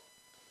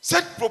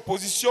 Cette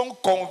proposition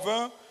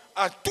convint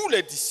à tous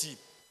les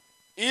disciples.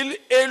 Ils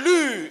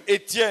élurent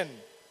Étienne,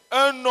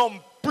 un homme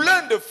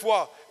plein de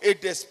foi et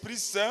d'Esprit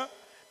Saint,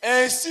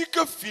 ainsi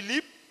que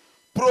Philippe,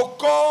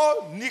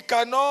 Procore,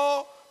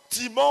 Nicanor,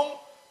 Timon,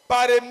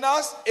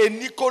 Parémnas et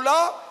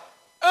Nicolas,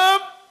 un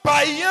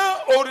païen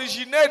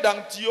originaire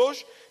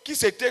d'Antioche qui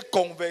s'était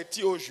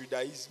converti au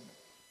judaïsme.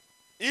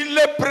 Il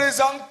les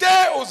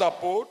présentait aux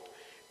apôtres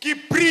qui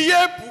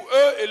priaient pour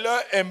eux et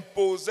leur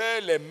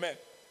imposaient les mains.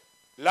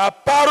 La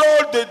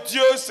parole de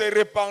Dieu se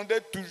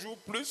répandait toujours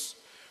plus.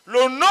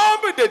 Le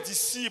nombre des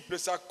disciples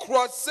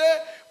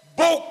s'accroissait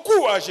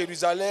beaucoup à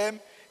Jérusalem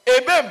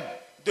et même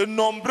de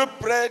nombreux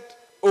prêtres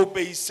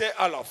obéissaient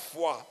à la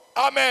foi.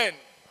 Amen.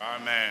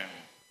 Amen.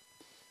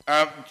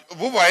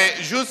 Vous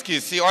voyez,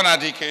 jusqu'ici, on a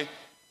dit que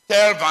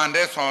tel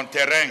vendait son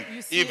terrain.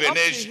 You see, Il up to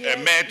venait here,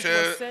 mettre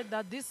it was said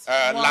that this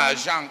one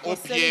l'argent aux was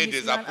pieds selling his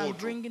des land and apôtres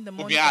bringing the ou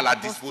money bien à at la the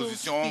apostles'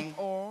 disposition feet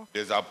or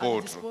des at the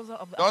apôtres. disposal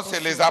of the Donc c'est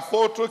les apostles.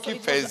 apôtres So qui it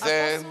was the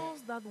faisaient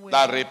apostles that were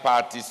la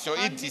répartition. Ils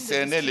handling the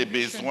discernaient les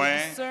distribution, besoins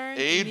they discerned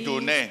et ils needs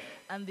donnaient.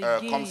 and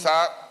they Comme gave,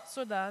 ça,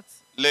 so that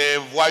les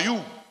voyous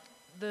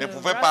the ne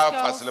pouvaient pas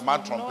rascals facilement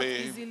would not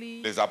tromper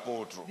easily les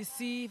apôtres.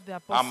 deceive the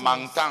En apostles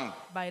mentant,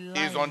 by lying,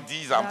 ils ont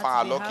 10 that enfants they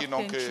alors have qu'ils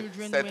n'ont 10 que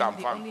children 7 when they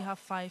enfants. only have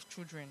 5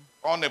 children.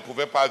 On ne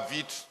pouvait pas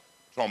vite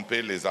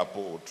tromper les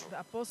apôtres. The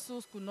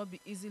apostles could not be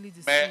easily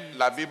Mais deceived.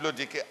 la Bible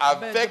dit But the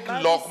qu'avec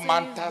Bible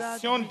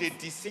l'augmentation says that des with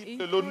disciples,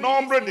 the le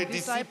nombre increase de in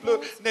disciples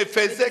disciples, ne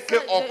faisait que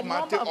the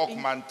augmenter, number of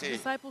augmenter.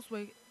 disciples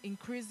were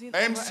increasing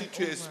Même over si and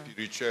tu es over.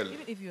 spirituel,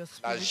 Even if you are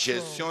la spiritual,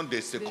 gestion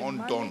de ce the qu'on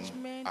donne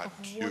management à of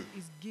Dieu what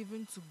is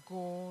given to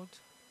God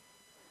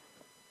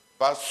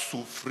va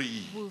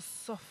souffrir will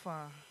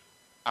suffer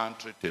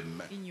entre tes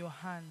mains. in your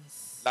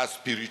hands. La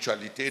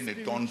spiritualité ne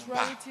donne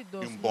pas Spirituality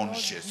does une bonne not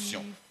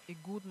gestion. give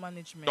a good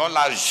management. Donc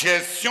la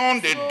gestion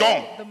des So,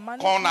 dons the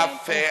qu'on a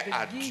management fait of the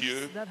à gifts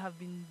Dieu that have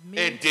been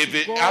est made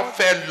to a God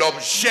fait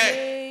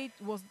l'objet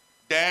was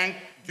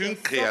d'une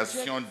the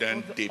création subject d'un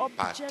or the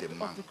object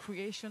département. of the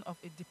creation of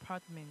a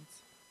department.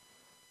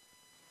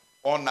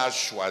 On a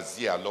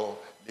choisi alors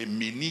les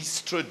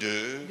ministres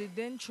de They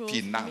then chose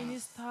finances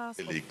ministers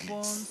de of l'Église.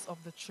 funds of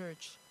the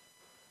church.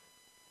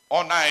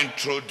 On a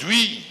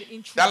introduit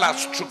They dans la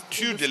introduced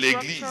structure in de the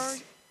l'Église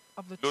structure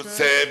of the le church,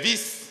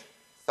 service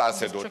the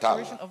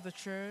sacerdotal, structuration of the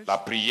church, la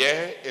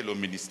prière et le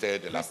ministère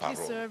de la priestly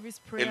parole, service,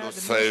 et prayer, le the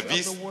ministry of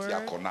service the word,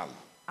 diaconal,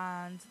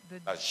 and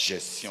la the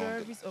gestion de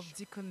service of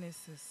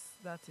deaconesses,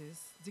 that is,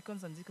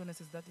 deacons and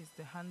deaconesses, that is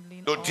the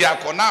handling le of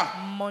diaconat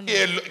money.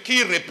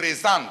 qui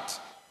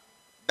représente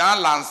dans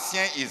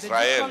l'ancien The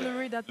Israël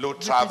deaconry that le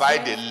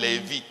travail des represents in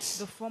Lévites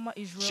the former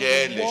Israel,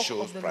 gère the les work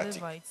choses of the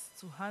pratiques. Levites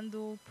to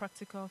handle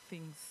practical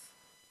things.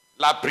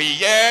 La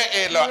prière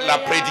et la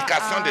Prayer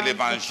prédication de and the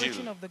l'évangile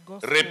preaching of the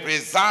gospel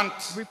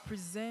représentent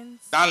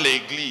represents dans in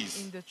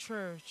l'Église the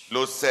church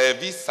le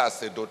service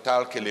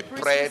sacerdotal que les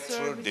priestly prêtres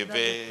service that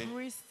devaient the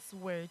priests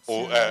were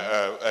au- to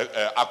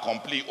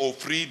accomplir,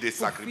 offrir des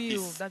fulfill,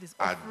 sacrifices that is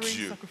à offering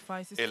Dieu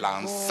sacrifices et to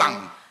l'encens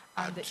God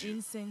à and the Dieu.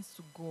 incense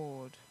to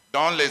God.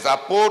 Donc les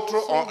apôtres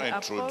So ont the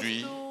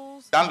introduit apostles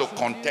dans le introduced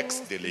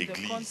contexte de in the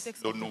l'Église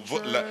context le of the nouveau,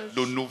 church,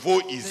 le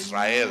nouveau the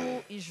Israël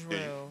new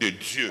Israel de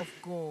Dieu. of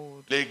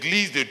God.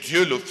 L'Église de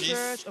Dieu le The Fils,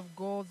 church of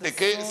God, the c'est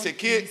que, Son c'est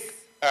que is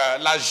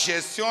la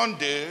gestion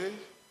de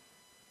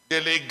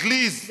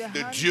l'Église the de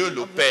handling Dieu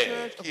le of the Père,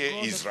 church of qui est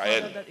God the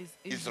Israël. Father, that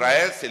is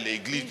Israël, c'est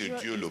l'Église de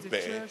Israel Dieu is le the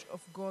Père. church of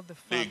God the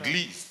Father.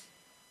 L'Église,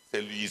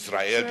 c'est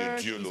l'Israël de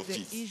Church Dieu le is the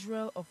Fils.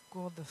 Israel of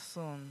God the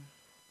Son.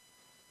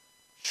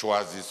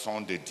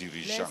 Choisissons des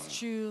dirigeants, Let's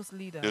choose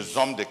leaders, des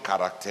hommes de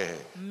caractère,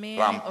 men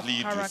remplis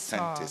of du character,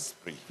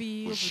 Saint-Esprit pour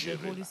filled with the gérer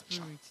Holy l'argent.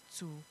 Spirit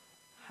to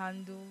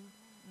handle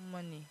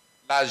money.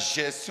 La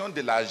gestion de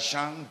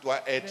l'argent doit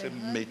The être handling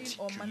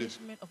or méticuleuse.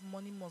 management of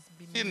money must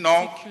be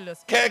Sinon, meticulous.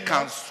 quelle If qu'en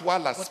not, soit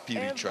la whatever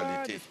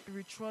spiritualité, the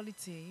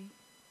spirituality,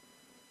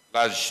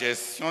 la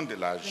gestion de the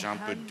l'argent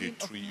peut handling of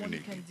détruire une money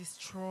can église.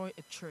 destroy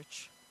a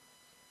church.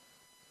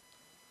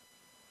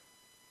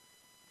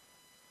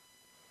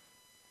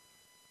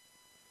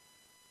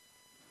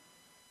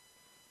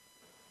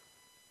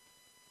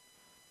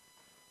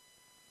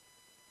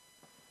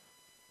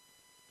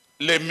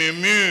 Les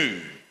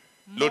murmures,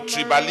 le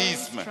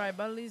tribalisme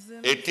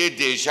Tribalism étaient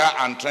déjà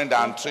en train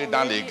d'entrer dans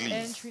already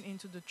l'église entering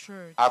into the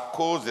church à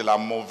cause de la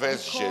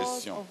mauvaise because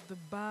gestion. of the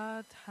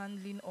bad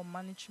handling or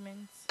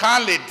management. Quand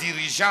les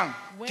dirigeants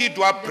qui When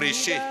doivent the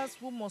prêcher, leaders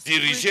who must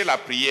diriger preach, la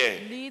prière,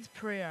 lead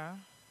prayer,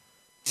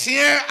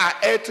 tiennent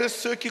à être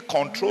ceux qui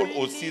contrôlent really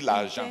aussi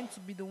l'argent, intend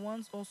to be the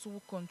ones also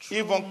who control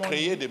ils vont money,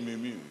 créer des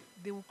murmures.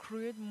 they will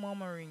create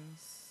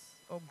murmurings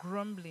or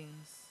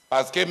grumblings.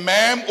 Parce que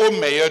même au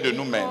meilleur de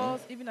nous-mêmes, Because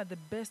even at the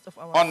best of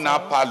on n'a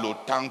ourselves, pas le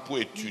temps pour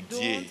we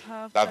étudier don't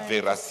have la time to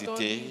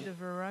véracité study the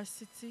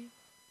veracity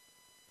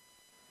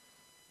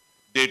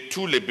de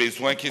tous les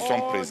besoins qui sont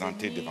or the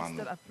présentés needs devant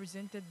nous. that are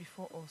presented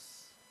before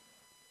us.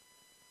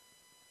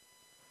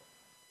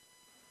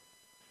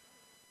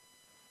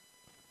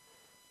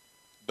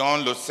 Dans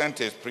le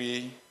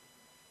Saint-Esprit,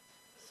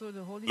 So the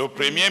Holy le Spirit,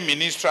 premier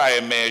ministre a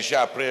émergé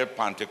après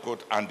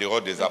Pentecôte en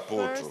dehors des the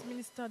apôtres. first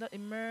minister that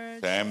emerged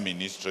C'est un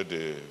ministre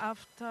de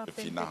after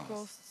finances,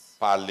 Pentecost,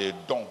 par les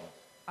dons.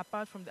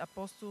 apart from the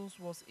apostles,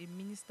 was a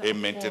minister Et of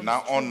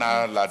maintenant, funds, on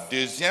a through la gifts.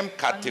 deuxième And now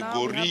we have the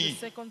catégorie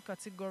second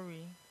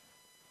category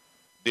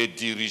des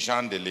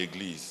dirigeants de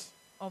l'Église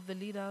of the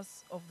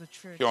leaders of the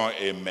church qui ont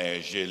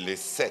émergé, les who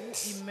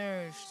 7.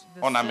 emerged. The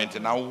On a seven.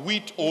 maintenant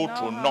 8 We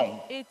autres now have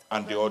noms 8 en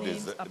other dehors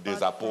names des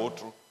apart apôtres,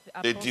 from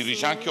the des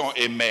dirigeants qui ont apostles,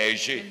 the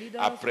émergé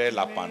leaders après who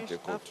la emerged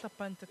Pentecôte. after Et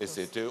Pentecost.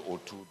 c'était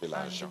autour de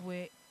l'argent.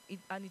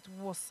 And it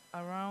was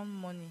around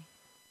money.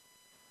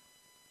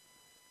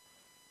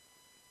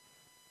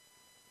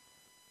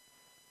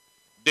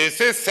 De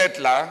ces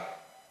 7-là,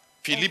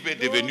 Philippe Of est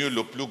devenu those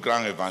le plus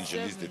grand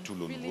évangéliste de Seven, tout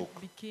le Philip Nouveau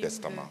became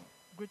Testament.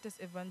 the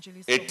greatest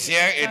evangelist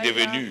Étienne of the est entire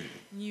devenu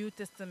New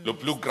Testament. le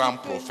plus grand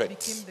Stephen prophète.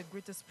 became the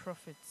greatest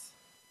prophet.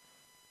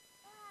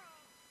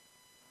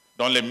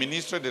 dont les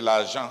ministres de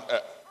l'argent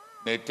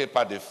n'étaient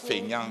pas des So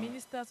feignants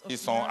ministers of qui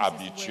sont finances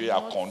habitués were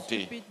à not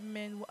compter stupid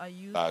men who are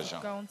used l'argent.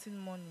 to counting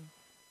money.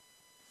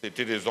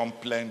 C'était des hommes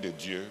pleins de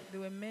Dieu They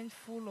were men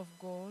full of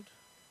God.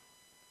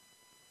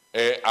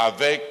 et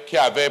qui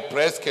avaient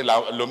presque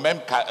le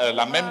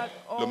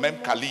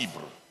même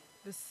calibre.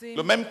 The same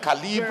Le même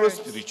calibre birds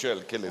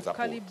spirituel que les of apôtres.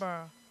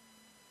 caliber,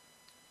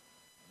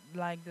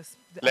 like the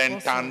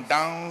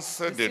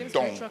L'intendance apostles. The des same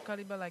dons spiritual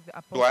caliber like the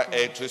doit apostles.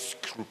 être The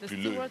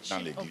scrupuleux dans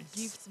stewardship of l'Église.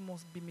 gifts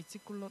must be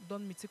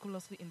done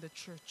meticulously in the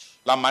church.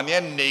 La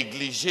manière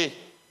négligée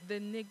The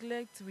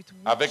neglect with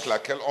which avec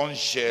laquelle on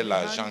gère we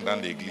l'argent handle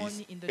dans l'Église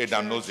money in the et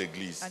dans nos church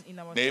églises and in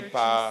our n'est churches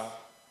pas,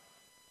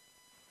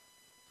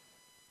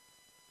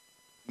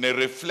 ne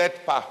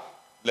reflète pas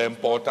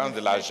l'importance de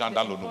l'argent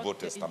dans le Nouveau the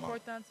Testament.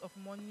 importance of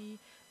money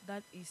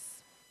that is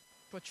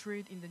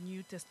portrayed in the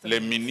New Testament. Les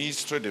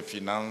ministres des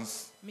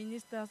Finances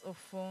Ministers of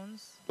funds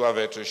doivent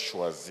être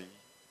choisis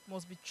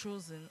must be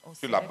chosen or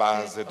sur la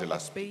base selected de on la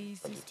the basis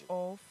spiritualité.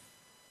 of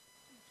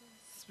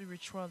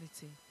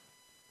spirituality.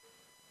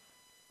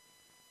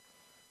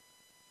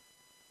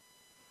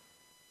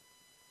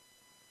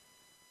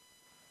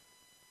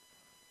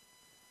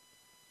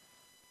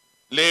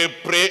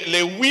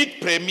 Les 8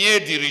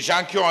 premiers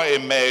dirigeants qui ont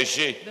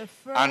émergé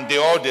The en first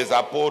dehors des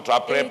apôtres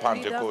après 8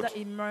 leaders Pentecôte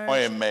that ont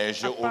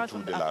émergé apart autour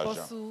from de the l'argent.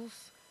 apostles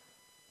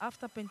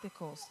after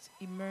Pentecost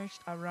emerged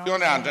around. Si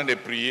on est en train money.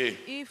 de prier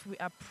If we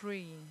are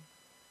praying,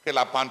 que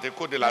la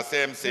Pentecôte de la the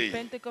CMCI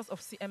Pentecost of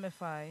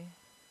CMFI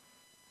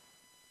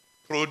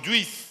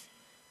produise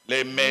will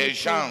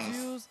l'émergence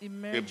produce de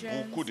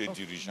emergence beaucoup de of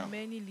dirigeants.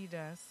 many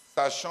leaders.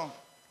 Sachant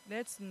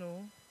Let's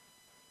know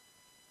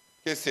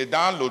que c'est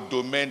dans le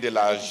domaine de it's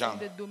l'argent in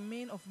the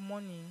domain of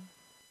money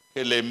que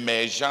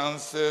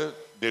l'émergence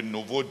de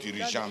nouveaux that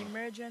dirigeants, the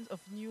emergence of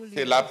new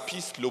c'est la leaders,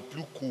 piste le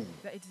plus court.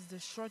 that it is the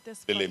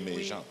shortest de pathway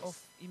l'émergence. of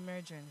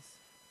emergence.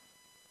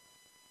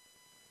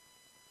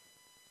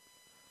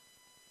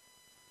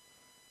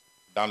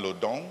 Dans le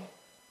don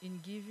In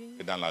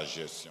giving et dans la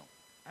gestion.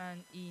 and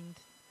in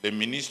Les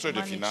ministres des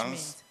management.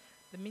 Finances,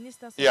 The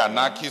ministers il y of en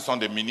a finance, qui sont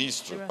des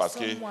ministres there are parce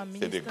que some who are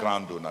c'est des ministers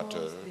grands because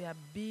donateurs. they are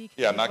big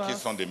Il y en a qui givers,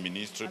 sont des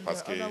ministres and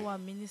parce the que other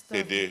one ministers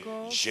c'est des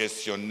because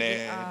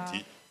gestionnaires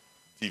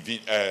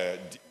they are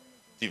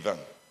divins.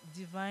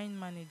 divine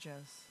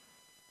managers.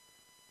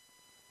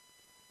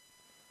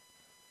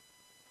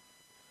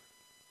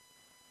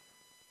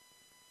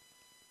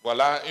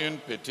 Voilà une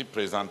petite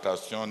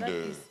présentation That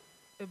de is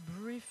a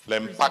brief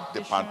l'impact de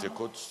presentation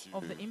Pentecôte sur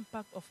of the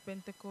impact of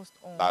Pentecost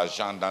on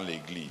l'argent dans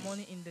l'Église.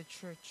 money in the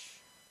church.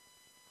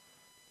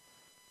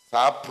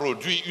 Ça a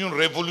produit une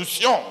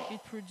révolution. It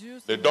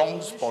produced Les a dons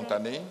revolution,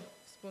 spontanés.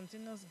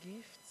 spontaneous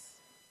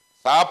gifts.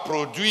 Ça a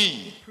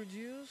produit It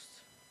produced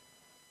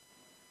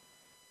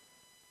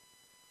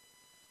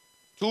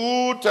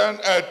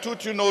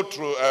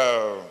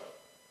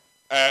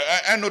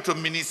un autre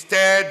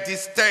ministère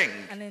distinct.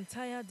 an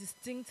entire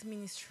distinct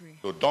ministry.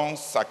 Le don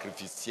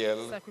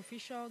sacrificiel.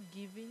 Sacrificial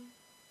giving.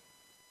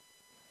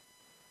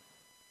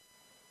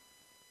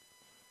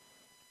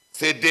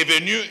 C'est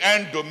devenu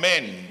un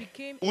domaine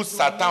Became où a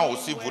Satan domain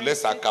aussi where voulait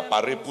Satan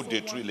s'accaparer also pour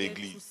détruire wanted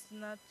l'Église to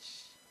snatch-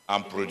 en a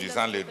domain that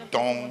produisant les Satan also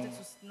dons wanted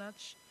to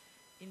snatch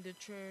in the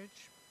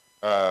church,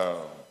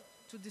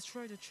 to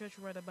destroy the church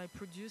rather by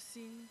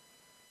producing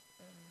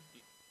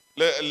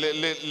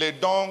les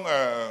dons,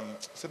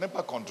 ce n'est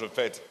pas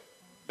contrefait.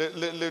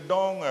 Les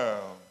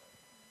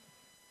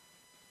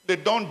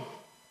dons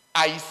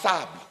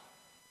haïssables.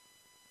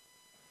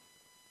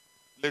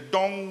 Les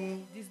dons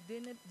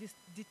this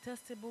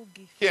detestable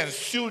gift, qui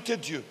insultent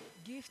Dieu.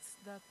 gifts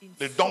that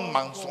Les dons insult God,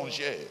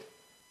 mensongers.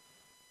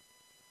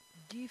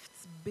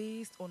 gifts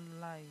based on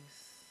lies.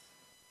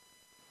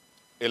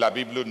 Et la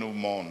Bible nous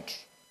montre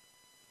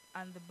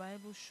And the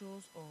Bible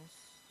shows us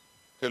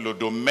que le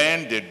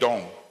domaine des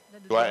dons that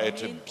the doit domain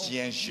être of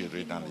bien géré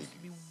giving dans must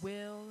l'Église. be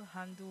well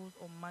handled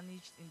or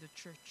managed in the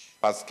church.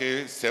 Parce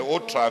que c'est au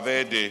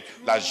travers de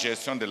la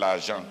gestion de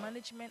l'argent The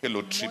management que le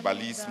of money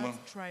tribalisme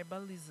that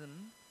tribalism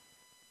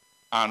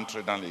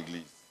entre dans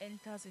l'Église.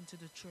 enters into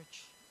the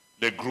church.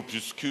 Les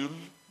groupuscules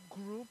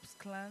Groups,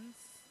 clans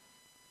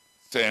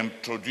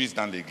s'introduisent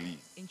dans l'Église.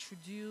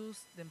 introduce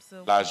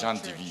themselves L'argent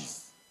to the church.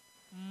 divise.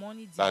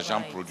 Money L'argent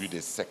divides. produit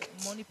des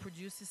sectes. Money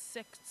produces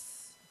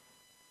sects.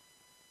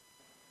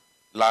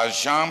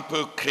 L'argent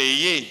peut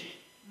créer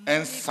un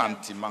Money can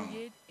sentiment.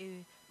 create a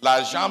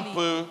L'argent feeling.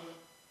 peut,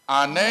 en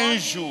un Money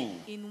jour,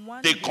 in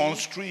one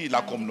déconstruire day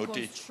la can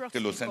communauté deconstruct que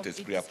le it,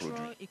 Saint-Esprit a destroy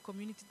produit. a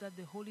community that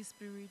the Holy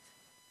Spirit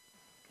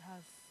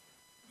has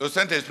Le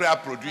Saint-Esprit a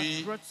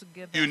produit brought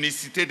together.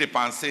 unicité de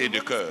pensée et de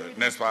The Holy cœur, Spirit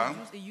n'est-ce has pas?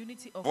 produced a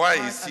unity of Vois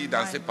heart ici and dans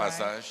mind, ce right?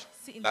 passage,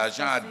 See in this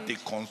l'argent a passage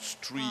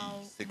déconstruit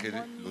how ce que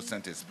money le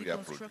Saint-Esprit a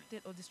produit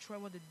deconstructed or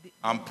destroyed what the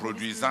en Holy Spirit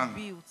produisant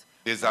built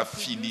des by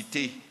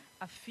affinités, producing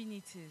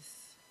affinities,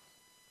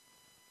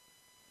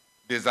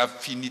 des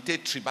affinités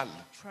tribales,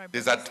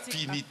 des tribalistic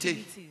affinités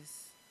affinities,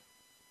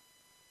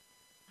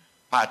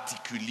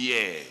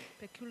 particulières.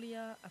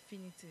 peculiar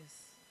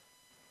affinities,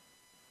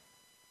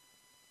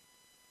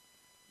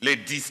 Les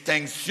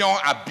distinctions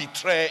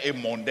arbitraires et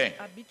mondaines.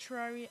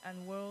 arbitrary and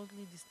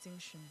worldly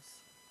distinctions.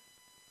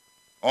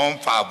 On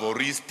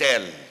favorise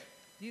tel.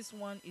 This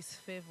one is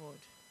favored.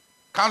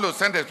 Quand le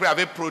Saint-Esprit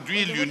avait produit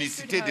When the Holy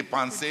l'unicité Spirit des had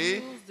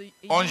pensées, produced the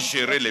on unity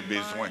gérait of les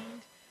besoins.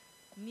 mind,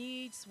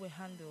 needs were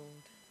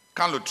handled.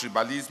 Quand le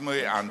tribalisme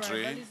est When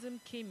entré, tribalism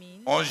came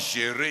in, on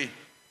gérait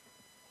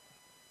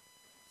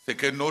ce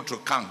que notre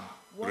camp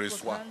what was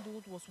reçoit.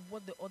 handled was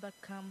what the other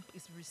camp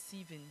is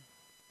receiving.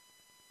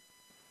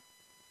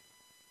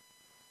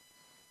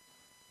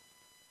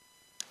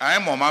 À un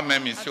moment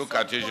même At ici au some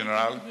quartier point,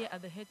 général, even here at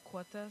the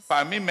headquarters,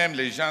 parmi même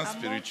les gens among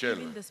spirituels,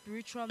 even the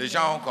spiritual les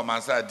gens ont men,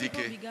 commencé à dire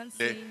que people began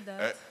saying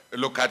that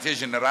le quartier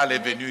général est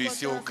the venu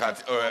ici au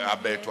headquarters quartier, have come à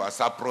Bertois, here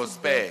ça to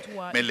prospère,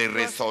 Bertois, mais it les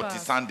prospers,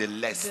 ressortissants de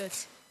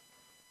l'Est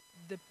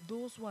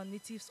those who are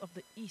natives of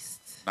the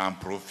East n'en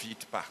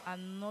profitent pas. are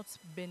not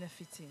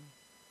benefiting.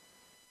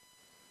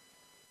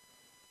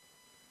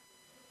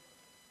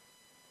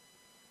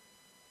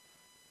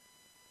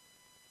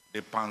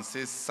 Des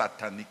pensées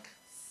sataniques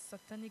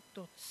Satanic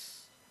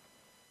thoughts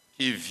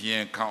qui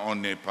viennent quand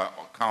on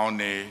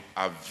est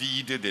à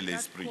vide de that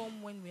l'esprit.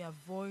 come when we are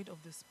void of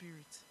the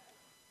Spirit.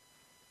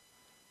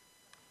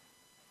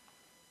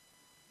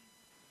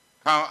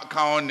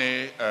 Quand on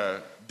est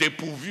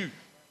dépourvu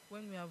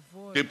When we are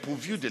void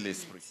Dépourvu of the de Spirit.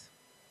 l'esprit.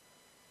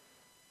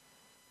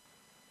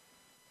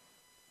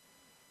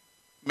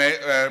 Mais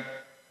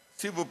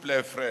s'il vous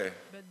plaît, frère,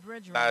 But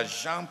brethren,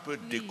 l'argent peut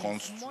please,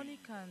 déconstruire money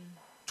can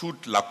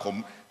toute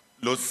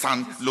le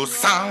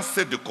sens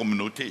de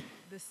communauté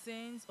the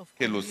sense of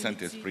que le community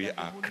Saint-Esprit that the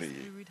a Holy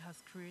créé. Spirit has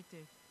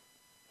created.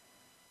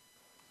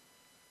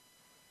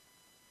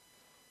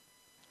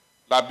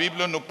 La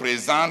Bible nous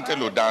présente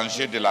le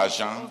danger de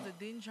l'argent Shows the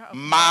danger of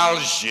mal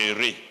money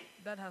géré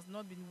that has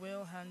not been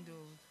well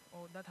handled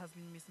or that has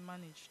been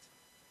mismanaged.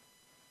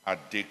 à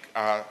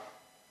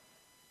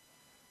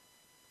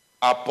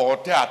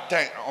porter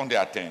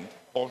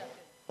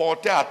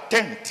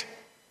atteinte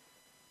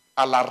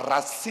à la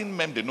racine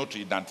même de notre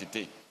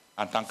identité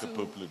en tant que To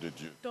peuple de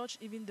Dieu. touch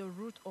even the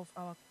root of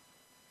our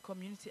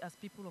community as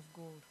people of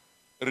God.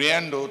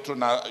 Rien d'autre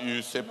n'a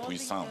eu cette Nothing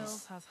puissance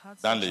else has had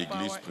dans such l'Église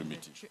power in the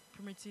primitive.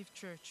 primitive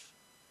church.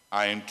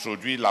 A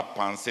introduit la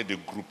pensée de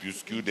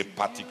groupuscules, de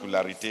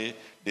particularités,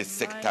 de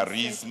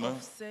sectarisme Mindset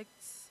of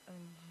sects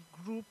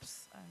and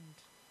groups and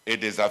et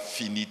des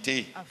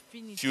affinités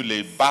affinities, sur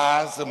les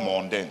bases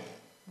mondaines.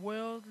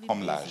 worldly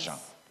comme bases l'argent.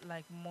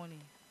 like money.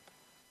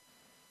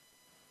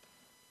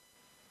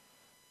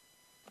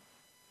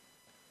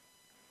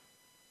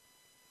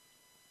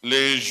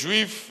 Les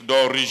Juifs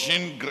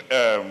d'origine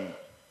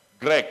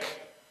grecque,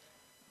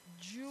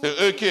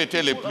 c'est eux qui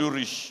étaient les plus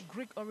riches.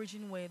 Greek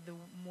origin were the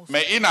most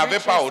Mais ils n'avaient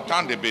pas richest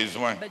autant de people,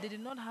 besoins. but they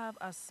did not have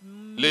as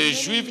Les many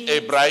Juifs needs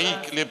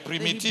hébraïques, as les the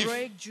primitifs,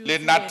 Hebraic Jews les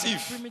were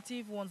natifs, the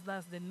primitive ones,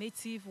 that's the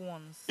native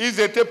ones. ils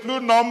étaient plus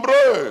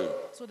nombreux.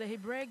 So the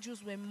Hebraic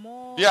Jews were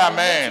more. Dis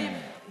Amen. The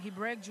native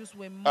Hebraic Jews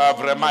were more.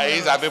 Vraiment, et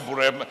ils numerous. avaient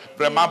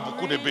vraiment They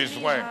beaucoup de really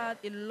besoins. had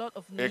a lot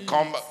of Et needs.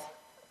 comme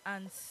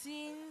And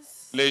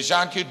since les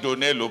gens qui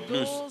donnaient le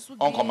plus those who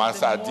ont gave commencé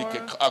the à dire more que,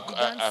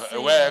 began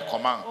saying, ouais,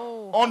 comment?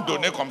 oh, On how?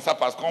 donnait comme ça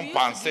parce qu'on We used to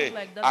pensait give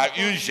like that à because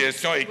une we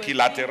gestion were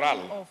équilatérale.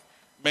 thinking of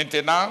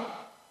Maintenant,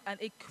 an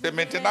c'est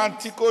maintenant equivalent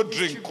Tico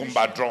drink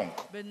kumba distribution. drunk.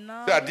 But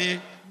now C'est-à-dire,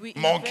 we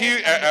monkey,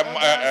 invest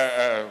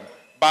and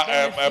the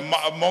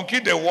others monkey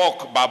the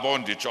walk,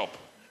 babon the chop.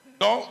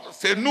 Donc,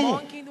 c'est nous.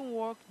 monkey don't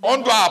work, the On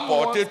doit monkey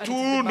apporter works and tout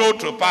it's the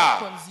notre baboon part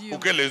that consumes. pour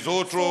que les So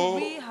autres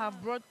we have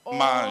brought all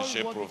mangent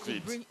et what we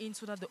profitent. could bring in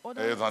so that the Et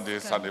others ils ont dit,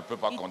 ça ne peut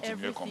pas can eat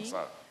continuer comme everything.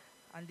 ça.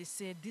 And they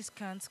said, this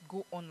can't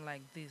go on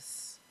like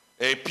this.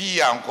 Et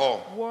puis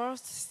encore,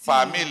 Worst still,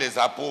 parmi les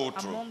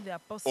apôtres, among the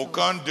apostles,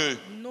 aucun d'eux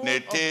none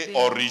n'était of them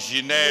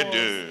originaire was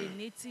de, a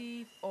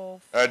native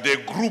of des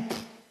groupes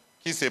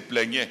qui se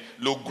plaignaient.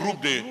 Le groupe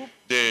the group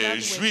that des were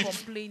Juifs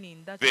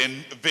complaining, that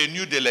is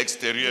venus de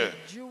l'extérieur.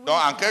 the Jewish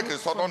Donc, en quelque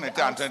group sorte, from on the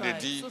était en train de outside.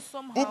 dire, So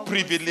somehow vous we're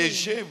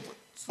privilégiez saying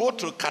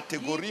votre to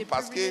catégorie give a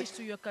parce que privilege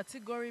to your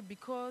category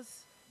because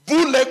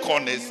vous les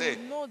connaissez.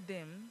 you know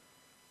them.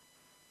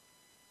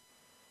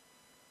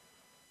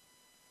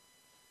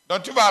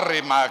 Donc, tu vas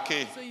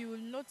remarquer So you will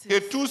notice que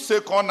tous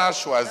ceux qu'on a that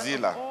choisis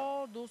of là,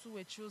 all those who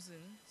were chosen,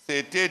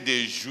 c'était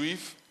des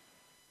Juifs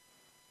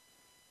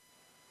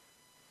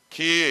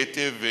qui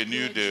étaient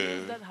venus were de...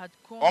 Jews that had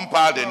come On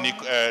parle de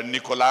from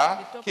Nicolas,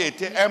 the top qui of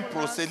était un Nicolas,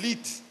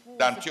 prosélyte who was a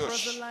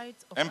d'Antioche,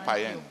 proselyte of un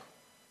païen. Antioch,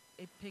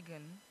 a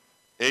pagan.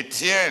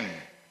 Étienne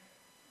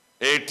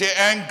était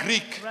un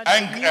grec, Rather,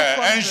 a new un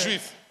convert.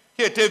 juif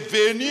qui était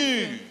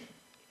venu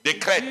de A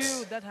Crète.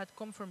 Jew that had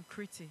come from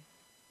Crete.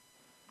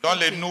 Donc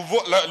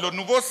le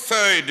nouveau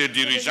seuil de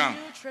dirigeants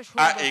new threshold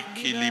a of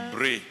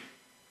équilibré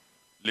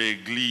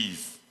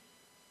l'Église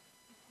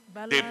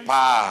Balanced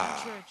par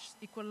the church,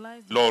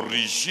 equalized the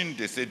l'origine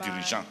de ces by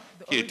dirigeants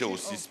the qui étaient origin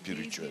aussi of these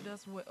spirituels.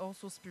 leaders were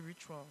also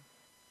spiritual.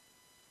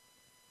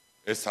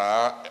 Et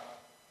ça a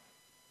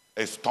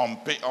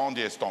estompé, on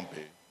dit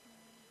estompé,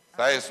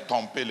 Ça a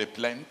estompé les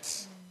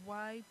plaintes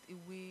wiped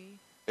away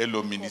et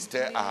le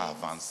ministère a complaints,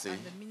 avancé. and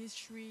the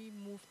ministry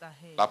moved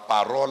ahead. La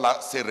parole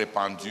s'est The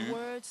répandue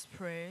word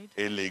spread.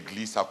 et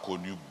l'église a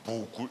connu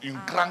une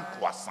grande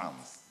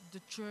croissance. The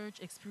church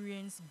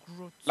experienced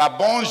growth. La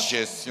bonne God's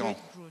gestion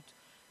great growth.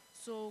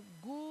 So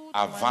good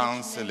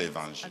avance management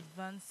l'évangile.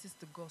 advances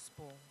the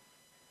gospel.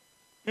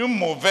 Une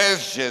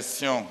mauvaise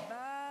gestion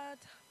Bad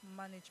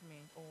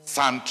management or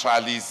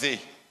centralisée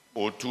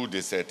autour de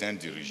certains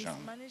dirigeants,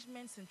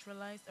 mismanagement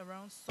centralized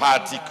around some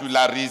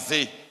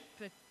particularisée,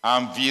 leaders,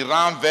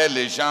 envirant vers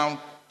les gens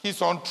qui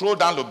sont trop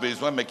dans le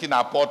besoin mais qui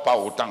n'apportent pas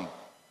autant.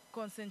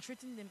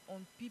 concentrating them on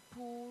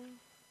people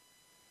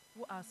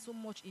who are so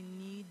much in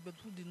need but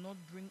who do not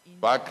bring in.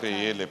 Va the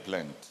créer tithe. les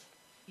plaintes,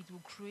 It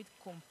will create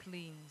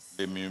complaints,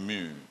 les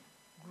murmures.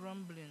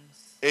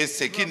 grumblings. Et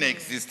ce qui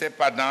n'existait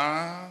pas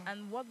dans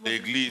And what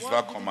l'église what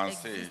va didn't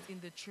commencer exist in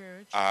the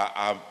church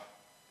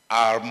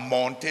à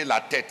monter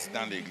la tête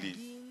dans will l'église.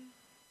 begin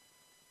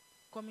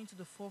coming to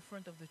the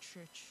forefront of the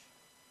church.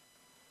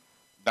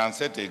 Dans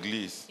cette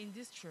église, In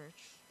this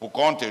church, pour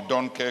qu'on te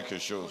donne quelque for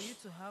chose. you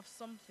to have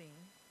something,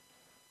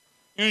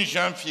 Une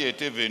jeune fille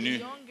était a venue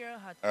young girl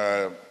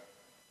had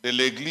de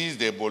l'église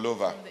de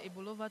Bolova. from the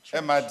Ebolova church.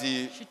 Elle m'a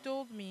dit, She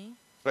told me,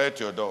 frère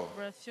Théodore,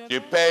 Brother je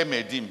Theodore, paye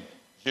mes dîmes,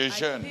 je I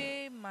jeûne,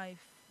 pay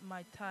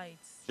my tithes.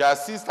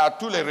 j'assiste à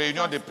toutes les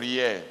réunions de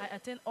prière I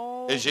attend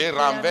all et the je prayer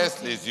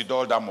renverse meetings, les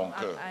idoles dans mon and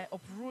cœur. I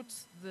uproot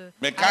the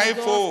Mais quand il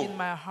idols faut, in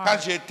my quand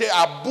heart. j'étais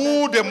à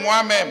bout de I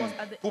moi-même was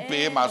at the pour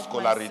payer end ma of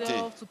scolarité,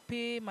 myself to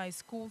pay my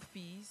school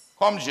fees.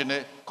 comme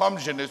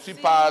je ne suis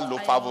pas Since le I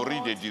am favori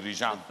not des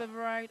dirigeants, the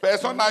favorite of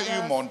personne the n'a eu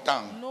leaders, mon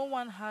temps. No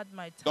one had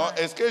my time. Donc,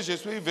 est-ce que je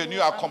suis venu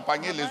So,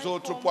 accompagner have les I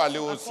autres come pour aller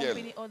to au ciel?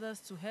 accompany others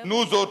to heaven?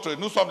 Nous autres,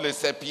 nous sommes les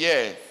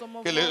serpillères Some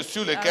of que us,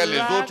 sur we lesquels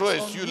are les autres rags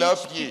on essuient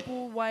leurs which pieds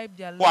people wipe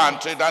their pour legs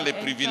entrer dans les to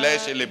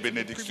privilèges enter et les into the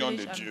bénédictions de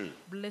privilege and Dieu.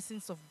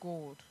 blessings of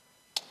God.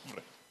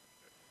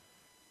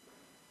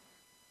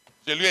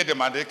 Je lui ai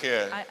demandé que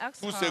I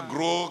asked tout ce her,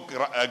 gros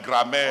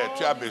grammaire,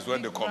 tu as All this besoin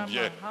de big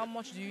combien? grammar, how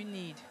much do you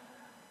need?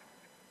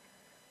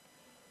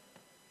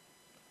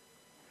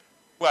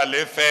 Pour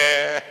aller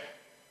faire.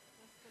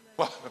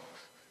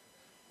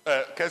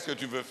 Qu'est-ce que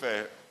tu veux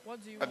faire? What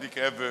do you Elle a dit want?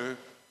 qu'elle veut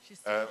She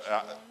said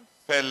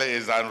faire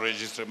les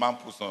enregistrements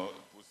pour she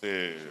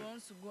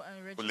wants to go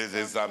and pour les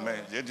register examens.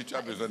 for J'ai dit, tu as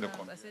her besoin de exams.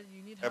 combien? I said,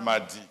 you need Elle how m'a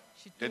much? dit.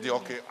 She J'ai told dit, me.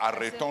 ok, I said,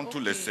 arrêtons tous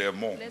les okay,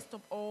 sermons. let's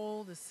stop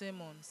all the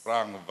sermons.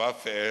 Franck, va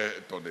faire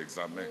ton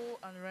examen. Go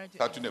and write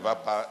Ça, your tu ne vas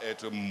exams pas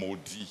être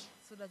maudit.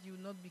 so that you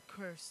will not be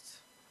cursed.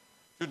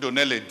 Tu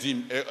donnais les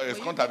dîmes. Est-ce Were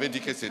qu'on you t'avait giving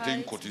dit que the c'était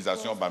une tithes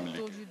cotisation because I bamilique?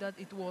 told you that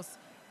it was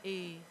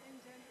a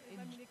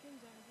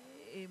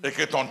Et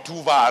que ton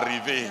tout va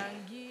arriver.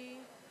 jangi,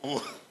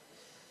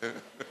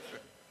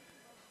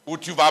 Où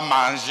tu vas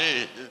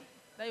manger.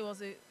 that it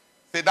was a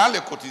C'est dans les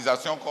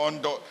cotisations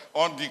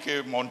on dit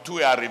que mon tout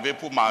est arrivé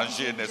pour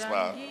manger, n'est-ce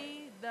pas?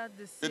 jangi that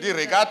the Je seed dis, that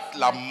regarde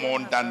la my pen has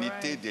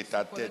mondanité arrived de to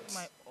ta collect tête.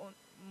 my own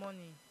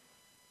money.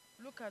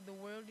 Look at the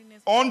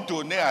worldliness On of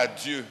donnait man. à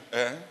Dieu,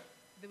 hein?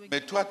 They were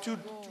Mais toi, giving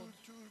tu, to God,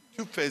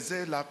 tu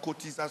faisais la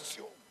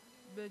cotisation.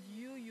 but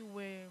you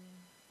were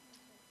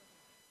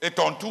Et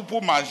ton tout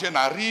pour manger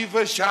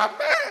n'arrive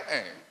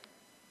jamais.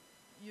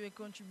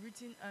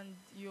 contributing and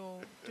your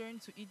turn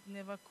to eat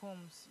never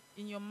comes.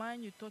 In your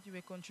mind, you thought you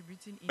were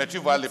contributing in Mais tu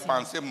the vois les meeting,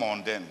 pensées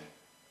mondaines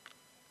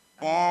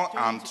and vont your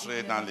turn to entrer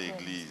eat dans never comes. But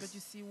l'église. you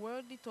see,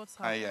 worldly thoughts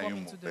Ah, il y have a come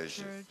une into the mauvaise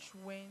church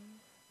when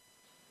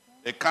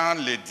Et quand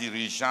les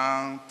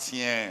dirigeants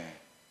tiennent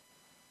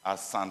à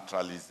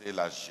centraliser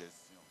la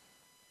gestion,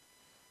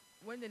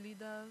 the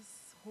leaders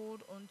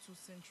hold on to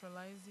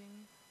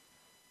centralizing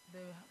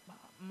the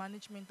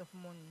management of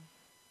money.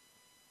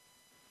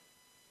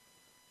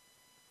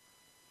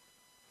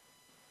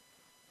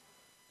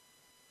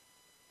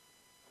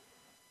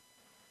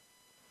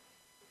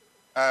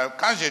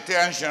 quand j'étais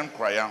un jeune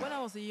croyant, When I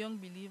was a young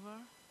believer,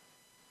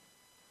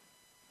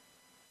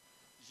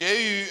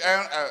 j'ai eu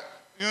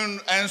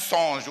un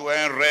songe ou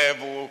un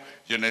rêve, ou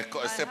je ne I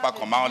sais had pas a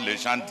comment dream les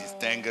gens or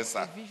distinguent a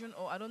ça. vision,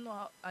 or I don't know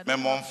how, I Mais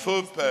don't know mon how to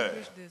feu père,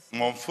 distinguish this.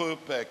 mon feu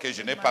père que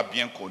je n'ai pas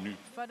bien connu,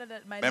 Father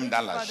that, my même late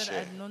dans la father that I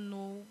chair. did not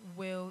know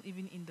well,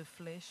 even in the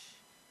flesh,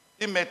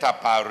 il m'est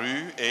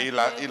apparu et il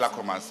a appeared to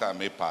commencé à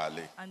me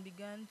parler. and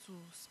began to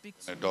speak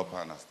to Ne me. dors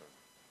pas, Anastasie.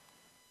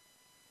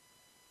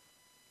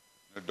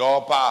 Ne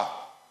dors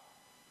pas.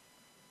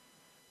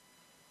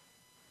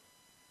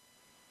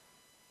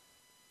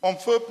 Mon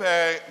feu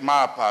père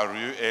m'a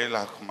apparu et il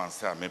a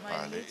commencé à me My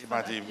parler. late Il m'a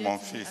father dit, appeared mon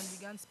to me fils, and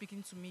began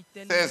speaking to me,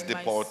 telling cesse me, de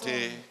 "My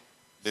porter son,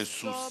 des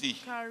stop soucis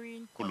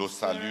carrying pour le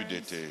salut de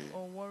concerns tes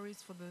or worries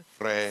for the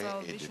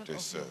frères et de salvation tes of your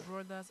sœurs.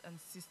 brothers and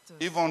sisters.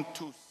 Ils vont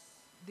tous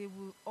They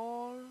will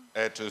all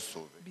être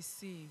sauvés. be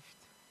saved.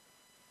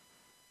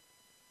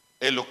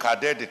 Et le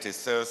cadet de tes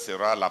sœurs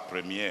sera la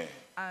première,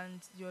 And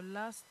your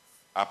last,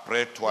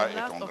 après toi the et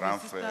last ton of grand your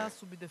frère,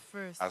 sisters will be the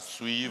first. à And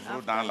suivre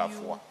after dans la you,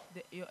 foi.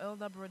 your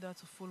elder brother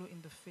to follow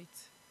in the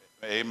faith.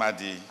 Et il m'a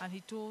dit, And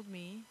he told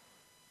me,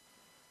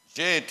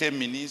 J'ai été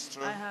ministre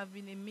I have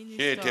been a minister.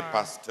 J'ai été I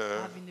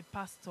pasteur. have been a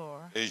pastor.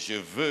 et je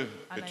veux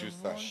que And tu I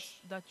want saches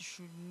that you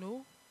should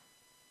know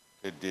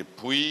que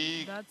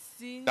depuis, that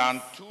since dans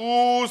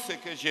tout ce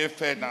que j'ai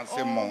fait dans ce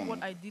all monde,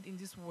 what I did in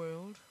this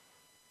world,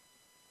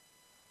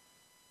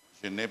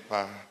 je n'ai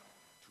pas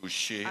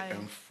touché I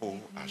un faux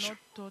did argent. not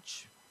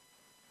touch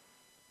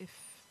if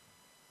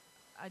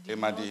I Il did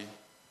m'a not dit,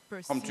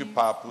 comme tu perceive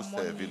pars pour money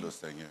servir le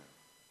Seigneur,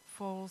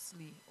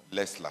 falsely.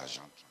 laisse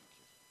l'argent tranquille.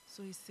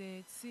 So he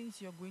said,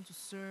 since you're going to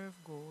serve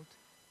God,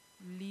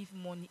 leave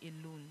money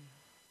alone.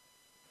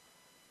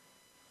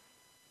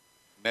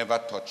 Never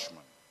touch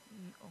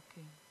money.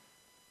 Okay.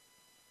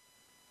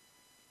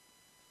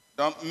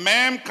 Donc,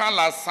 même quand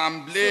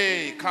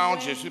l'assemblée, So even quand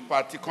when je suis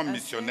parti comme the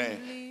missionnaire,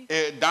 assembly,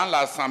 et dans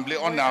l'assemblée,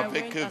 on where I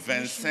n'avait went que as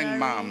 25 missionary,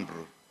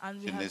 membres. and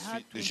we Je had n'ai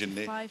had suis- je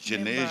n'ai- 25 je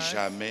n'ai members,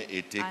 jamais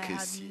été I had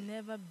caissier.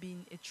 never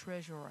been a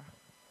treasurer.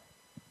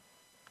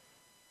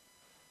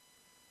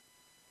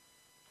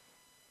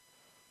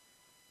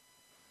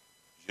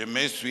 Je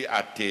me suis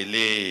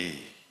attelé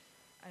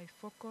I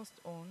focused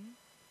on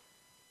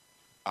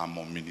à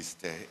mon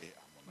ministère et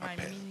à mon my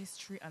appel.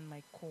 ministry and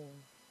my call.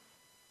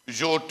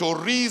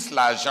 J'autorise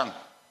l'argent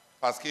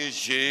parce que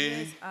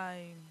j'ai Yes,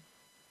 I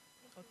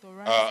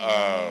authorize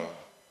euh, money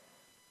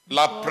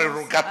la because I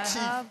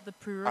prérogative have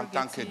the en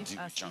tant que prerogative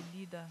as dirigeant. a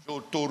leader.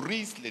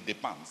 J'autorise les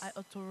dépenses, I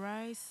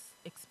authorize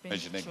mais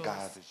je ne expenditures,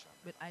 garde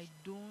jamais. but I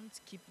don't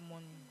keep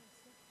money.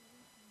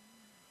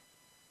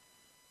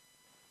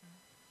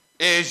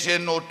 Et je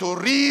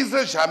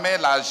n'autorise jamais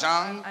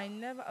l'argent I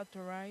never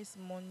authorize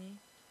money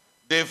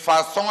de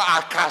façon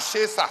à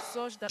cacher ça.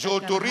 such that I can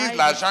J'autorise hide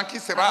l'argent it. qui I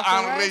sera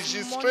authorize money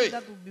enregistré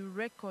that will be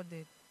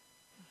recorded,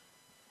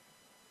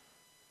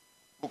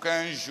 pour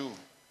qu'un jour,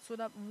 so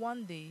that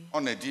one day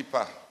on ne dit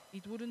pas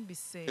it wouldn't be que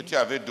said tu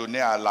avais donné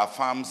à la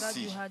femme that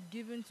ci, you had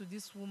given to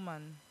this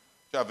woman.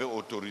 tu avais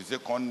autorisé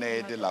qu'on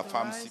aide had la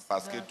femme ci authorized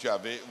parce que that tu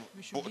avais,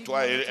 We should give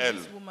toi et money to elle,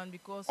 this woman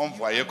because on you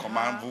voyait and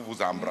comment her, vous vous you used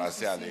to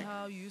embrassez à see l'église.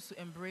 how you used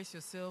to embrace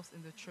yourselves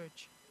in the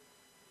church.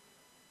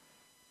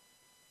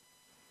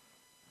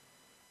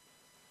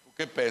 Pour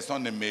que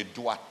personne ne me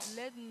doite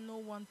Let no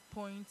one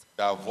point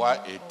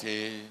d'avoir me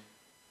été,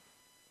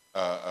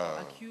 or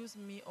accuse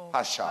me of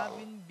partial.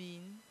 having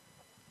been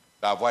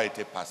d'avoir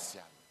été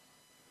partial.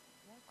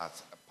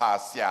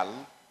 Partial,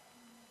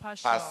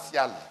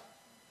 partial.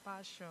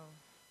 partial,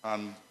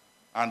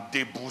 en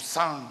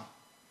déboursant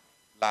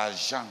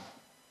l'argent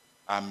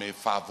à mes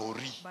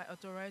favoris. By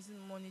authorizing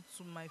money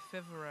to my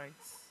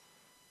favorites.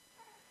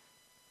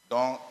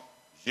 Donc,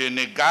 je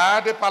ne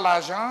garde pas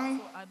l'argent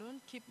So I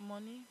don't keep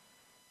money.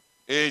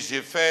 et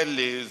je fais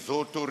les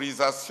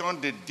autorisations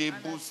de,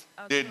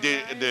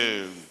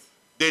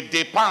 de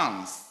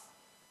dépenses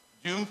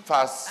d'une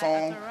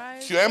façon,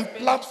 sur une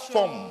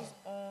plateforme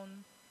On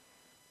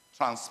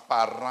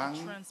transparente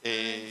transparent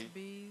et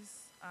base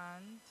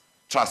and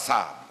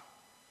traçable.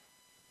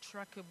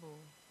 trackable.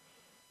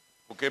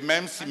 Pour que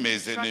même si And mes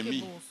trackable,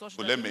 ennemis such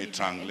voulaient that even if my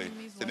m'étrangler,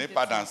 enemies ce n'est wanted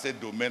pas to dans ce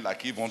domaine-là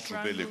qu'ils vont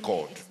trouver les strangle me,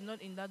 cordes. it's not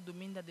in that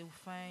domain that they will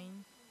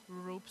find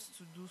ropes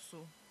to do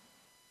so.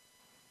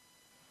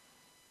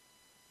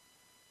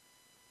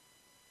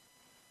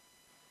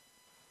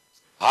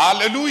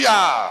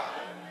 Alléluia!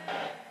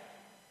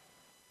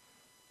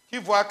 Qui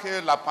voit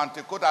que la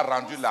Pentecôte a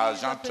rendu See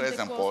l'argent that très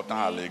Pentecost important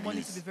à made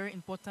money to be l'Église. very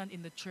important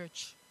in the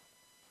church.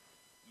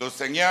 Le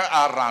Seigneur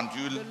a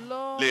rendu The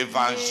Lord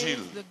l'évangile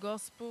made the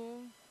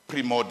gospel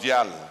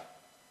primordial.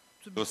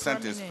 to be Le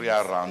Saint-Esprit prominent.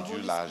 a The rendu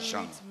Holy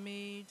l'argent. Spirit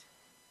made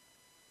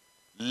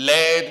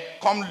L'aide,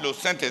 comme le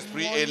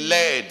Saint-Esprit est money.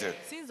 l'aide,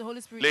 Since the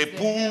Holy Spirit is the help,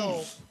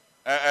 l'épouse,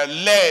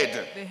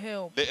 l'aide, the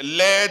help,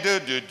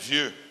 l'aide de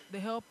Dieu, the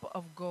help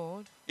of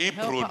God, il the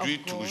helper produit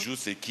of God, toujours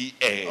ce qui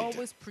he aide.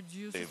 always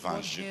produces what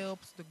l'évangile.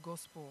 helps the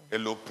gospel. Et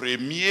le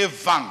premier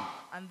vent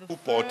And the pour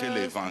porter first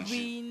l'évangile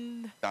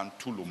wind dans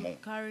tout le monde,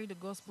 to carry the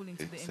gospel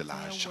into the c'est entire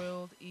l'argent.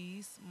 world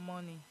is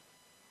money.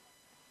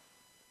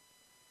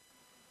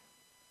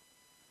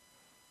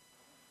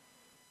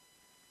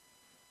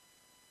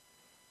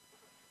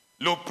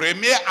 le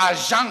premier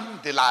agent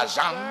de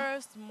l'argent,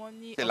 First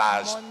money c'est of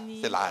l'argent. money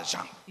C'est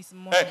l'argent. is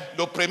money.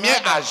 Le premier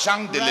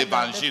agent de Rather,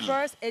 l'évangile, the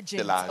first c'est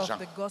agent l'argent. of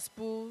the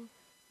gospel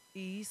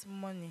is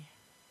money.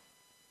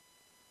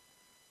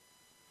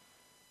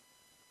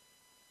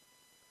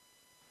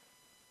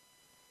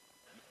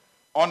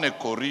 On ne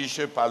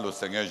corrige pas le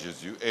Seigneur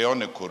Jésus et on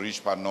ne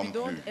corrige pas non We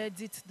don't plus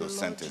edit the le Lord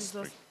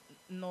Saint-Esprit. Jesus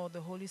nor the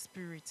Holy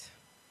Spirit.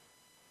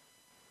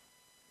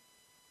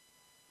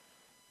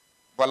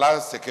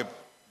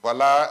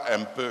 Voilà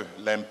un peu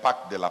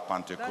l'impact de la That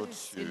Pentecôte is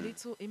sur a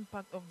little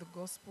impact of the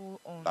gospel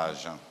on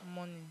l'argent.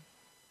 money.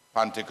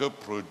 Pentecôte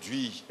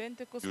produit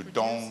Pentecost du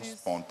don produces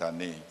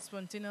spontané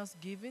spontaneous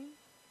giving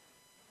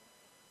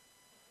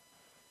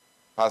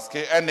parce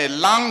qu'une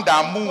langue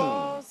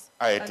d'amour because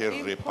a an été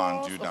impulse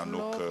répandue of dans nos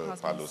love cœurs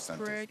has par been le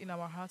Saint-Esprit. spread in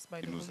our hearts by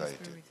qui the nous Holy a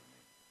été Spirit,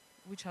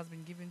 which has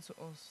been given to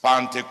us.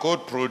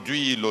 Pentecôte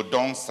produit le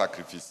don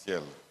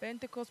sacrificiel.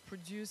 Pentecost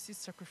produces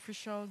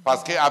sacrificial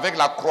Parce giving qu'avec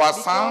la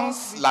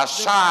croissance, Because with la the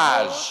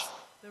charge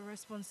The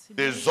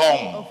responsibility des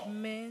hommes of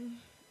men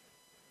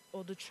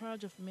or the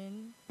charge of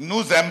men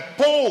nous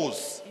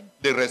impose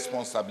des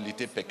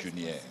responsabilités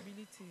pécuniaires.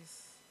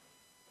 responsibilities.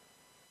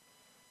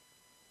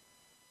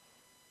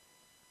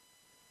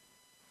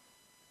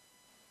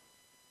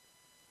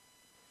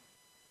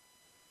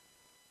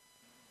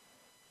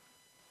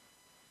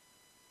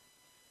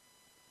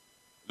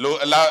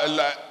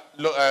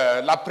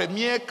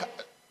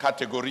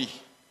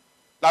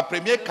 La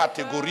première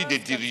catégorie, de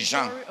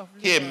dirigeants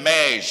qui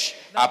émergent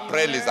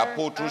après les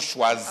apôtres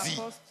choisis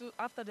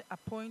After the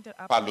appointed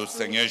par le apostles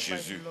Seigneur by the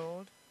Jésus.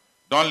 Lord.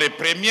 dont les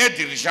premiers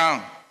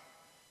dirigeants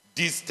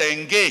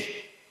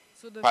distingués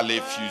So the par les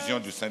first fusions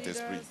du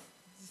Saint-Esprit, leaders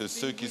c'est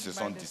ceux qui se distinguished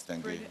sont by the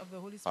distingués spreading of the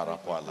Holy par Spirit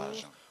rapport à were those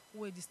l'argent. who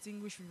were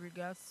distinguished with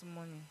regards to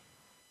money.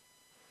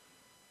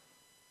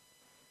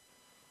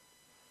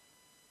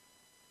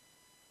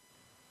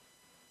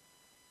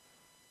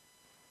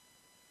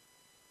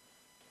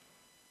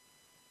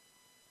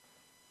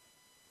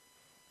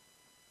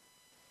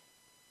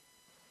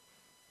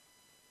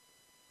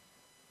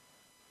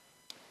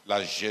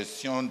 La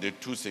gestion de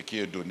tout ce qui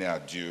est donné à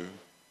Dieu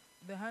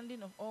The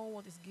handing of all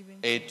what is given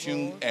est to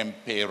un God, the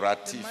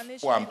impératif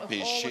management pour of all what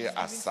empêcher is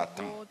à given to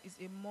Satan God is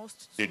a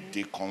must de to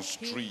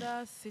déconstruire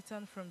hinder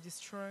Satan from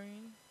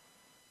destroying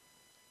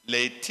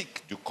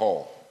l'éthique du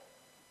corps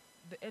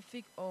the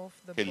ethic of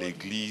the que body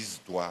l'Église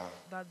doit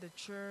that the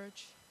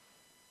church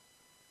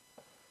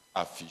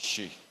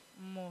afficher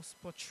must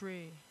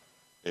portray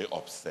et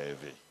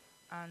observer.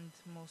 and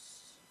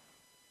must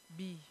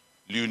be.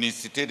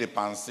 L'unicité de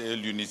pensée,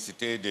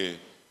 l'unicité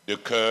de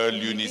cœur,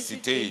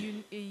 l'unicité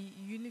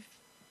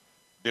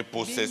de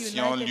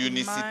possession,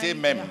 l'unicité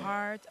même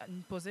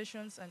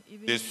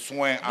des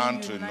soins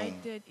entre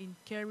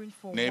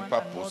nous n'est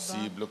pas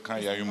possible quand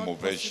il y a une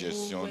mauvaise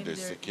gestion de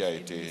ce qui a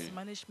été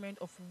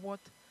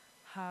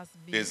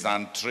des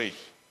entrées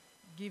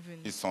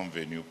qui sont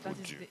venues pour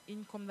Dieu.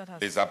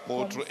 Les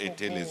apôtres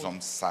étaient les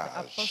hommes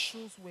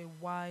sages.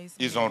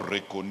 Ils ont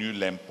reconnu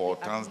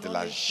l'importance de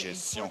la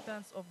gestion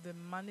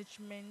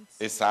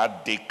et ça a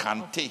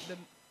décanté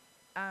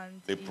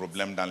les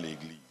problèmes dans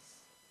l'Église.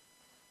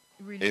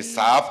 Et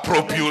ça a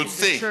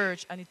propulsé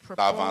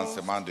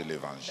l'avancement de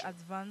l'Évangile.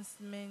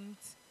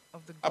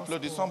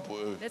 Applaudissons pour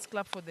eux. Let's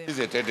clap for them. Ils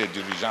étaient des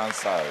dirigeants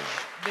sages.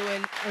 They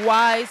were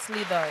wise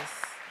leaders.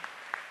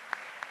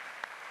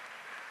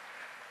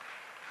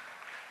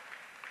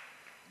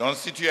 Donc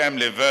si tu aimes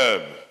les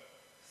verbes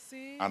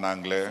See, en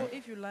anglais, so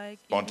if you like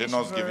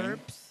spontaneous English giving,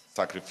 verbs,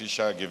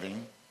 sacrificial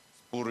giving,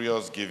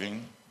 spurious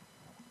giving,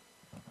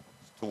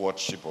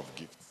 stewardship of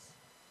gifts.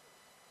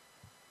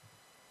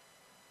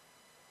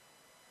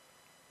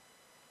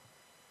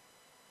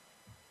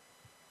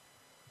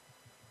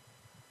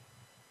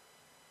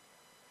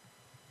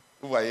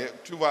 Vous voyez,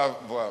 tu vas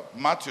voir,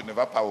 Matthieu ne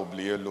va pas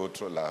oublier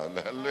l'autre là.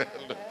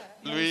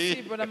 you Lui,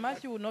 see, Brother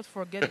Matthew will not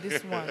forget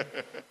this one.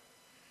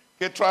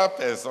 que 3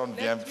 personnes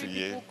viennent Let 3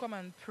 prier people come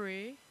and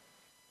pray.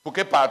 pour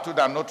que partout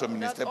dans notre That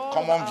ministère, all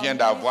comme on our vient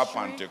d'avoir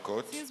ministry,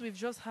 Pentecôte, since we've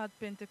just had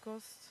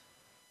Pentecost,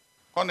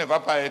 qu'on ne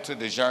va pas être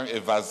des gens that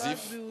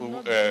évasifs, we will ou,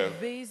 not be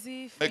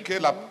evasive mais que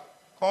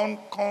people,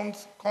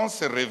 qu'on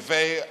se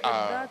réveille but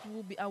that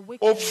will be au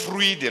awakened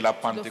fruit de la to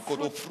the Pentecôte,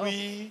 au fruit of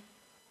fruit,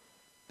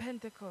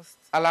 Pentecost,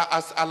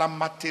 à la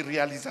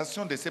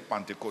matérialisation de ces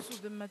Pentecôtes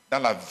to the, dans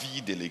la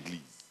vie de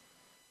l'Église.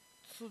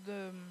 to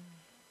the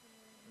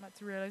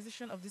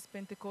materialization of this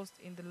Pentecost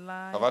in the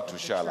life Ça va of the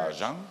toucher à church.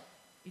 l'argent,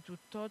 It will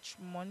touch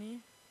money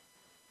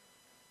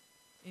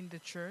in the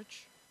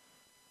church,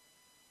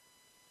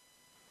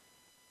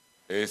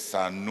 et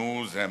ça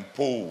nous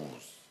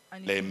impose and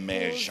it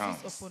l'émergence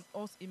imposes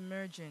upon us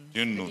emergence,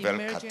 d'une the nouvelle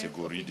emergence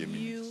catégorie of de a new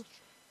ministres.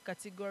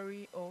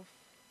 category of